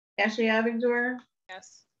 Ashley Abigdor.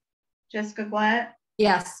 Yes. Jessica Glatt.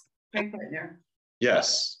 Yes. Craig Whitner.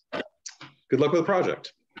 Yes. Good luck with the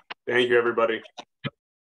project. Thank you, everybody.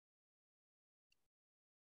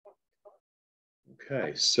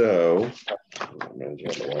 Okay, so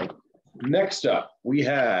next up we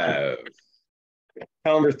have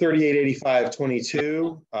calendar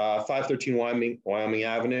 388522, 513 Wyoming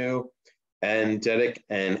Avenue, and Dedic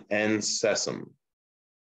and N. Sessom.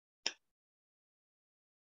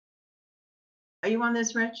 Are you on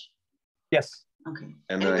this, Rich? Yes. Okay.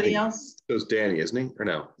 And anybody else? It was Danny, isn't he? Or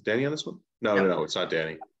no? Danny on this one? No, it's not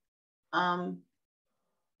Danny.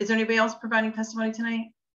 Is there anybody else providing testimony tonight?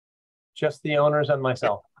 Just the owners and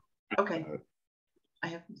myself. Okay. I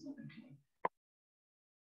have.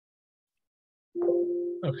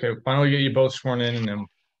 Okay, why don't we get you both sworn in, and then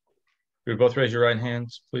you both raise your right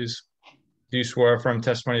hands, please. Do you swear affirm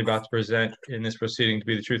testimony you're about to present in this proceeding to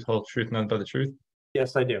be the truth, whole truth, none but the truth?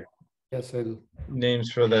 Yes, I do. Yes, I do.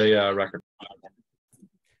 Names for the record.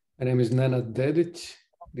 My name is Nenad Dedic.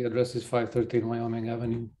 The address is 513 Wyoming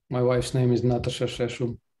Avenue. My wife's name is Natasha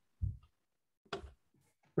Sheshum.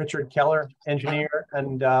 Richard Keller, engineer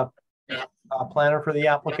and planner for the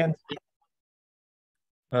applicant.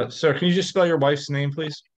 Sir, can you just spell your wife's name,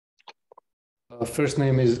 please? First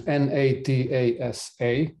name is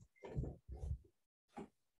Natasa.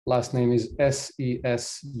 Last name is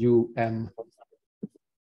Sesum.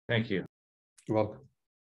 Thank you. You're welcome.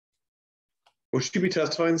 Will she be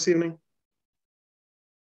testifying this evening?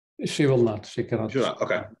 She will not. She cannot. She'll not.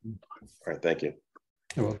 Okay. All right. Thank you.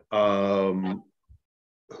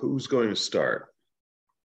 Who's going to start?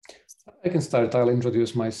 I can start. I'll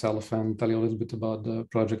introduce myself and tell you a little bit about the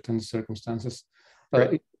project and circumstances.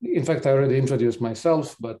 In fact, I already introduced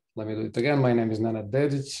myself, but let me do it again. My name is Nenad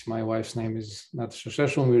Dedic. My wife's name is Natasha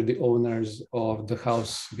Sheshun. We're the owners of the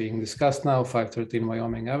house being discussed now, 513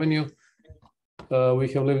 Wyoming Avenue.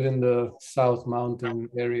 We have lived in the South Mountain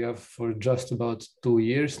area for just about 2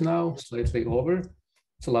 years now, slightly over.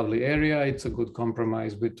 It's a lovely area. It's a good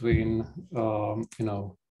compromise between,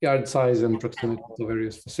 yard size and proximity to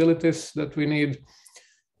various facilities that we need.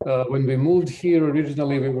 When we moved here,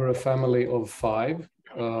 originally we were a family of 5.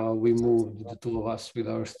 We moved, the 2 of us, with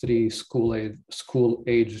our 3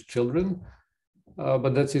 school-age children.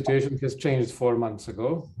 But that situation has changed 4 months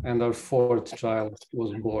ago, and our 4th child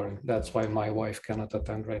was born. That's why my wife cannot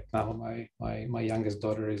attend right now. My youngest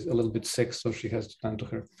daughter is a little bit sick, so she has to tend to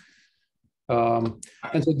her.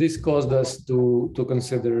 And so this caused us to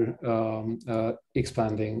consider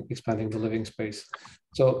expanding the living space.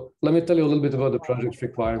 So let me tell you a little bit about the project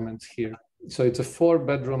requirements here. So it's a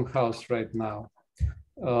 4-bedroom house right now.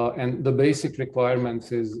 And the basic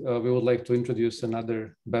requirements is we would like to introduce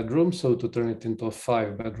another bedroom, so to turn it into a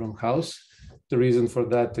 5-bedroom house. The reason for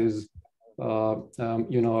that is,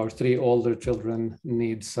 our 3 older children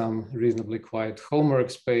need some reasonably quiet homework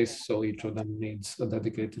space, so each of them needs a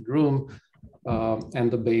dedicated room.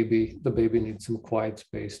 And the baby needs some quiet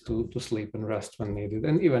space to sleep and rest when needed.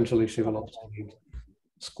 And eventually she will also need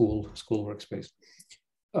school workspace.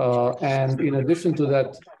 And in addition to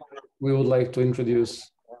that, we would like to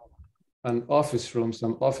introduce an office room,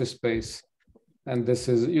 some office space. And this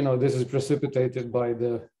is precipitated by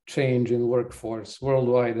the change in workforce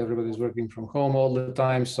worldwide. Everybody's working from home all the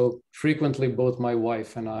time. So frequently both my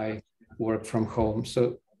wife and I work from home.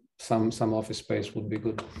 So some office space would be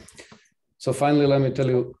good. So finally, let me tell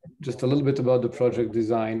you just a little bit about the project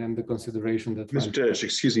design and the consideration that— Mr. Dedic,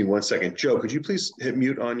 excuse me 1 second. Joe, could you please hit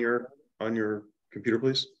mute on your computer,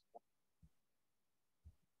 please?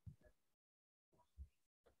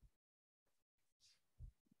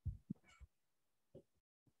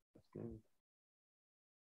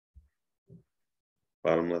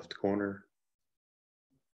 Bottom left corner.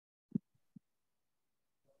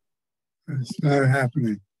 It's not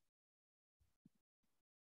happening.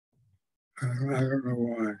 I don't know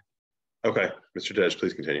why. Okay, Mr. Dedic,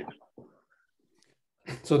 please continue.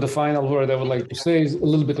 So the final word I would like to say is a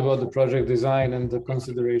little bit about the project design and the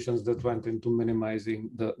considerations that went into minimizing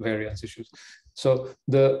the variance issues. So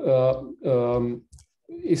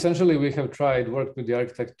essentially we have worked with the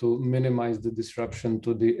architect to minimize the disruption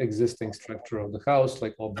to the existing structure of the house,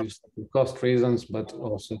 like obviously for cost reasons, but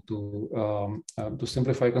also to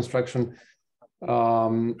simplify construction.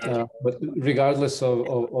 But regardless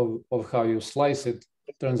of how you slice it,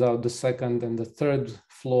 turns out the 2nd and the 3rd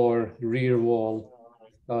floor rear wall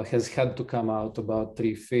has had to come out about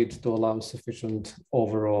 3 feet to allow sufficient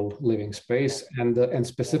overall living space, and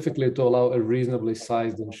specifically to allow a reasonably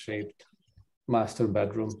sized and shaped master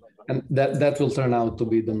bedroom. And that will turn out to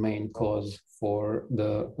be the main cause for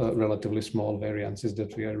the relatively small variances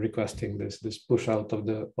that we are requesting, this push out of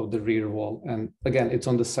the rear wall. And again, it's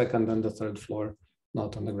on the 2nd and the 3rd floor,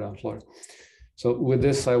 not on the ground floor. So with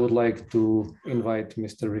this, I would like to invite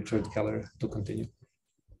Mr. Richard Keller to continue.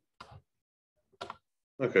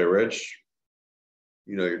 Okay, Rich,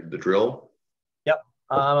 you know the drill. Yep,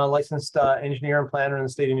 I'm a licensed engineer and planner in the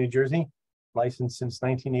state of New Jersey. Licensed since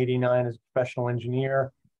 1989 as a professional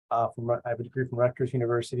engineer. I have a degree from Rutgers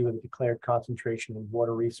University with a declared concentration in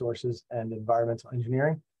water resources and environmental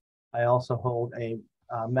engineering. I also hold a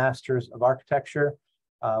master's of architecture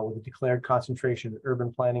with a declared concentration in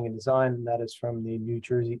urban planning and design, and that is from the New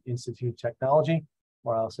Jersey Institute of Technology,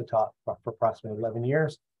 where I also taught for approximately 11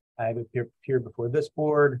 years. I have appeared before this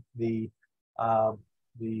board, the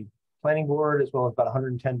planning board, as well as about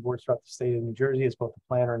 110 boards throughout the state of New Jersey as both a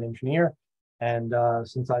planner and engineer. And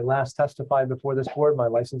since I last testified before this board, my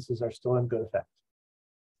licenses are still in good effect.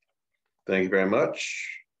 Thank you very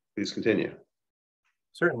much. Please continue.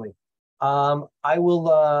 Certainly. I'm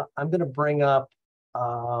going to bring up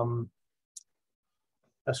a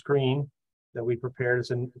screen that we prepared.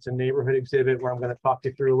 It's a neighborhood exhibit where I'm going to talk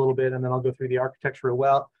you through a little bit, and then I'll go through the architecture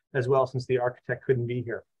as well, since the architect couldn't be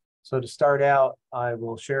here. So to start out, I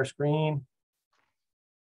will share screen.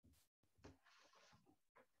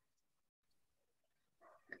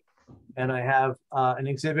 And I have an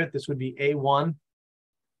exhibit. This would be A1.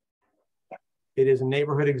 It is a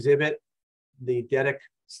neighborhood exhibit, the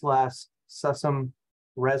Dedic/Sussum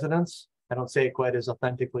residence. I don't say it quite as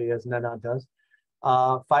authentically as Nenad does.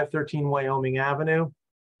 513 Wyoming Avenue.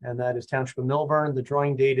 and that is Township of Millburn. The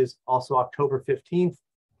drawing date is also October 15th,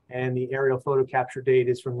 and the aerial photo capture date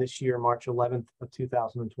is from this year, March 11th of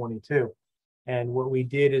 2022. And what we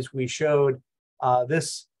did is we showed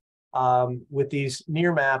this with these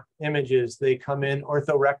near map images. They come in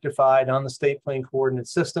ortho-rectified on the state plane coordinate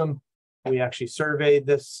system. We actually surveyed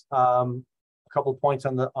this a couple of points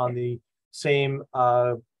on the same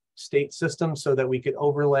state system so that we could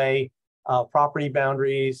overlay property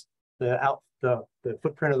boundaries, the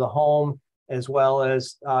footprint of the home, as well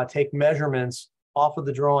as take measurements off of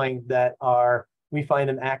the drawing that we find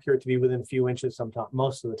them accurate to be within a few inches sometimes,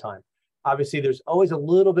 most of the time. Obviously, there's always a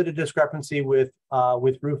little bit of discrepancy with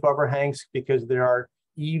roof overhangs because there are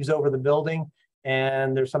eaves over the building,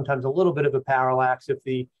 and there's sometimes a little bit of a parallax if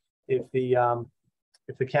the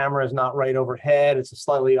camera is not right overhead, it's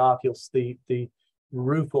slightly off. The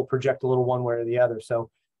roof will project a little one way or the other.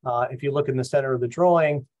 So if you look in the center of the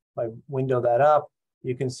drawing, if I window that up,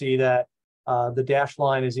 you can see that the dashed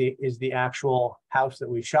line is the actual house that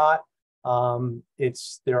we shot.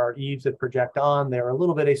 There are eaves that project on. They're a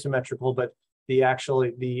little bit asymmetrical, but the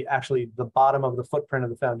bottom of the footprint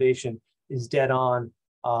of the foundation is dead on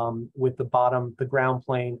with the ground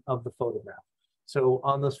plane of the photograph. So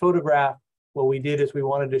on this photograph, what we did is we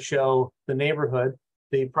wanted to show the neighborhood.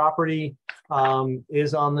 The property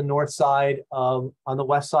is on the north side on the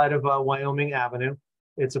west side of Wyoming Avenue.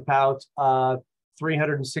 It's about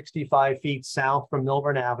 365 feet south from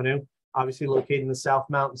Millburn Avenue, obviously located in the South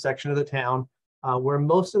Mountain section of the town, where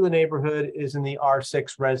most of the neighborhood is in the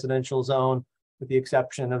R6 residential zone, with the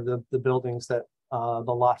exception of the buildings the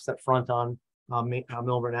lots that front on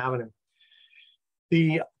Millburn Avenue.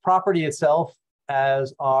 The property itself,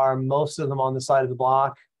 as are most of them on the side of the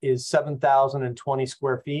block, is 7,020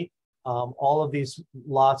 square feet. All of these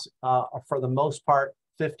lots are, for the most part,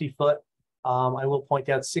 50 foot. I will point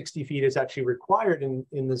out 60 feet is actually required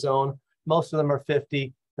in the zone. Most of them are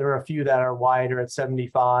 50. There are a few that are wider at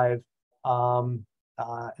 75 and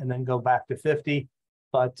then go back to 50.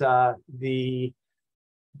 But the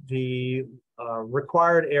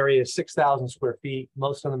required area is 6,000 square feet.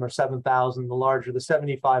 Most of them are 7,000. The larger, the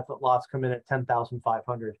 75-foot lots come in at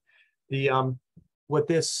 10,500.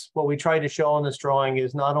 What we tried to show on this drawing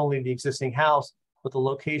is not only the existing house, but the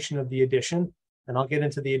location of the addition. And I'll get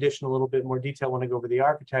into the addition a little bit more detail when I go over the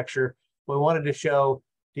architecture. We wanted to show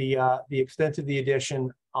the extent of the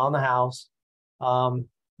addition on the house.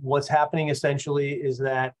 What's happening essentially is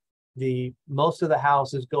that most of the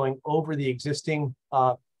house is going over the existing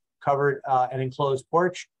covered and enclosed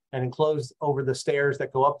porch and enclosed over the stairs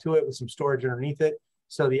that go up to it with some storage underneath it.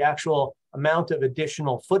 So the actual amount of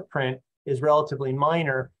additional footprint is relatively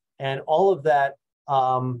minor, and all of that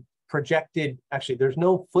projected, actually there's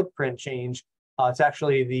no footprint change. It's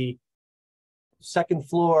actually the second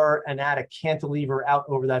floor and add a cantilever out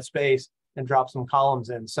over that space and drop some columns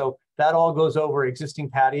in. So that all goes over existing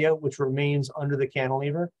patio, which remains under the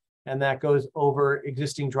cantilever, and that goes over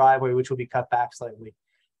existing driveway, which will be cut back slightly.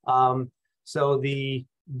 So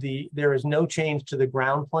there is no change to the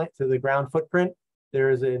ground footprint. There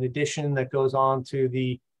is an addition that goes on to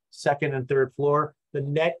the second and third floor. The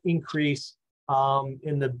net increase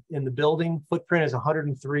in the building footprint is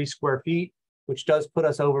 103 square feet, which does put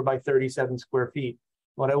us over by 37 square feet.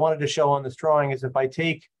 What I wanted to show on this drawing is if I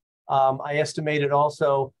take, I estimated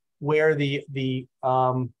also where the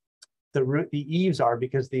eaves are,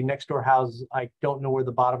 because the next door houses, I don't know where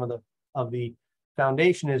the bottom of the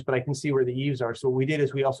foundation is, but I can see where the eaves are. So what we did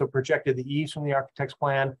is we also projected the eaves from the architect's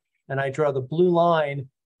plan, and I draw the blue line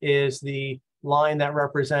is the line that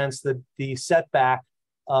represents the setback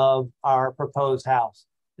of our proposed house.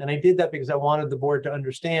 And I did that because I wanted the board to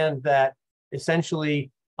understand that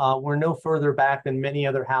essentially we're no further back than many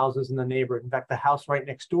other houses in the neighborhood. In fact, the house right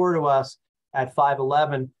next door to us at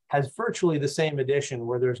 511 has virtually the same addition,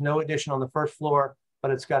 where there's no addition on the first floor,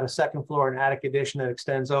 but it's got a second floor and attic addition that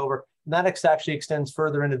extends over. And that actually extends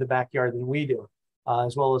further into the backyard than we do,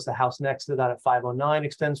 as well as the house next to that at 509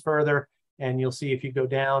 extends further. And you'll see if you go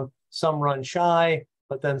down, some run shy,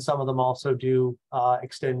 but then some of them also do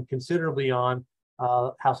extend considerably on.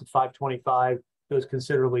 House at 525 goes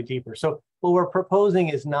considerably deeper. So what we're proposing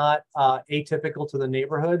is not atypical to the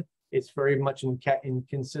neighborhood. It's very much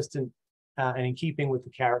consistent and in keeping with the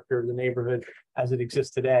character of the neighborhood as it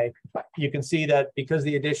exists today. You can see that because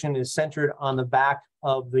the addition is centered on the back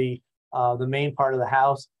of the main part of the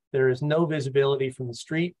house, there is no visibility from the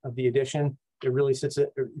street of the addition. It really sits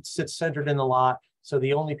centered in the lot. So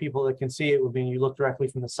the only people that can see it would be you look directly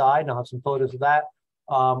from the side, and I'll have some photos of that,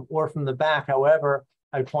 or from the back. However,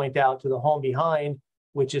 I point out to the home behind,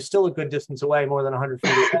 which is still a good distance away, more than 100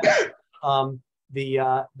 feet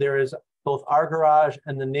away. There is both our garage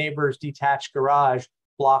and the neighbor's detached garage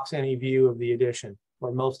blocks any view of the addition,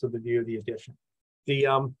 or most of the view of the addition.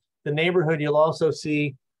 The neighborhood you'll also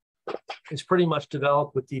see is pretty much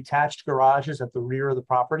developed with detached garages at the rear of the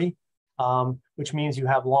property, which means you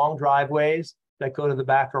have long driveways that go to the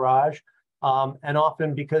back garage. And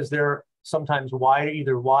often, because they're sometimes wide,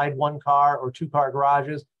 either wide 1-car or 2-car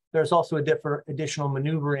garages, there's also a different additional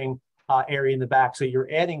maneuvering area in the back. So you're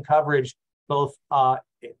adding coverage, both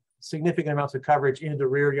significant amounts of coverage into the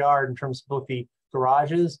rear yard in terms of both the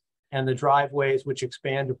garages and the driveways, which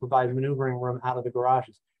expand to provide maneuvering room out of the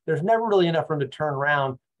garages. There's never really enough room to turn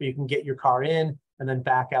around, but you can get your car in and then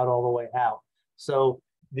back out all the way out. So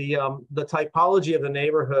the typology of the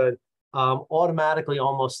neighborhood automatically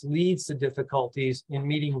almost leads to difficulties in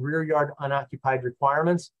meeting rear yard unoccupied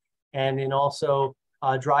requirements, and in also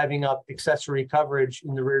driving up accessory coverage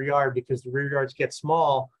in the rear yard, because the rear yards get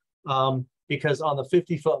small, because on the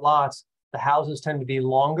 50-foot lots, the houses tend to be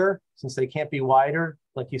longer since they can't be wider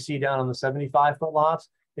like you see down on the 75-foot lots.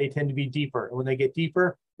 They tend to be deeper, and when they get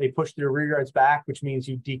deeper, they push their rear yards back, which means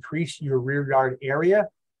you decrease your rear yard area,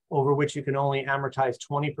 over which you can only amortize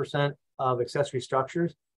 20% of accessory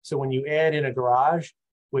structures. So when you add in a garage,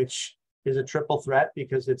 which is a triple threat,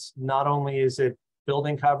 because it's not only is it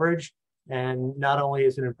building coverage and not only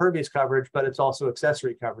is it impervious coverage, but it's also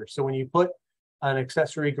accessory coverage. So when you put an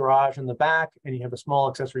accessory garage in the back and you have a small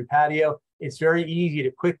accessory patio, it's very easy to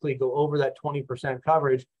quickly go over that 20%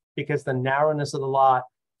 coverage, because the narrowness of the lot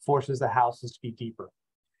forces the houses to be deeper.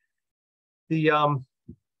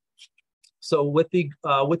 So with the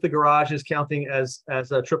garages counting as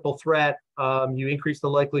a triple threat, you increase the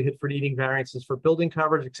likelihood for needing variances for building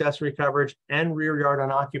coverage, accessory coverage, and rear yard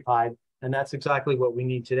unoccupied, and that's exactly what we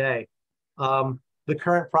need today. The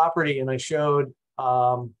current property, and I showed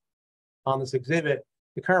on this exhibit,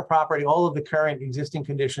 the current property, all of the current existing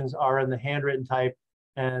conditions are in the handwritten type,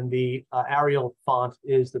 and the Arial font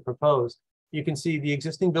is the proposed. You can see the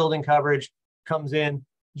existing building coverage comes in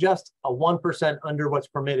just a 1% under what's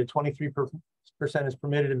permitted. 23% is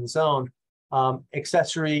permitted in the zone.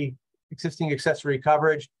 Existing accessory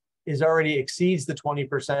coverage already exceeds the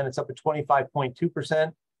 20%. It's up at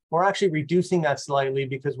 25.2%. We're actually reducing that slightly,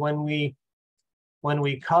 because when we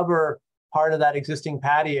cover part of that existing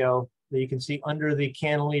patio that you can see under the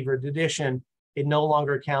cantilevered addition, it no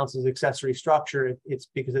longer counts as accessory structure. It's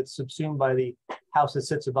because it's subsumed by the house that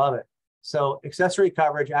sits above it. So accessory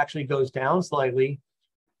coverage actually goes down slightly.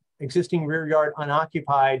 Existing rear yard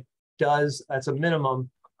unoccupied does, that's a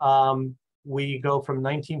minimum. We go from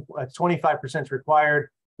 25% required.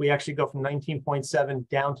 We actually go from 19.7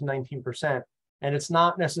 down to 19%. And it's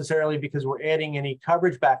not necessarily because we're adding any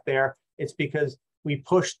coverage back there. It's because we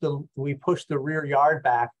push the rear yard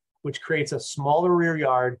back, which creates a smaller rear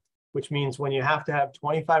yard, which means when you have to have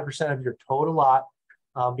 25% of your total lot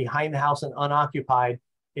behind the house and unoccupied,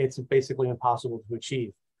 it's basically impossible to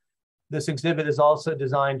achieve. This exhibit is also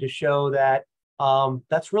designed to show that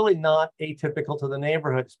that's really not atypical to the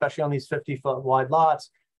neighborhood, especially on these 50-foot wide lots,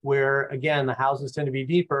 where again, the houses tend to be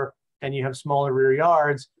deeper and you have smaller rear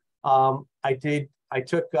yards. I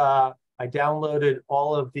downloaded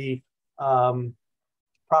all of the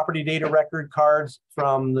property data record cards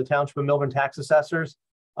from the Township of Millburn tax assessors,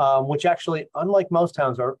 which actually, unlike most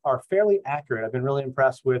towns, are fairly accurate. I've been really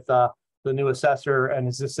impressed with the new assessor and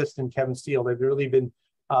his assistant, Kevin Steele. They've really been,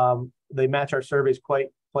 they match our surveys quite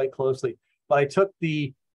closely. But I took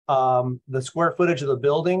the square footage of the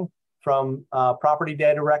building from property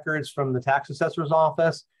data records from the tax assessor's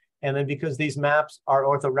office. And then because these maps are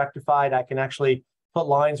orthorectified, I can actually put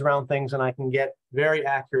lines around things and I can get very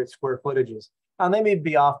accurate square footages. And they may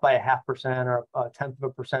be off by 0.5% or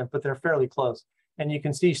 0.1%, but they're fairly close. And you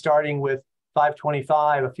can see, starting with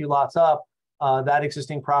 525, a few lots up, that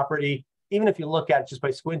existing property, even if you look at it just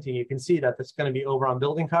by squinting, you can see that it's going to be over on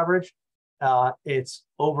building coverage. It's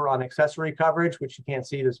over on accessory coverage, which you can't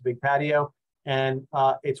see. There's a big patio, and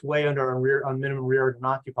it's way under on minimum rear and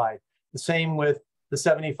occupied. The same with the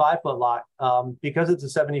 75-foot lot. Because it's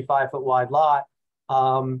a 75-foot wide lot,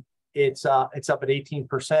 it's up at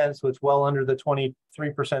 18%, so it's well under the 23%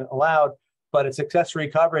 allowed. But it's accessory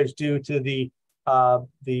coverage due to the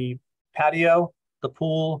patio, the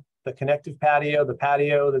pool, the connective patio, the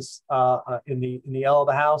patio that's in the L of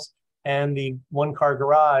the house, and the one-car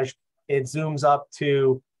garage. It zooms up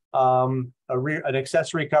to an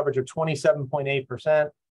accessory coverage of 27.8%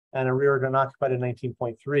 and a rear unoccupied at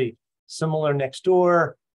 19.3. Similar next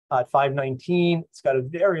door at 519. It's got a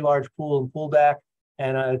very large pool and pool deck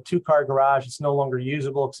and a two-car garage. It's no longer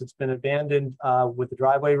usable because it's been abandoned with the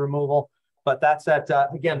driveway removal. But that's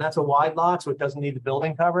again, that's a wide lot, so it doesn't need the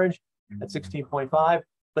building coverage at 16.5.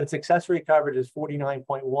 but its accessory coverage is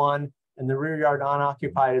 49.1, and the rear yard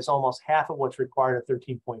unoccupied is almost half of what's required at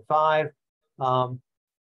 13.5.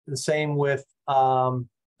 The same with the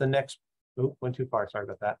next, went too far, sorry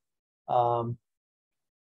about that.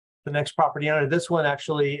 The next property under this one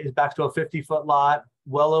actually is back to a 50-foot lot,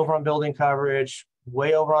 well over on building coverage,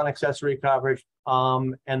 way over on accessory coverage.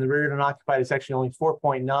 And the rear yard unoccupied is actually only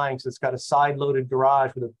 4.9, so it's got a side-loaded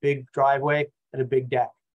garage with a big driveway and a big deck.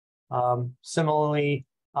 Similarly,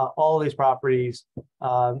 all of these properties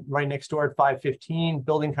right next door at 515,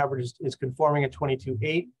 building coverage is conforming at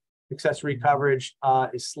 22.8. Accessory coverage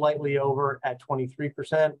is slightly over at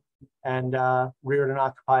 23%, and rear yard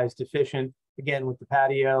unoccupied is deficient, again, with the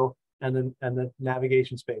patio and the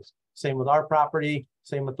navigation space. Same with our property,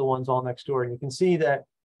 same with the ones all next door. And you can see that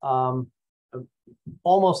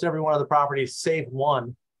almost every one of the properties, save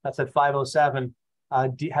one, that's at 507,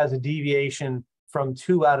 has a deviation from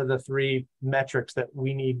 2 out of the 3 metrics that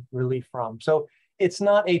we need relief from. So it's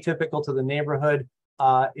not atypical to the neighborhood.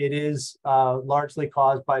 It is largely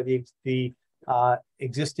caused by the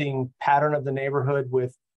existing pattern of the neighborhood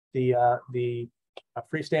with the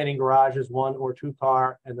freestanding garages, 1 or 2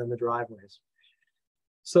 car, and then the driveways.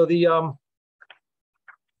 So the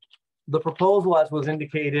proposal, as was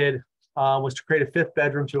indicated, was to create a 5th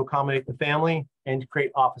bedroom to accommodate the family and to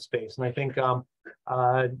create office space. And I think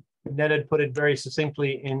Ned had put it very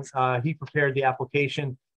succinctly in, he prepared the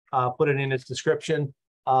application, put it in his description.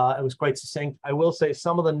 It was quite succinct. I will say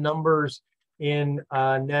some of the numbers in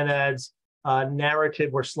Nenad's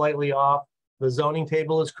narrative were slightly off. The zoning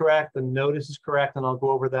table is correct, the notice is correct, and I'll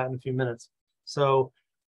go over that in a few minutes. So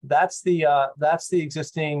that's the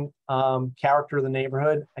existing character of the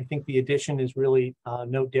neighborhood. I think the addition is really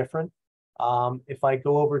no different. If I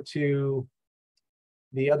go over to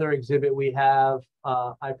the other exhibit we have,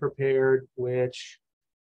 I prepared, which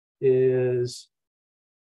is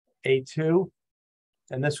A2.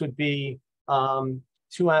 And this would be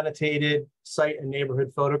 2 annotated site and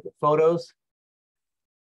neighborhood photos.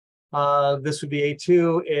 This would be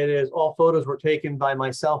A2. It is all photos were taken by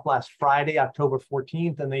myself last Friday, October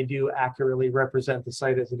 14th, and they do accurately represent the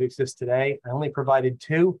site as it exists today. I only provided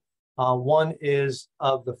 2. One is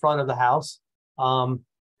of the front of the house. I'm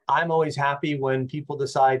always happy when people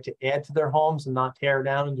decide to add to their homes and not tear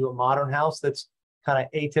down and do a modern house that's kind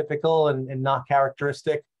of atypical and not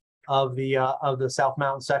characteristic of the South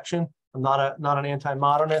Mountain section. I'm not an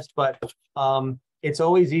anti-modernist, but it's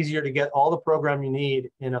always easier to get all the program you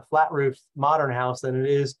need in a flat roof modern house than it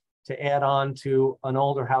is to add on to an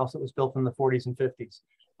older house that was built in the 40s and 50s.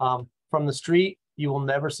 From the street, you will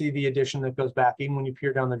never see the addition that goes back. Even when you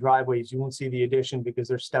peer down the driveways, you won't see the addition because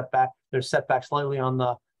they're set back slightly on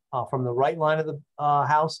the from the right line of the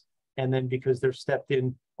house, and then because they're stepped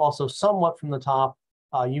in also somewhat from the top,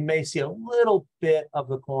 you may see a little bit of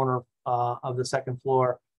the corner of the 2nd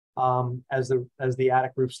floor as the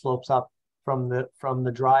attic roof slopes up from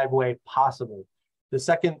the driveway, possibly. The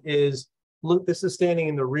second is, look, this is standing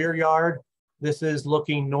in the rear yard. This is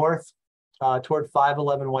looking north toward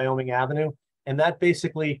 511 Wyoming Avenue. And that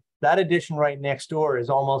basically, that addition right next door is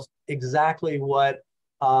almost exactly what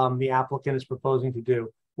the applicant is proposing to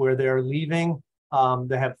do, where they're leaving,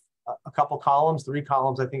 they have a couple columns, 3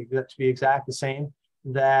 columns, I think that to be exact, the same,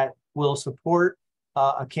 that will support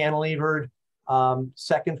a cantilevered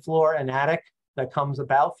 2nd floor and attic that comes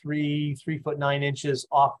about 3 foot 9 inches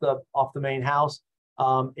off the main house.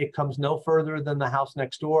 It comes no further than the house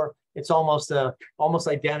next door. It's almost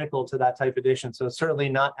identical to that type addition. So it's certainly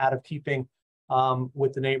not out of keeping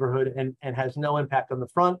with the neighborhood and has no impact on the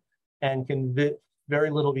front and can very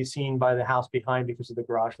little be seen by the house behind because of the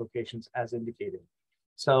garage locations as indicated.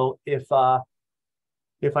 So if I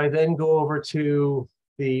then go over to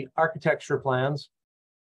the architecture plans,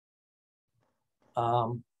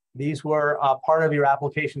 these were part of your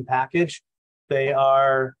application package. They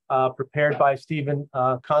are prepared by Stephen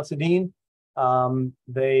Considine.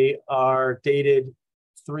 They are dated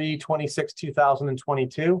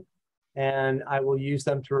 3/26/2022, and I will use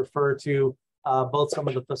them to refer to both some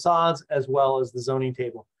of the facades as well as the zoning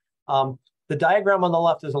table. The diagram on the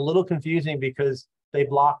left is a little confusing because they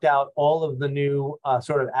blocked out all of the new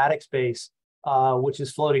sort of attic space, which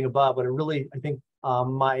is floating above, but it really, I think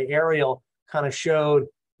my aerial kind of showed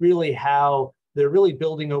really how they're really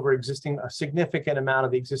building over a significant amount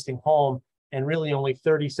of the existing home and really only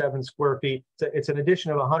 37 square feet. It's an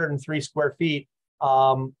addition of 103 square feet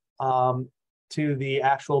to the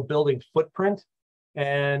actual building footprint,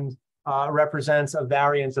 and represents a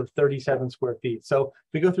variance of 37 square feet. So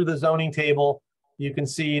if we go through the zoning table, you can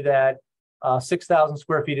see that 6,000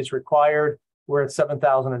 square feet is required. We're at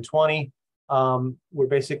 7,020. we're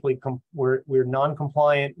basically we're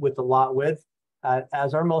non-compliant with the lot width,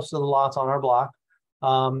 as are most of the lots on our block.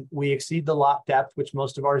 We exceed the lot depth, which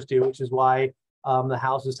most of ours do, which is why the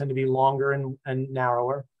houses tend to be longer and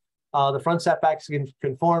narrower. The front setback is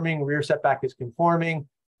conforming, rear setback is conforming,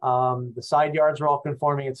 the side yards are all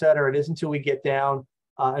conforming, et cetera. It is until we get down,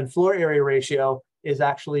 and floor area ratio is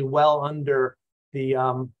actually well under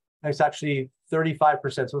the, it's actually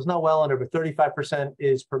 35%. So it's not well under, but 35%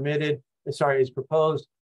 is permitted, sorry, is proposed,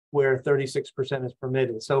 where 36% is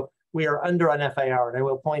permitted. So we are under on FAR. And I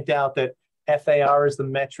will point out that FAR is the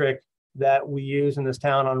metric that we use in this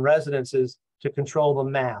town on residences to control the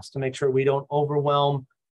mass, to make sure we don't overwhelm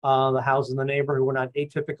the houses in the neighborhood. We're not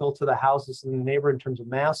atypical to the houses in the neighborhood in terms of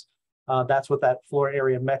mass. That's what that floor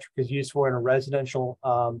area metric is used for in a residential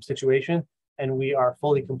situation. And we are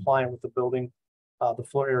fully compliant with the building, the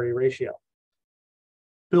floor area ratio.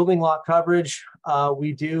 Building lot coverage,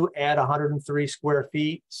 we do add 103 square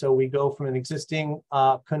feet. So we go from an existing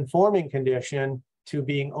conforming condition to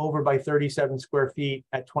being over by 37 square feet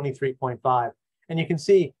at 23.5. And you can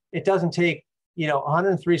see it doesn't take,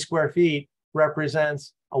 103 square feet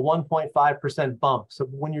represents a 1.5% bump. So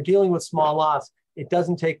when you're dealing with small lots, it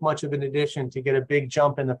doesn't take much of an addition to get a big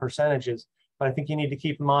jump in the percentages. But I think you need to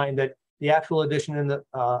keep in mind that the actual addition in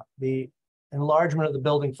the enlargement of the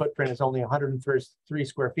building footprint is only 103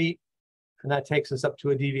 square feet, and that takes us up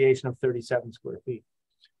to a deviation of 37 square feet.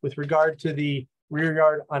 With regard to the rear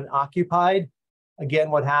yard unoccupied,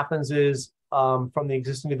 again, what happens is from the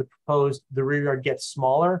existing to the proposed, the rear yard gets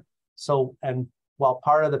smaller. So, and while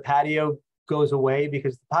part of the patio goes away,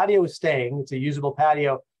 because the patio is staying, it's a usable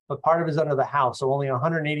patio, but part of it is under the house. So only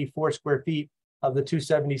 184 square feet of the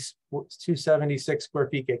 276 square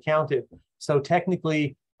feet get counted. So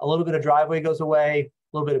technically, a little bit of driveway goes away, a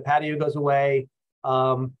little bit of patio goes away,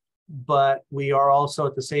 but we are also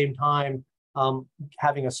at the same time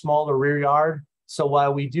having a smaller rear yard. So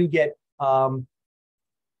while we do get,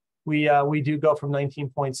 we do go from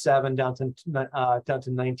 19.7 down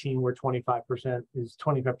to 19, where 25% is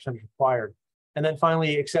required. And then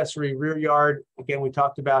finally, accessory rear yard. Again, we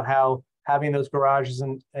talked about how having those garages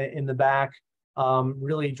in the back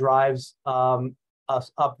really drives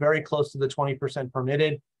us up very close to the 20%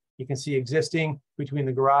 permitted. You can see existing between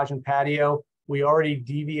the garage and patio. We already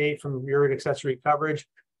deviate from rear yard accessory coverage,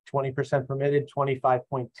 20% permitted,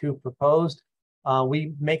 25.2 proposed.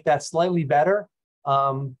 We make that slightly better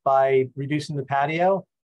by reducing the patio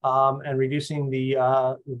and reducing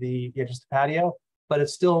just the patio, but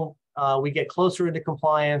it's still, we get closer into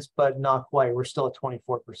compliance, but not quite. We're still at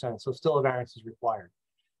 24%, so still a variance is required.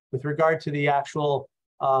 With regard to the actual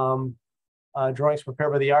drawings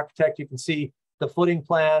prepared by the architect, you can see the footing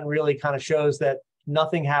plan really kind of shows that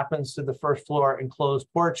nothing happens to the first floor enclosed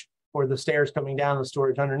porch or the stairs coming down, the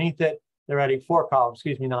storage underneath it. They're adding 4 columns,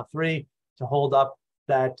 excuse me, not 3, to hold up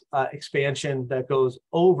that expansion that goes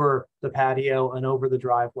over the patio and over the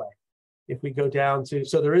driveway. If we go down to,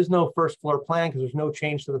 so there is no first floor plan because there's no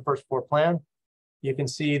change to the first floor plan. You can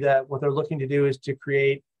see that what they're looking to do is to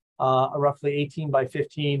create a roughly 18 by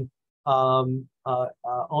 15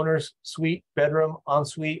 owner's suite, bedroom,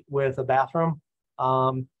 ensuite with a bathroom,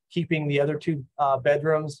 keeping the other 2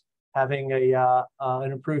 bedrooms, having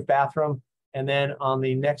an improved bathroom. And then on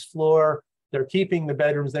the next floor, they're keeping the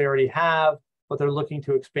bedrooms they already have, but they're looking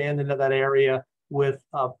to expand into that area with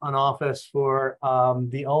an office for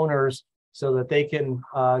the owners so that they can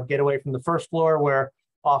get away from the first floor, where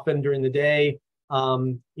often during the day,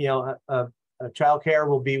 childcare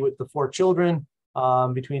will be with the 4 children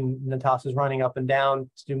between Natasha's running up and down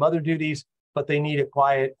to do mother duties, but they need a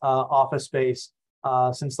quiet office space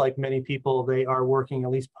since, like many people, they are working at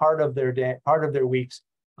least part of their day, part of their weeks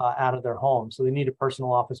out of their home. So they need a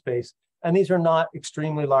personal office space. And these are not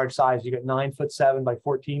extremely large size. You get 9'7" by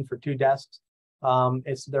 14 for 2 desks.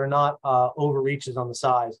 They're not overreaches on the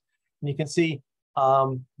size. And you can see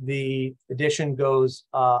the addition goes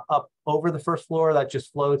up over the first floor. That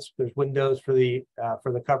just floats. There's windows for the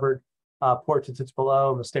covered porch that sits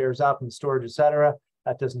below, and the stairs up, and the storage, etc.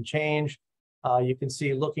 That doesn't change. You can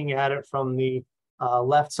see, looking at it from the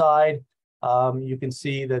left side, you can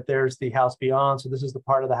see that there's the house beyond. So this is the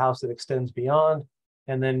part of the house that extends beyond.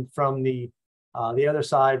 And then from the other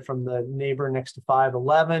side, from the neighbor next to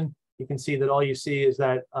 511, you can see that all you see is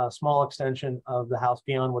that small extension of the house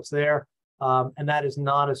beyond what's there. And that is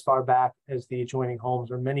not as far back as the adjoining homes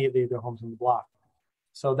or many of the other homes in the block.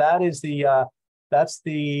 So that is that's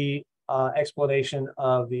the explanation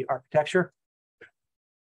of the architecture.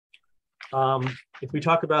 If we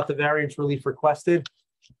talk about the variance relief requested,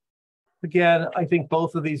 Again, I think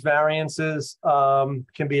both of these variances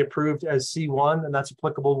can be approved as C1, and that's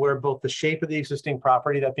applicable where both the shape of the existing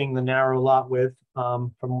property, that being the narrow lot width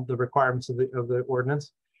from the requirements of the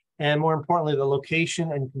ordinance, and more importantly, the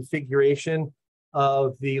location and configuration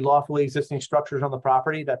of the lawfully existing structures on the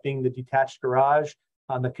property, that being the detached garage,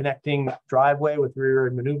 the connecting driveway with rear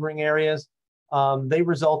and maneuvering areas, they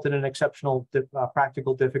result in an exceptional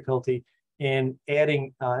practical difficulty in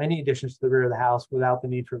adding any additions to the rear of the house without the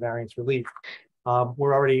need for variance relief.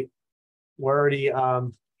 We're already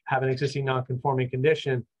have an existing non-conforming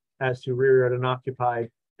condition as to rear yard unoccupied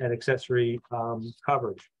and accessory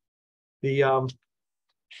coverage. We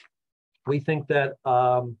think that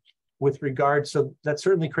with regard, so that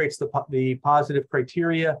certainly creates the positive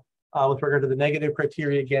criteria. With regard to the negative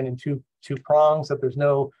criteria, again, in two prongs, that there's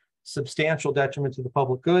no substantial detriment to the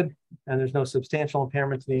public good, and there's no substantial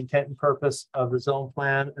impairment to the intent and purpose of the zone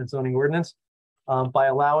plan and zoning ordinance. By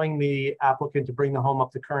allowing the applicant to bring the home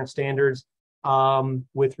up to current standards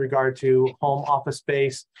with regard to home office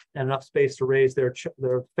space and enough space to raise their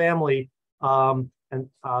family,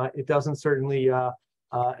 it certainly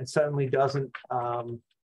doesn't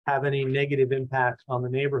have any negative impact on the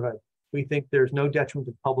neighborhood. We think there's no detriment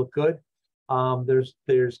to the public good.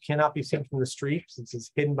 There's cannot be seen from the street since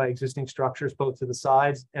it's hidden by existing structures both to the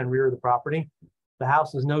sides and rear of the property. The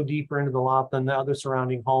house is no deeper into the lot than the other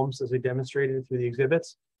surrounding homes, as they demonstrated through the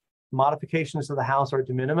exhibits. Modifications to the house are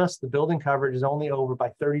de minimis. The building coverage is only over by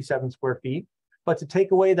 37 square feet, but to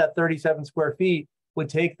take away that 37 square feet would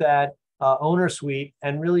take that owner suite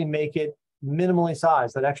and really make it minimally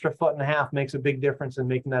sized. That extra 1.5 feet makes a big difference in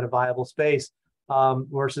making that a viable space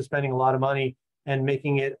versus spending a lot of money and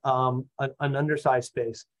making it an undersized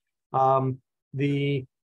space. There's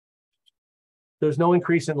no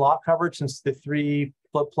increase in lot coverage since the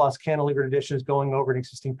 3-foot+ cantilever addition is going over an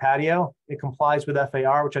existing patio. It complies with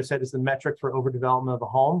FAR, which I said is the metric for overdevelopment of a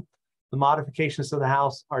home. The modifications to the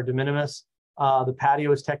house are de minimis. The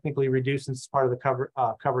patio is technically reduced since it's part of the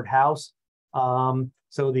covered house.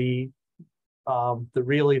 So the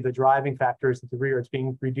driving factor is that the rear is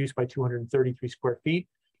being reduced by 233 square feet.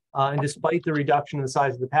 And despite the reduction in the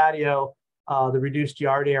size of the patio, the reduced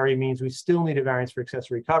yard area means we still need a variance for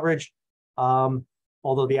accessory coverage,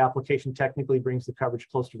 although the application technically brings the coverage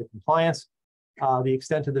closer to compliance. The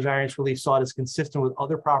extent of the variance relief sought is consistent with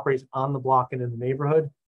other properties on the block and in the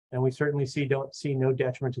neighborhood, and we certainly don't see no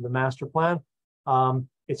detriment to the master plan.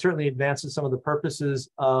 It certainly advances some of the purposes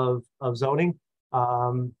of zoning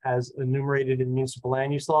as enumerated in municipal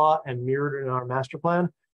land use law and mirrored in our master plan.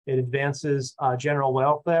 It advances general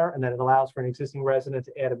welfare, and that it allows for an existing resident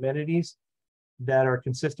to add amenities that are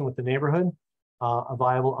consistent with the neighborhood, a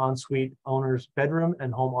viable ensuite owner's bedroom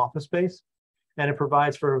and home office space. And it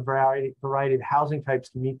provides for a variety of housing types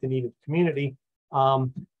to meet the need of the community.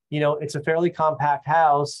 It's a fairly compact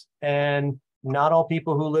house, and not all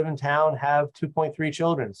people who live in town have 2.3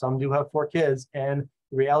 children. Some do have 4 kids, and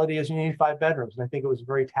the reality is you need 5 bedrooms. And I think it was a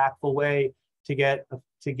very tactful way to get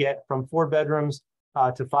from 4 bedrooms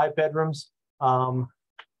to 5 bedrooms, and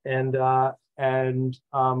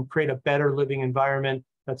create a better living environment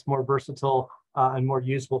that's more versatile and more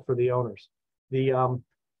useful for the owners.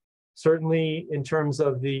 Certainly in terms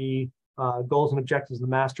of the goals and objectives of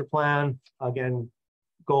the master plan, again,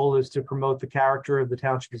 goal is to promote the character of the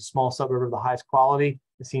township as a small suburb of the highest quality.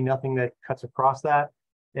 I see nothing that cuts across that.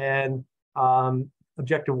 And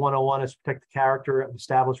objective 101 is to protect the character of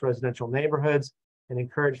established residential neighborhoods and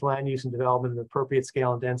encourage land use and development of appropriate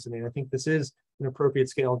scale and density. And I think this is an appropriate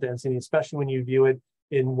scale and density, especially when you view it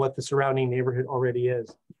in what the surrounding neighborhood already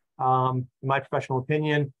is. In my professional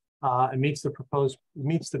opinion, it meets the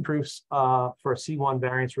proofs for a C1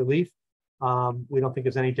 variance relief. We don't think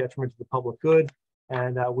there's any detriment to the public good.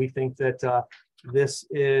 And we think that this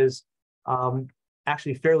is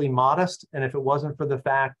actually fairly modest. And if it wasn't for the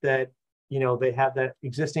fact that, they have that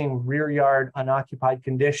existing rear yard unoccupied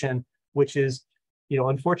condition, which is,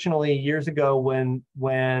 unfortunately years ago when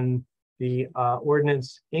the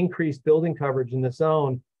ordinance increased building coverage in the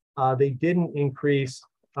zone, they didn't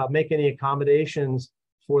make any accommodations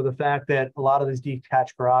for the fact that a lot of these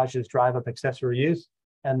detached garages drive up accessory use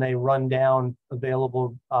and they run down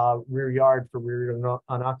available rear yard for rear yard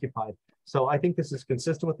unoccupied. So I think this is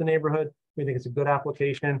consistent with the neighborhood. We think it's a good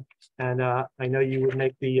application, and I know you would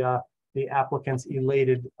make the applicants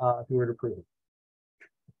elated if you were to approve it.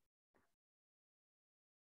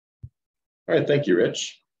 All right, thank you,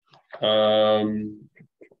 Rich.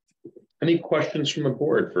 Any questions from the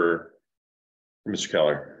board for Mr.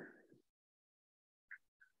 Keller?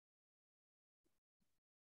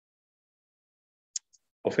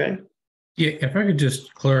 Okay. Yeah, if I could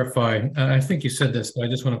just clarify, I think you said this, but I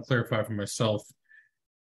just want to clarify for myself.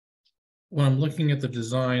 When I'm looking at the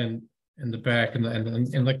design in the back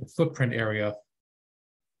and like the footprint area,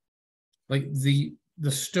 like the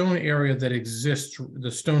stone area that exists, the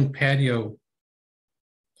stone patio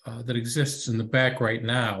that exists in the back right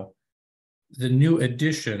now, the new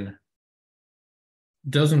addition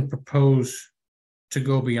doesn't propose to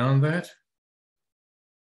go beyond that?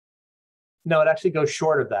 No, it actually goes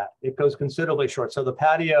short of that. It goes considerably short. So the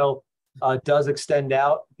patio does extend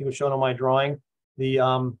out. It was shown on my drawing.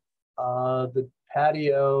 The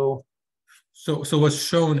patio. So what's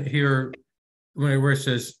shown here, where it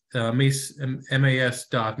says MAS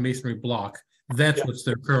dot masonry block, that's what's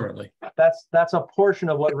there currently. That's a portion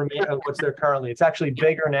of what's there currently. It's actually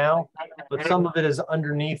bigger now, but some of it is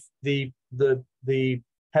underneath the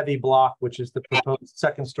heavy block, which is the proposed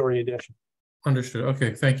second story addition. Understood.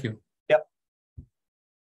 Okay, thank you. Yep.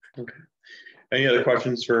 Okay. Any other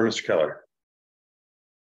questions for Mr. Keller?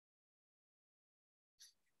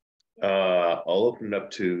 I'll open it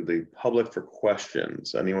up to the public for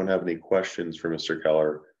questions. Anyone have any questions for Mr.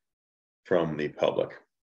 Keller from the public?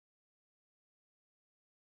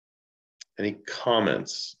 Any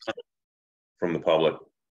comments from the public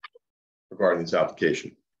regarding this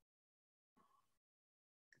application?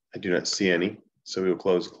 I do not see any, so we will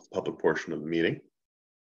close the public portion of the meeting.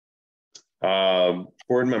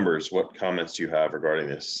 Board members, what comments do you have regarding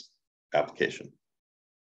this application?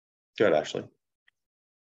 Go ahead, Ashley.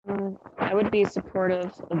 I would be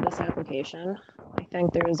supportive of this application. I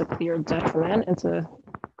think there is a clear detriment. It's a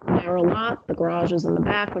narrow lot. The garage is in the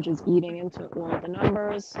back, which is eating into all of the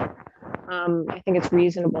numbers. I think it's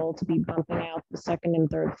reasonable to be bumping out the second and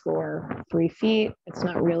third floor 3 feet. It's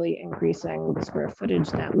not really increasing the square footage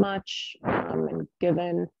that much. And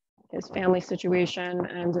given his family situation,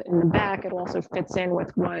 and in the back, it also fits in with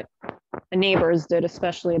what the neighbors did,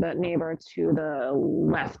 especially that neighbor to the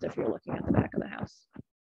left, if you're looking at the back of the house.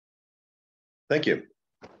 Thank you.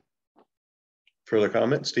 Further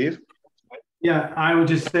comment, Steve? Yeah, I would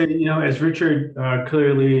just say, as Richard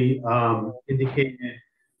clearly indicated,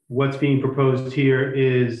 what's being proposed here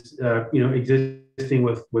is, existing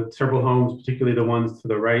with several homes, particularly the ones to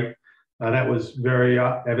the right. That was very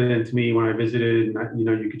evident to me when I visited. And,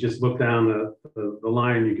 you could just look down the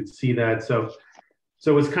line and you could see that. So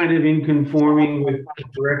it's kind of in conforming with the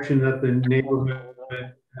direction that the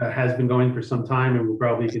neighborhood has been going for some time and will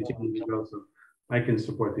probably continue to go. So I can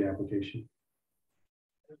support the application.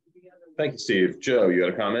 Thank you, Steve. Joe, you got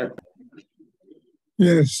a comment?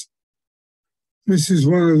 Yes. This is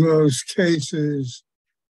one of those cases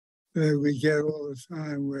that we get all the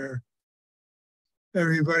time where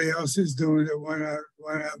everybody else is doing it, why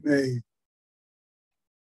not me?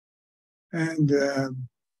 And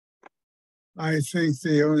I think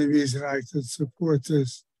the only reason I could support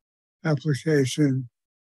this application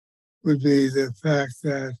would be the fact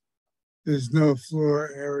that there's no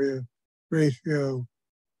floor area ratio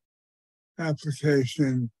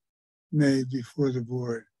application made before the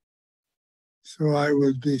board. So I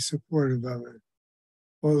would be supportive of it,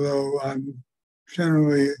 although I'm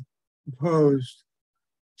generally opposed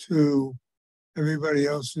to everybody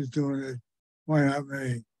else is doing it, why not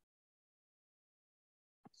me?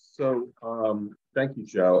 So thank you,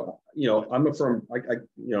 Joe. I'm a firm,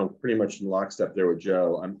 pretty much in lockstep there with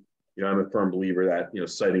Joe. I'm a firm believer that,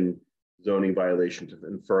 citing zoning violation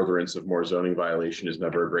in furtherance of more zoning violation is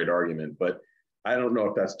never a great argument, but I don't know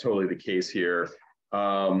if that's totally the case here.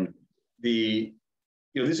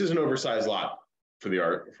 This is an oversized lot for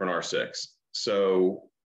an R6. So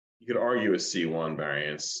you could argue a C1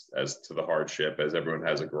 variance as to the hardship, as everyone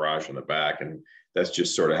has a garage in the back, and that's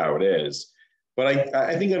just sort of how it is. But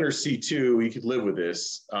I think under C2, you could live with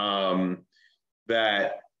this,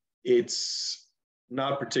 that it's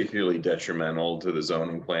not particularly detrimental to the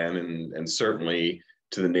zoning plan and certainly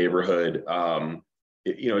to the neighborhood.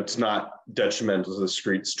 It's not detrimental to the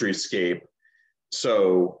streetscape.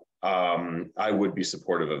 So I would be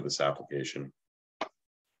supportive of this application.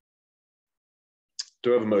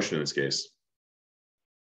 Do I have a motion in this case?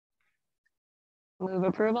 Move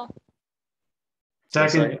approval.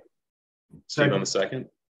 Second. Steve on the second.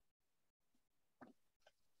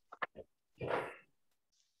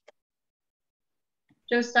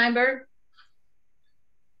 Joe Steinberg?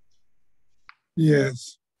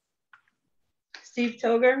 Yes. Steve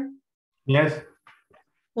Toger? Yes.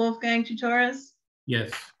 Wolfgang Tutores?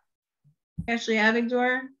 Yes. Ashley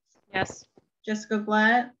Abigdor? Yes. Jessica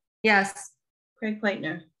Blatt? Yes. Craig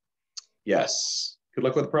Pleitner? Yes. Good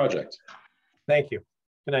luck with the project. Thank you.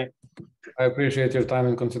 Good night. I appreciate your time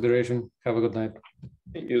and consideration. Have a good night.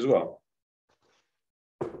 You as well.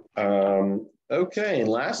 Okay, and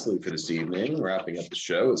lastly for this evening, wrapping up the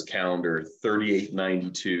show is calendar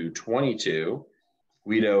 389222.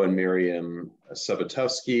 Guido and Miriam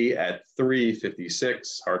Sabatowski at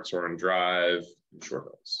 356 Hartshorn Drive in Short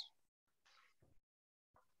Hills.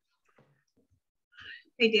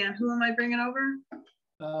 Hey, Dan, who am I bringing over?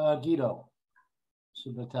 Guido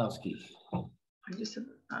Sabatowski. I just,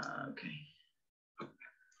 okay.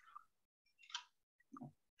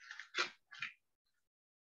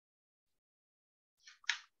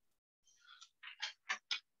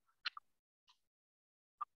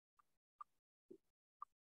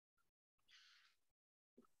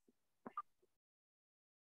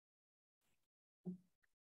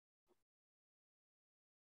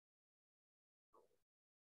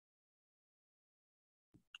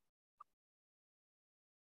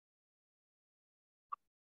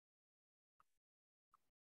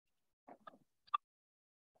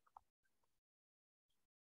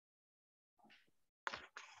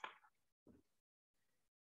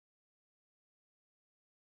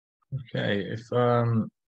 Okay, if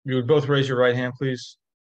you would both raise your right hand, please.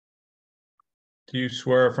 Do you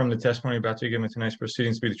swear from the testimony about to give in tonight's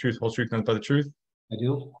proceedings to be the truth, whole truth, nothing but the truth? I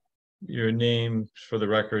do. Your name for the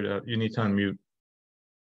record, you need to unmute.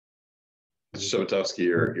 Sabatowski,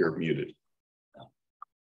 you're muted.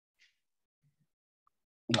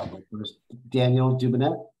 No, first, Daniel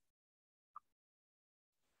Dubinet.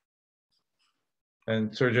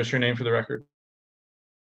 And sir, just your name for the record.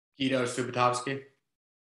 Guido Sabatowski.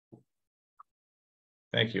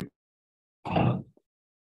 Thank you. Go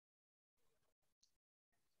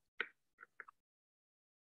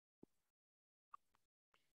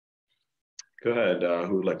ahead.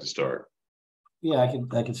 Who would like to start? Yeah,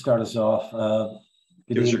 I can start us off.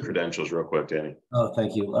 Give us your credentials real quick, Danny. Oh,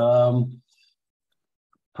 thank you.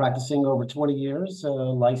 Practicing over 20 years,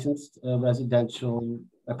 licensed residential.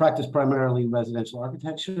 I practice primarily residential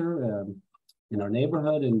architecture in our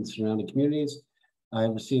neighborhood and surrounding communities. I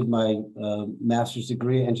received my master's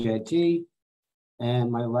degree at NJIT, and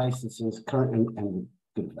my license is current and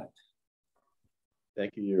good effect.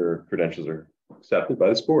 Thank you. Your credentials are accepted by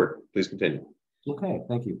this board. Please continue. Okay,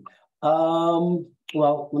 thank you.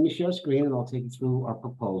 Well, let me share a screen and I'll take you through our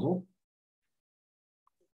proposal.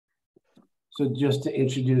 So just to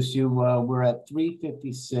introduce you, we're at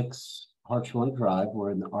 356 Hartshorn Drive.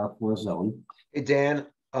 We're in the R4 zone. Hey, Dan,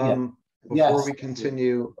 Yeah. before we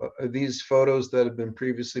continue, are these photos that have been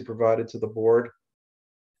previously provided to the board?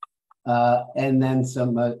 And then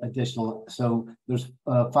some additional, so there's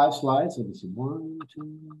 5 slides. So this is 1,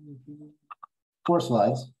 2, 3, 4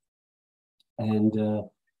 slides. And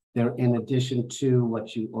they're in addition to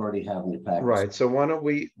what you already have in your package. Right. So why don't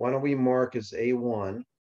we mark as A1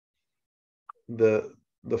 the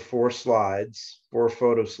 4 slides, 4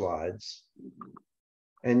 photo slides.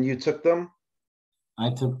 And you took them? I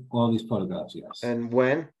took all these photographs, yes. And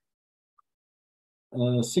when?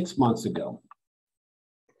 6 months ago.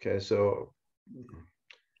 Okay, so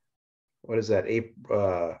what is that?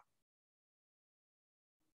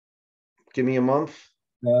 Give me a month.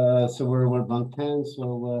 So we're month 10,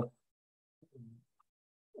 so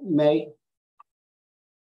May.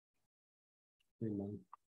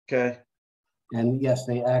 Okay. And yes,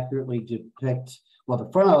 they accurately depict, well, the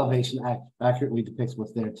front elevation accurately depicts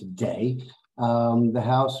what's there today. The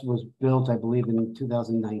house was built, I believe, in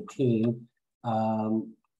 2019.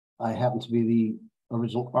 I happen to be the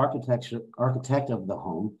original architect of the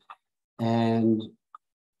home. And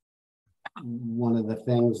one of the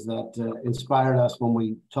things that inspired us when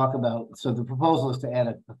we talk about, so the proposal is to add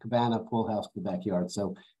a cabana pool house to the backyard.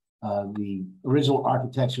 So the original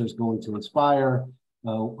architecture is going to inspire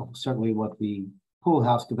certainly what the pool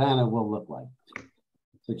house cabana will look like.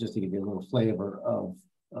 So just to give you a little flavor of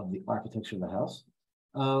the architecture of the house.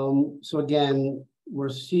 So again, we're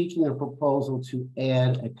seeking a proposal to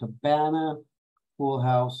add a cabana pool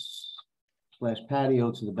house /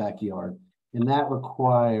 patio to the backyard. And that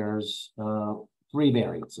requires 3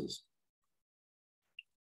 variances.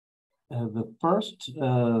 The first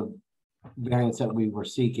variance that we were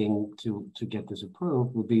seeking to get this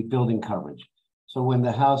approved would be building coverage. So when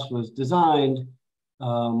the house was designed,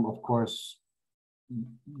 of course,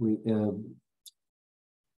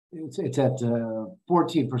 it's at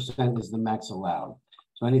 14% is the max allowed.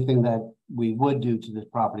 So anything that we would do to this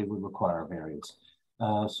property would require a variance.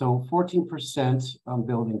 So 14% on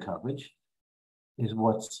building coverage is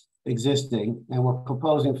what's existing, and we're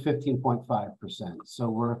proposing 15.5%. So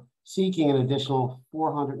we're seeking an additional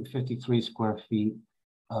 453 square feet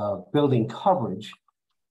of building coverage,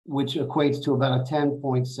 which equates to about a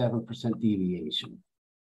 10.7% deviation.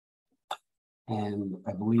 And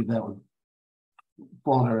I believe that would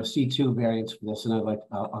fall under a C2 variance for this, and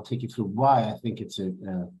I'll take you through why I think it's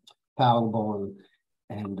palatable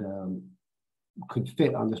and could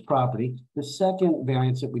fit on this property. The second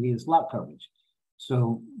variance that we need is lot coverage.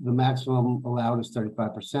 So the maximum allowed is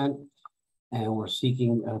 35%, and we're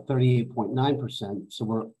seeking 38.9%. So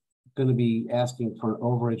we're going to be asking for an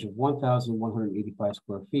overage of 1,185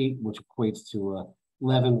 square feet, which equates to a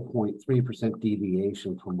 11.3%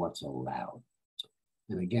 deviation from what's allowed.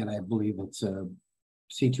 And again, I believe it's a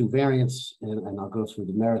C2 variance, and I'll go through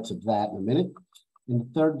the merits of that in a minute. And the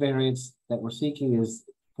third variance that we're seeking is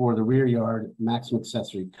for the rear yard maximum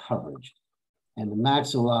accessory coverage. And the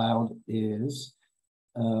max allowed is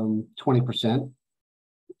 20%,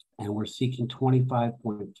 and we're seeking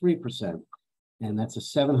 25.3%. And that's a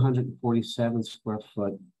 747 square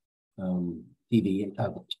foot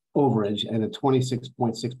overage and a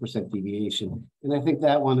 26.6% deviation. And I think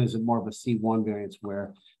that one is more of a C1 variance,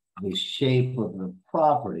 where the shape of the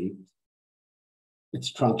property,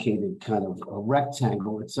 it's truncated, kind of a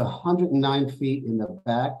rectangle. It's 109 feet in the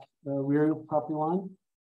back rear property line.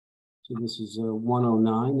 So this is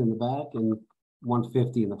 109 in the back and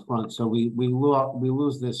 150 in the front. So we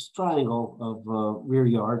lose this triangle of rear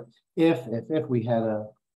yard. If we had a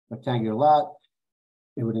rectangular lot,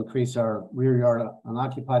 it would increase our rear yard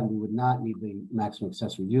unoccupied, and we would not need the maximum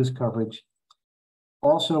accessory use coverage.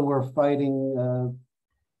 Also, we're fighting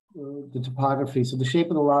the topography. So the shape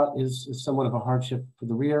of the lot is somewhat of a hardship for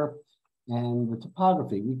the rear, and the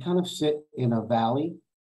topography. We kind of sit in a valley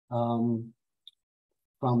from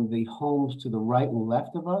the homes to the right and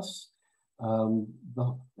left of us. And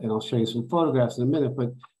I'll show you some photographs in a minute,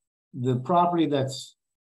 but the property that's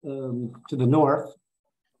to the north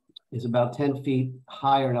is about 10 feet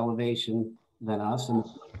higher in elevation than us. And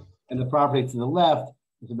the property to the left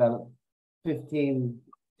is about 15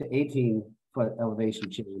 to 18 foot elevation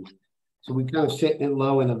change. So we kind of sit in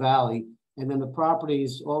low in the valley. And then the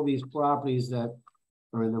properties, all these properties that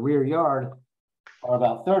are in the rear yard are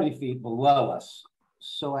about 30 feet below us.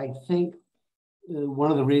 So I think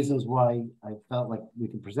one of the reasons why I felt like we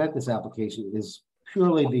could present this application is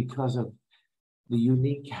purely because of the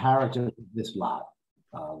unique character of this lot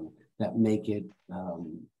that make it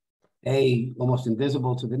almost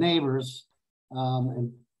invisible to the neighbors,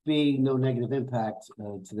 and B, no negative impact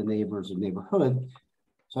to the neighbors or neighborhood.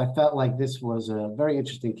 So I felt like this was a very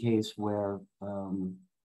interesting case where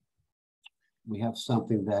we have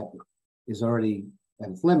something that is already at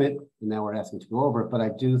its limit, and now we're asking to go over it. But I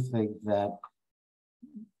do think that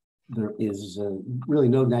there is really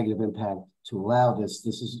no negative impact to allow this.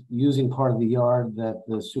 This is using part of the yard that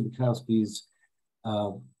the Subikowskis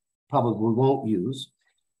probably won't use.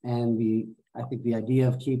 And I think the idea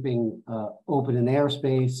of keeping open and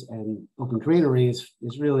airspace and open greenery is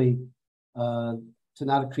really to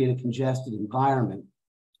not create a congested environment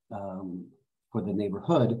for the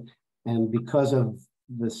neighborhood. And because of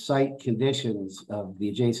the site conditions of the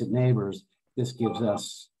adjacent neighbors, this gives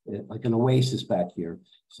us like an oasis back here.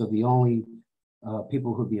 So the only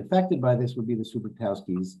people who would be affected by this would be the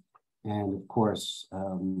Subikowskis. And of course,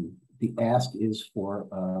 the ask is for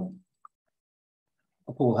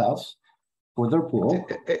a pool house for their pool.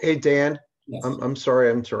 Hey, Dan, yes. I'm sorry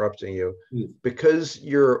I'm interrupting you. Because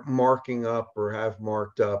you're marking up or have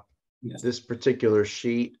marked up this particular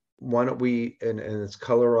sheet, why don't we, and it's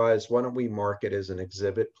colorized, why don't we mark it as an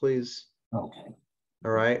exhibit, please? Okay.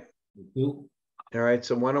 All right. All right,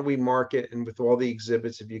 so why don't we mark it, and with all the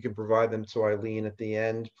exhibits, if you can provide them to Eileen at the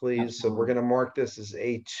end, please. Absolutely. So we're going to mark this as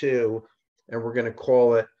A2, and we're going to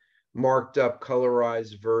call it marked up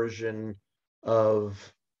colorized version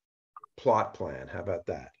of plot plan. How about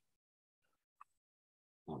that?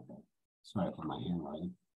 Okay. Sorry for my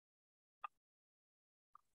handwriting.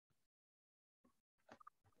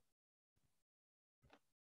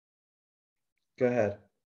 Go ahead.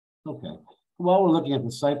 Okay. While we're looking at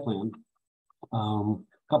the site plan, a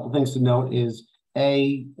couple of things to note is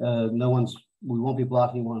we won't be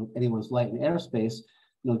blocking anyone's light and airspace.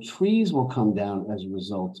 No trees will come down as a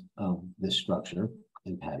result of this structure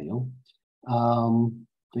and patio. And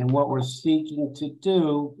what we're seeking to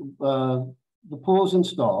do, the pool is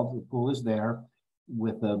installed, the pool is there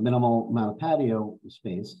with a minimal amount of patio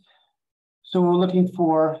space. So we're looking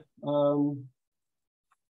for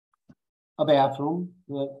a bathroom,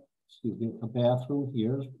 a bathroom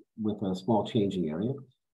here with a small changing area,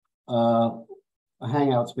 a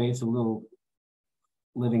hangout space, a little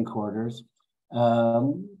living quarters, a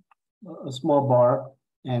small bar,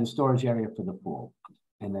 and storage area for the pool.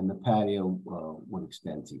 And then the patio would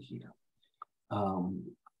extend to here. And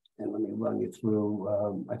let me run you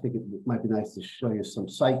through, I think it might be nice to show you some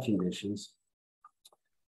site conditions.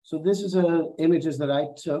 So this is images that I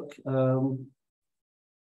took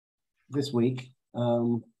this week.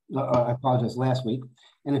 I apologize, last week.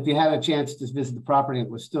 And if you had a chance to visit the property, it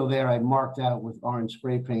was still there. I marked out with orange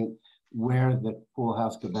spray paint where the pool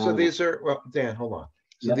house cabana. So these are, well, Dan, hold on.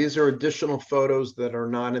 So Yep. these are additional photos that are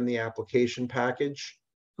not in the application package.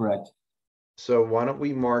 Correct. So why don't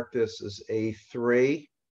we mark this as A3,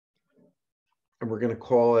 and we're going to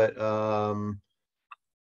call it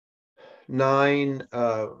 9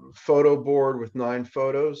 photo board with 9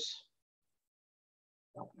 photos.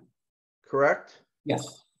 Correct?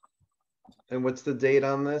 Yes. And what's the date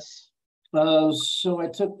on this? So I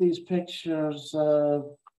took these pictures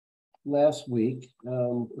last week.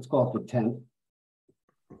 Let's call it the 10th.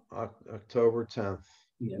 October 10th.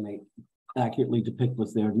 Yeah, and they accurately depict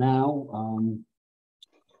what's there now.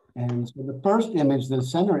 And so the first image, the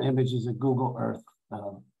center image, is a Google Earth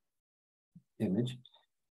image.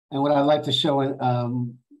 And what I'd like to show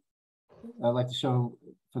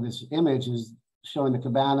for this image is showing the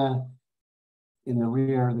cabana in the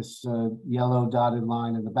rear. This yellow dotted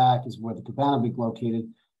line in the back is where the cabana will be located.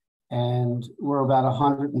 And we're about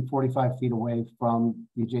 145 feet away from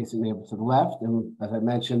the adjacent neighbor to the left. And as I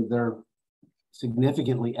mentioned, they're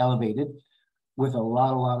significantly elevated with a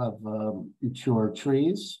lot of mature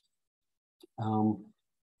trees. And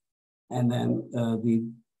then the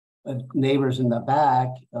neighbors in the back,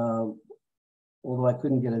 although I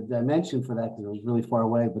couldn't get a dimension for that because it was really far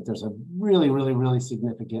away, but there's a really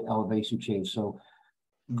significant elevation change. So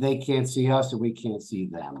they can't see us and we can't see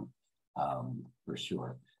them for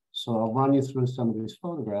sure. So I'll run you through some of these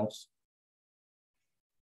photographs.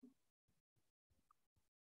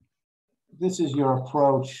 This is your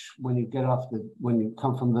approach when you get off when you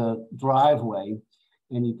come from the driveway,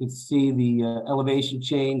 and you can see the elevation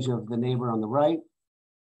change of the neighbor on the right.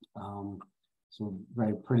 So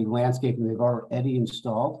very pretty landscaping they've already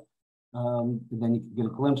installed. And then you can get a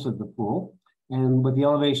glimpse of the pool. And with the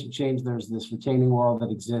elevation change, there's this retaining wall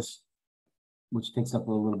that exists, which takes up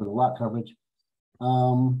a little bit of lot coverage.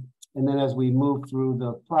 And then as we move through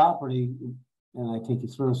the property, and I take you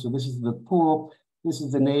through, so this is the pool, this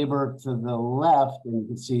is the neighbor to the left, and you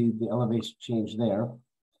can see the elevation change there.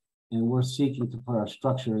 And we're seeking to put our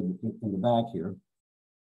structure in the back here.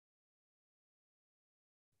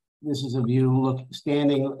 This is a view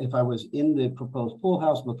standing, if I was in the proposed pool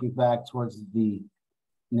house, looking back towards the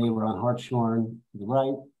neighbor on Hartshorn to the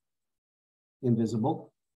right,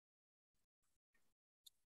 invisible.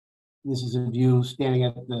 This is a view standing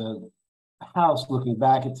at the house, looking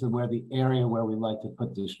back into where the area where we like to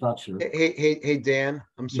put the structure. Hey, Dan,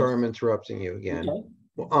 I'm sorry, I'm interrupting you again. Okay.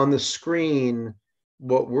 Well, on the screen,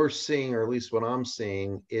 what we're seeing, or at least what I'm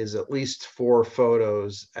seeing, is at least 4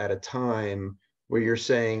 photos at a time where you're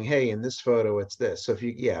saying, hey, in this photo, it's this. So if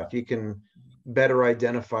you can better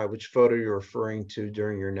identify which photo you're referring to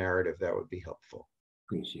during your narrative, that would be helpful.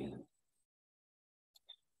 Appreciate it.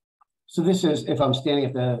 So this is, if I'm standing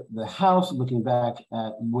at the house, looking back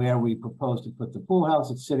at where we propose to put the pool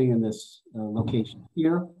house, it's sitting in this location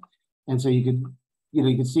here. And so you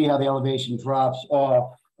can see how the elevation drops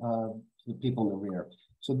off to the people in the rear.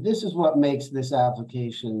 So this is what makes this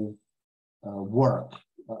application work.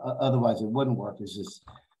 Otherwise it wouldn't work. It's this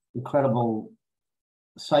incredible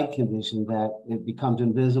site condition that it becomes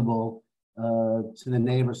invisible to the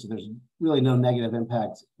neighbors. So there's really no negative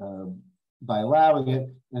impact by allowing it.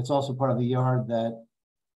 And it's also part of the yard that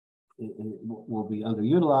it will be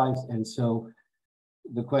underutilized. And so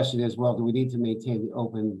the question is, well, do we need to maintain the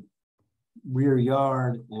open rear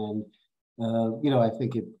yard? And, I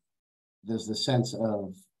think there's the sense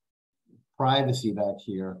of privacy back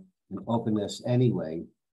here and openness anyway,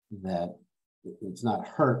 that it's not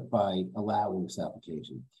hurt by allowing this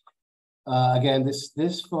application. Again,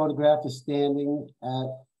 this photograph is standing at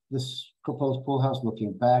this proposed pool house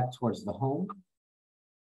looking back towards the home.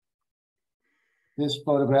 This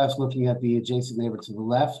photograph's looking at the adjacent neighbor to the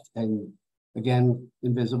left, and again,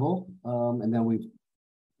 invisible. And then we've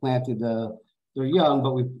planted, they're young,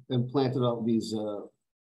 but we've planted all these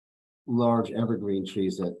large evergreen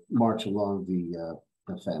trees that march along the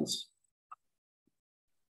fence.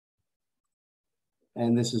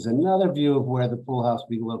 And this is another view of where the pool house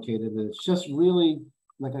will be located. And it's just really,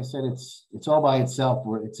 like I said, it's all by itself,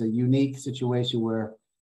 where it's a unique situation where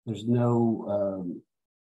there's no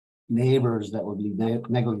neighbors that would be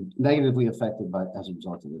negatively affected as a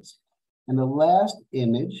result of this. And the last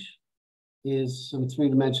image is some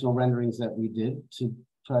 3-dimensional renderings that we did to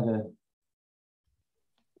try to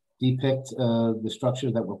depict the structure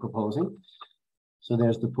that we're proposing. So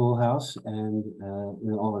there's the pool house and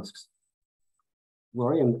all its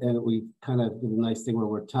glory. And we kind of did a nice thing where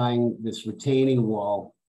we're tying this retaining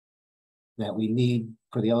wall that we need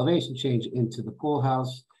for the elevation change into the pool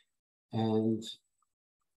house. And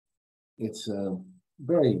it's a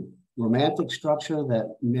very romantic structure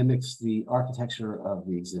that mimics the architecture of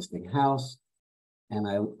the existing house. And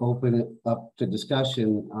I open it up to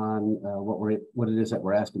discussion on what it is that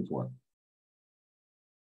we're asking for.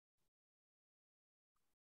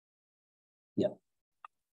 Yeah.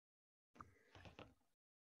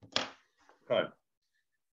 Good.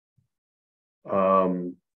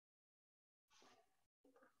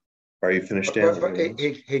 Are you finished, Dan?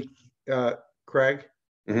 Hey, Craig,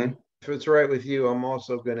 if it's all right with you, I'm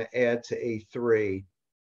also going to add to A3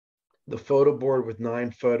 the photo board with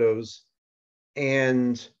 9 photos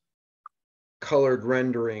and colored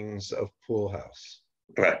renderings of pool house.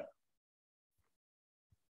 Okay.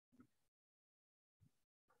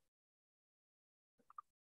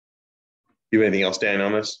 You have anything else, Dan,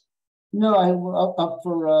 on this? No, I would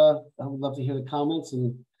love to hear the comments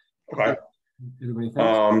and. Okay. Everybody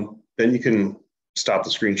thinks. Then you can stop the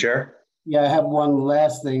screen share. Yeah, I have one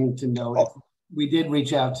last thing to note. Oh. We did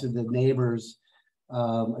reach out to the neighbors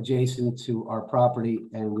adjacent to our property,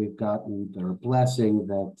 and we've gotten their blessing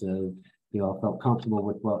that they all felt comfortable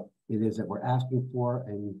with what it is that we're asking for.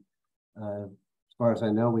 And as far as I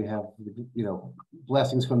know, we have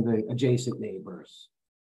blessings from the adjacent neighbors.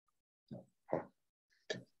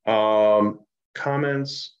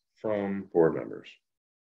 Comments from board members.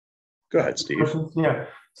 Go ahead, Steve. Yeah.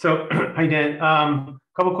 So, hi, Dan.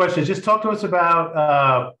 Couple questions. Just talk to us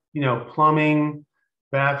about, plumbing,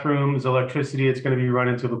 bathrooms, electricity. It's going to be run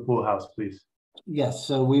into the pool house, please. Yes.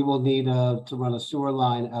 So we will need to run a sewer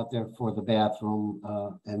line out there for the bathroom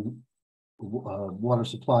and water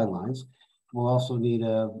supply lines. We'll also need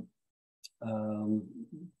a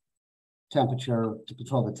temperature to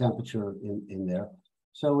control the temperature in there.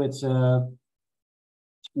 So it's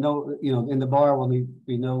no, in the bar will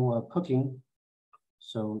be no cooking.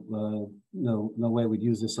 So no way we'd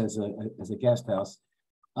use this as a guest house.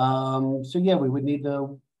 So yeah, we would need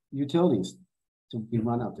the utilities to be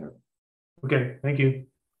run out there. Okay, thank you.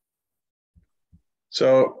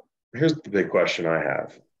 So here's the big question I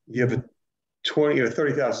have. You have a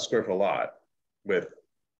 30,000 square foot lot with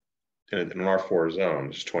in an R4 zone,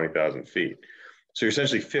 which is 20,000 feet. So you're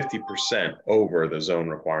essentially 50% over the zone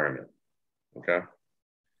requirement. Okay.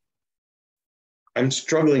 I'm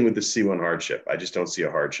struggling with the C1 hardship. I just don't see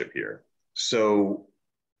a hardship here. So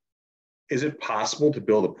is it possible to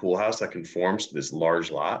build a pool house that conforms to this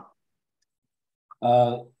large lot?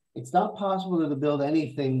 It's not possible to build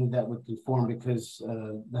anything that would conform because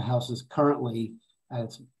the house is currently at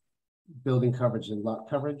its building coverage and lot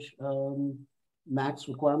coverage max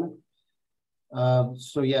requirement.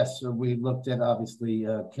 So yes, so we looked at obviously,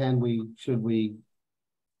 should we,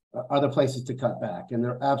 other places to cut back, and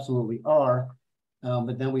there absolutely are.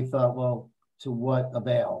 But then we thought, well, to what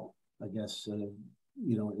avail? I guess,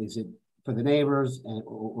 is it for the neighbors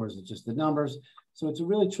or is it just the numbers? So it's a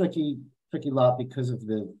really tricky lot because of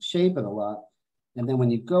the shape of the lot. And then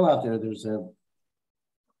when you go out there, there's a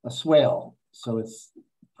swale. So it's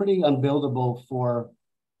pretty unbuildable for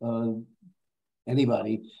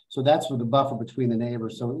anybody. So that's for the buffer between the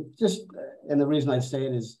neighbors. So just, and the reason I say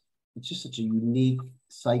it is, it's just such a unique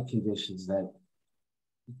site conditions that,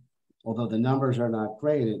 although the numbers are not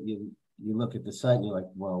great, you look at the site and you're like,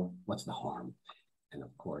 well, what's the harm? And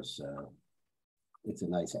of course, it's a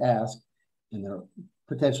nice ask. And there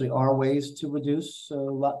potentially are ways to reduce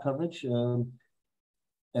lot coverage.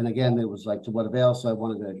 And again, it was like, to what avail? So I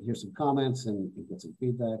wanted to hear some comments and get some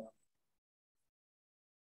feedback.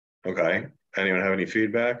 Okay. Anyone have any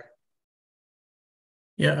feedback?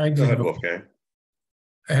 Yeah, I go ahead, Wolfgang.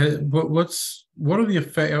 What are the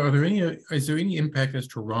effects? Is there any impact as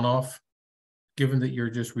to runoff, given that you're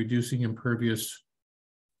just reducing impervious?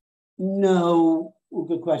 No,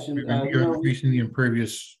 good question. You're increasing the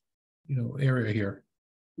impervious, area here.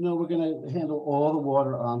 No, we're going to handle all the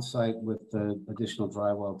water on site with the additional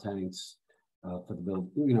dry well tanks for the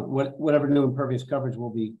build. Whatever new impervious coverage will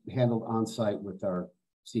be handled on site with our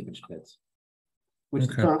seepage pits, which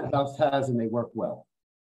the current house has, and they work well.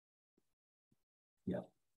 Yeah.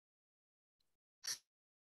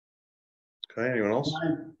 Okay, anyone else?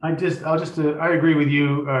 I agree with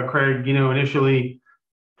you, Craig. Initially,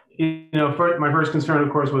 my first concern,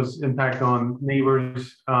 of course, was impact on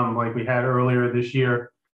neighbors, like we had earlier this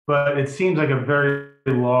year. But it seems like a very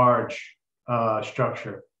large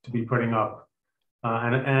structure to be putting up,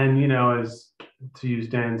 and as to use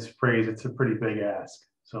Dan's phrase, it's a pretty big ask.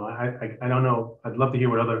 So I don't know. I'd love to hear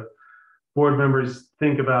what other board members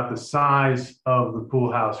think about the size of the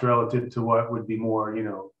pool house relative to what would be more,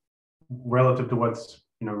 relative to what's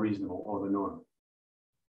reasonable or the norm.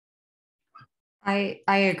 I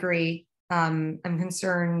agree. I'm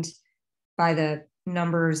concerned by the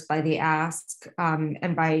numbers, by the ask,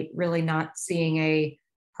 and by really not seeing a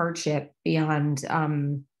hardship beyond,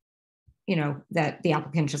 you know, that the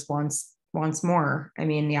applicant just wants more. I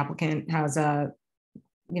mean, the applicant has a,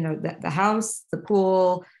 you know, the house, the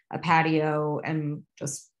pool, a patio, and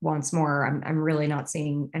just wants more. I'm really not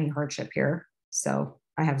seeing any hardship here. So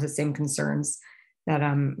I have the same concerns that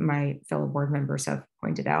my fellow board members have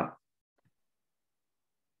pointed out.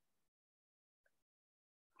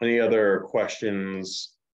 Any other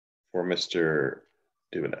questions for Mr.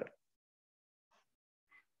 Duvenet?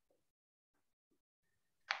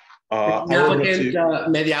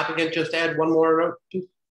 May the applicant just add one more?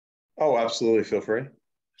 Oh, absolutely. Feel free.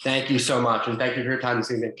 Thank you so much, and thank you for your time this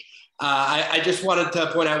evening. I just wanted to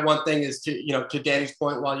point out one thing is to Danny's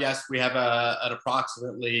point. While yes, we have an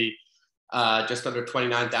approximately just under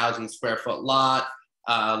 29,000 square foot lot.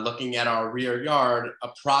 Looking at our rear yard,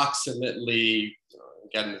 approximately,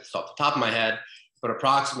 again, it's off the top of my head, but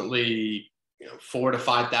approximately 4,000 to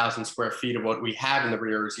 5,000 square feet of what we have in the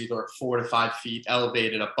rear is either 4 to 5 feet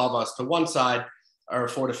elevated above us to one side, or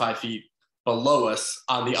 4 to 5 feet below us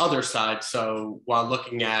on the other side. So while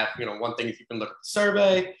looking at, one thing, if you can look at the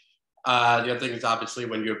survey, the other thing is obviously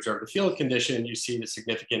when you observe the field condition, you see the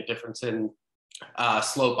significant difference in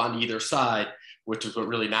slope on either side, which is what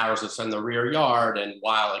really narrows us in the rear yard. And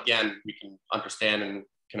while again, we can understand and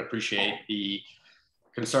can appreciate the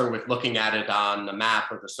concern with looking at it on the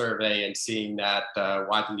map or the survey and seeing that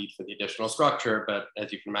why the need for the additional structure. But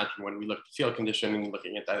as you can imagine, when we look at the field condition and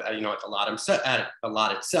looking at that, at the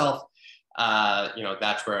lot itself,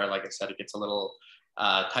 that's where, like I said, it gets a little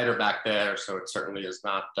tighter back there. So it certainly is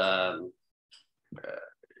not, the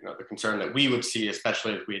concern that we would see,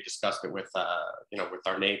 especially if we had discussed it with, with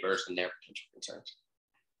our neighbors and their potential concerns.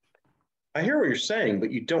 I hear what you're saying,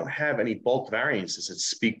 but you don't have any bulk variances that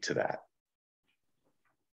speak to that.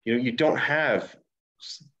 You don't have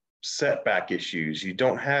setback issues. You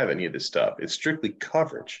don't have any of this stuff. It's strictly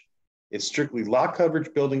coverage. It's strictly lot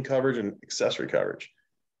coverage, building coverage, and accessory coverage.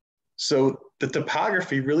 So the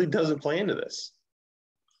topography really doesn't play into this.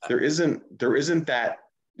 There isn't that,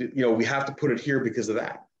 we have to put it here because of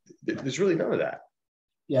that. There's really none of that.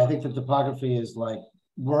 Yeah, I think the topography is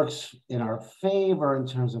works in our favor in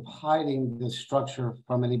terms of hiding this structure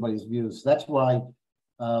from anybody's views. That's why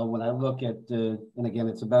when I look at, and again,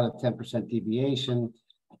 it's about a 10% deviation.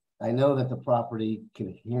 I know that the property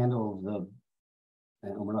can handle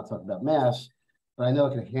and we're not talking about mass, but I know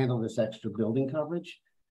it can handle this extra building coverage.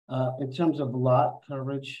 In terms of lot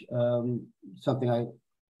coverage, something I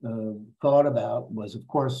thought about was, of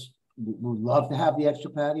course, we'd love to have the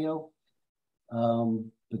extra patio,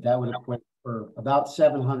 but that would equate for about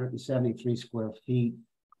 773 square feet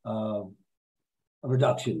of a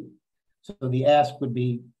reduction. So the ask would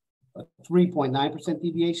be a 3.9%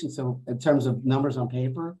 deviation. So in terms of numbers on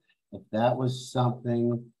paper, if that was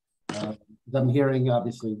something, I'm hearing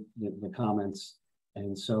obviously the comments.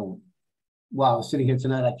 And so while I was sitting here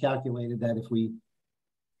tonight, I calculated that if we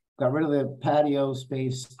got rid of the patio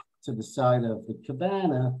space to the side of the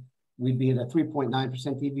cabana, we'd be at a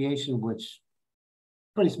 3.9% deviation, which is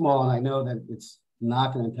pretty small. And I know that it's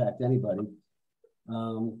not going to impact anybody.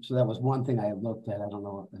 So that was one thing I had looked at. I don't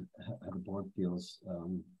know how the board feels.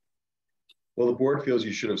 Well, the board feels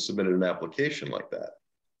you should have submitted an application like that.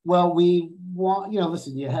 Well, we want,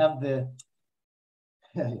 listen, you have the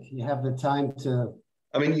time to.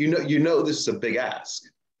 I mean, you know, this is a big ask.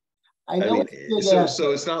 I know.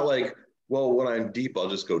 So it's not like, well, when I'm deep, I'll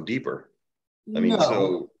just go deeper. I mean,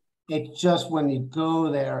 no, it's just when you go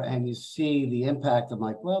there and you see the impact, I'm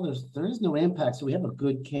like, well, there is no impact. So we have a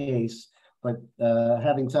good case. But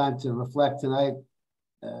having time to reflect tonight,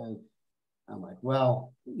 I'm like,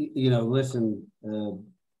 well, listen,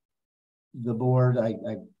 the board, I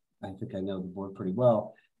think I know the board pretty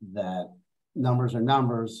well, that numbers are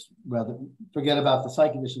numbers, rather forget about the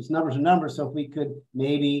site conditions, numbers are numbers. So if we could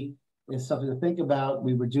maybe, it's something to think about,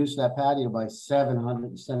 we reduce that patio by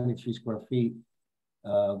 773 square feet,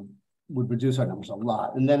 would reduce our numbers a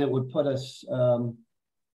lot. And then it would put us,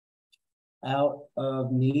 out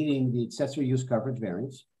of needing the accessory use coverage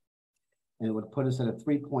variance, and it would put us at a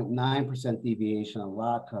 3.9% deviation on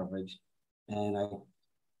lot coverage. And I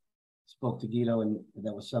spoke to Guido, and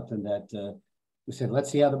that was something that we said, let's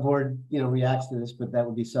see how the board reacts to this, but that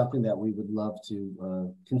would be something that we would love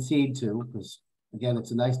to concede to, because again, it's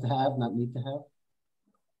a nice to have, not need to have.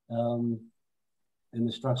 And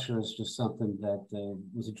the structure is just something that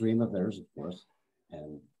was a dream of theirs, of course,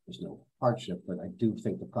 and there's no hardship, but I do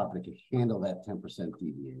think the property can handle that 10%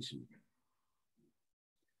 deviation.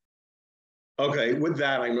 Okay, with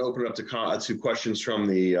that, I'm going to open it up to questions from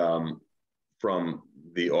the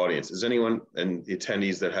audience. Is anyone and the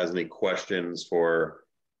attendees that has any questions for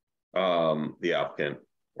the applicant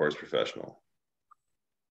or his professional?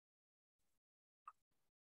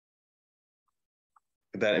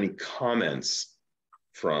 With that, any comments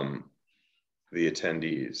from the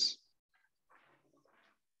attendees?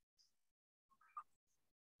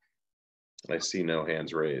 I see no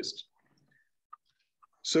hands raised.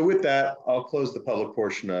 So with that, I'll close the public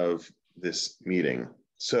portion of this meeting.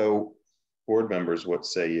 So board members, what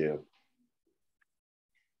say you?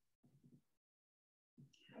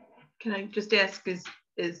 Can I just ask, has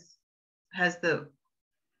the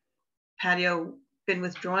patio been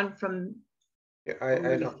withdrawn from? Yeah,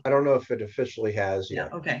 I don't know if it officially has yet.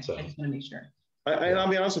 Yeah, okay, so. I just want to make sure. I'll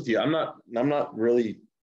be honest with you, I'm not really,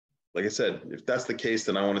 like I said, if that's the case,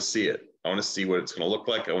 then I want to see it. I want to see what it's going to look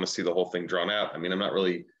like. I want to see the whole thing drawn out. I mean, I'm not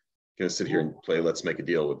really going to sit here and play let's make a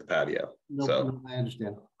deal with the patio. No, I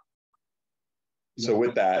understand. So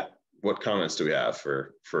with that, what comments do we have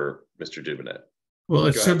for Mr. Duvenet? Well,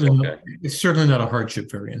 it's certainly not a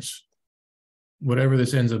hardship variance. Whatever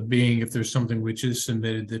this ends up being, if there's something which is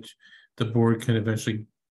submitted that the board can eventually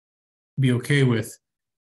be okay with,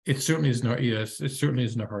 it certainly is not. Yes, it certainly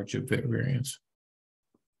isn't a hardship variance.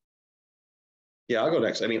 Yeah, I'll go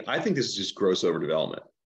next. I mean, I think this is just gross overdevelopment.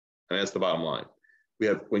 I mean, that's the bottom line.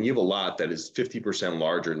 When you have a lot that is 50%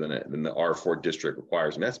 larger than the R4 district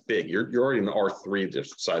requires, and that's big. You're already in the R3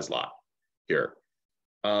 size lot here,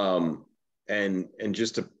 and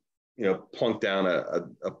just to plunk down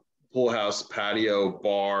a pool house, patio,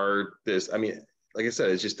 bar. I mean, like I said,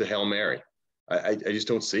 it's just a Hail Mary. I just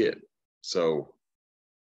don't see it. So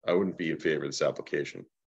I wouldn't be in favor of this application.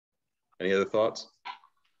 Any other thoughts?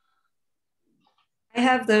 I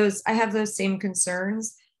have those same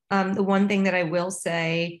concerns. The one thing that I will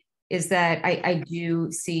say is that I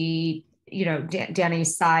do see,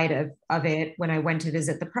 Danny's side of it when I went to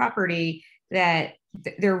visit the property, that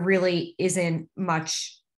there really isn't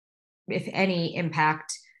much, if any,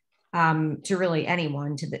 impact to really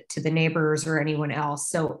anyone, to the neighbors or anyone else.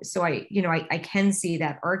 So I can see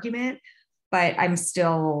that argument, but I'm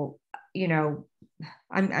still,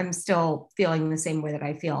 I'm still feeling the same way that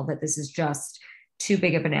I feel that this is just too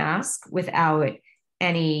big of an ask without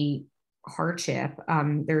any hardship.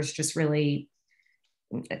 There's just really,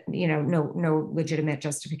 no legitimate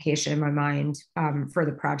justification in my mind for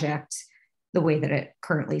the project the way that it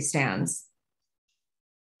currently stands.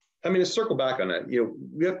 I mean, to circle back on that,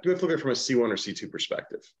 we have to look at it from a C1 or C2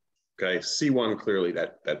 perspective. Okay, C1, clearly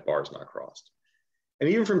that bar is not crossed. And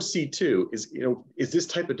even from C2, is this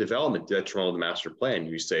type of development detrimental to the master plan?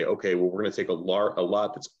 You say, okay, well, we're going to take a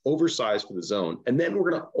lot that's oversized for the zone, and then we're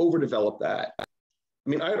going to overdevelop that. I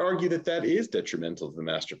mean, I'd argue that is detrimental to the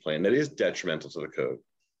master plan. That is detrimental to the code.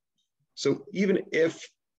 So even if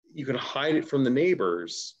you can hide it from the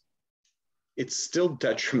neighbors, it's still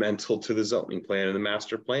detrimental to the zoning plan and the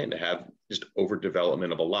master plan to have just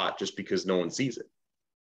overdevelopment of a lot just because no one sees it.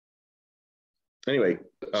 Anyway,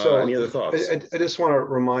 any other thoughts? I just want to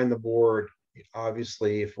remind the board,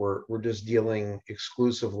 obviously, if we're just dealing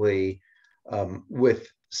exclusively with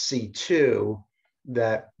C2,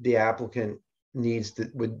 that the applicant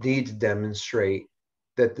would need to demonstrate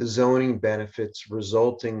that the zoning benefits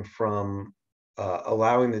resulting from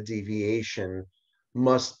allowing the deviation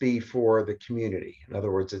must be for the community. In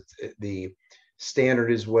other words, the standard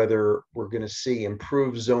is whether we're going to see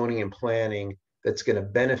improved zoning and planning that's going to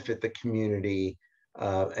benefit the community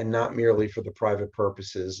and not merely for the private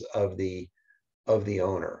purposes of the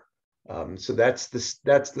owner. So that's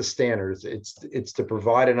the standard. It's to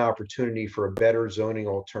provide an opportunity for a better zoning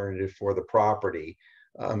alternative for the property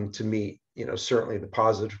to meet, certainly the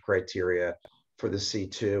positive criteria for the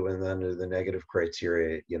C2, and then the negative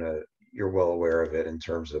criteria, you're well aware of it in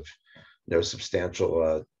terms of no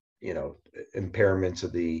substantial, impairment to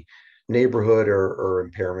the neighborhood or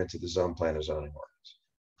impairment to the zone plan or zoning ordinance.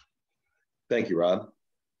 Thank you, Rob.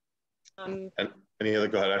 And any other?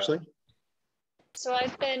 Go ahead, Ashley. So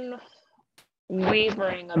I've been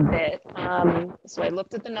wavering a bit. So I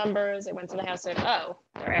looked at the numbers. I went to the house. Said, "Oh,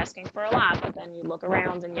 they're asking for a lot." But then you look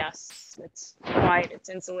around, and yes, it's quiet, it's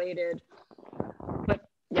insulated. But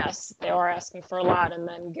yes, they are asking for a lot. And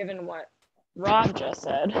then, given what Rob just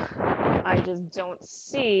said, I just don't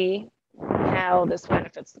see how this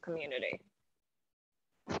benefits the community.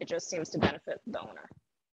 It just seems to benefit the owner.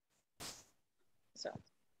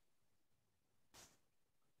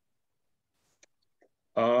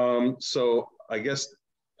 So I guess,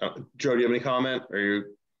 Joe, do you have any comment? Are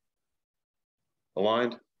you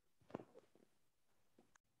aligned?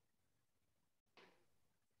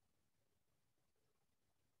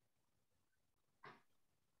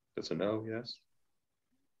 That's a no, yes?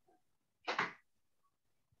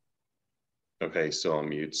 Okay, still on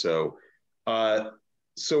mute. So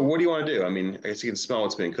what do you want to do? I mean, I guess you can smell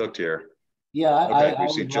what's being cooked here. Yeah, Okay, I we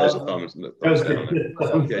see would Joe's love- thumbs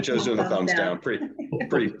down. Yeah, Joe's doing the thumbs down. Pretty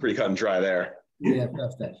cut and dry there. Yeah,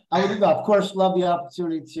 that's that. I would, of course, love the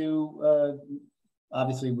opportunity to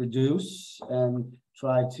obviously reduce and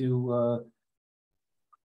try to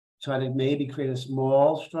maybe create a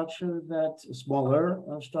small structure a smaller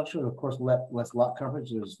structure. Of course, less lot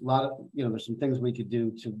coverage. There's a lot of, there's some things we could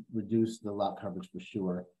do to reduce the lot coverage for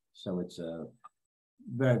sure. So it's a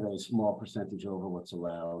very, very small percentage over what's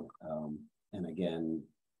allowed. And again,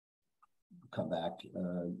 come back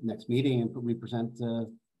next meeting and we present a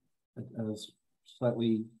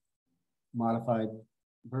slightly modified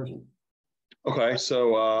version. Okay,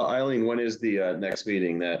 so Eileen, when is the next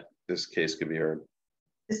meeting that this case could be heard?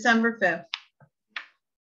 December 5th.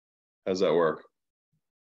 How's that work?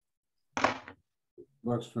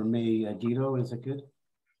 Works for me. Guido, is it good?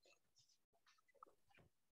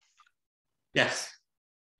 Yes.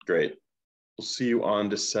 Great. We'll see you on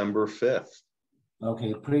December 5th.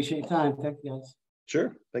 Okay, appreciate your time. Thank you, guys.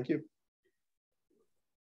 Sure, thank you.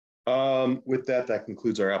 With that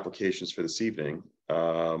concludes our applications for this evening.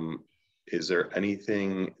 Is there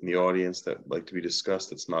anything in the audience that would like to be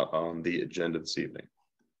discussed that's not on the agenda this evening?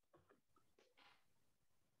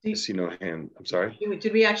 I see no hand. I'm sorry.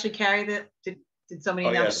 Did we actually carry that? Did somebody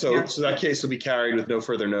announce? Yeah, so that case will be carried with no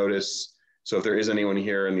further notice. So if there is anyone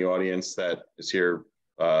here in the audience that is here,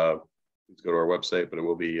 please go to our website, but it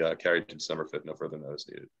will be carried to December 5th, no further notice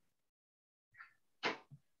needed.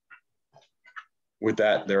 With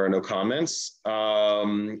that, there are no comments.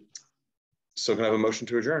 So can I have a motion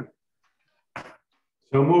to adjourn?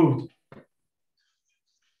 So moved.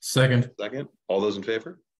 Second. All those in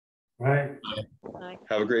favor? All right.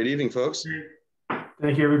 Have a great evening, folks.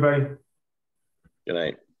 Thank you, everybody. Good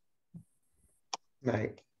night.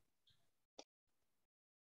 Night.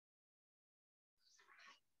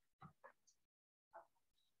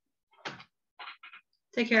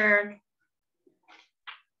 Take care.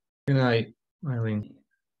 Good night, Eileen.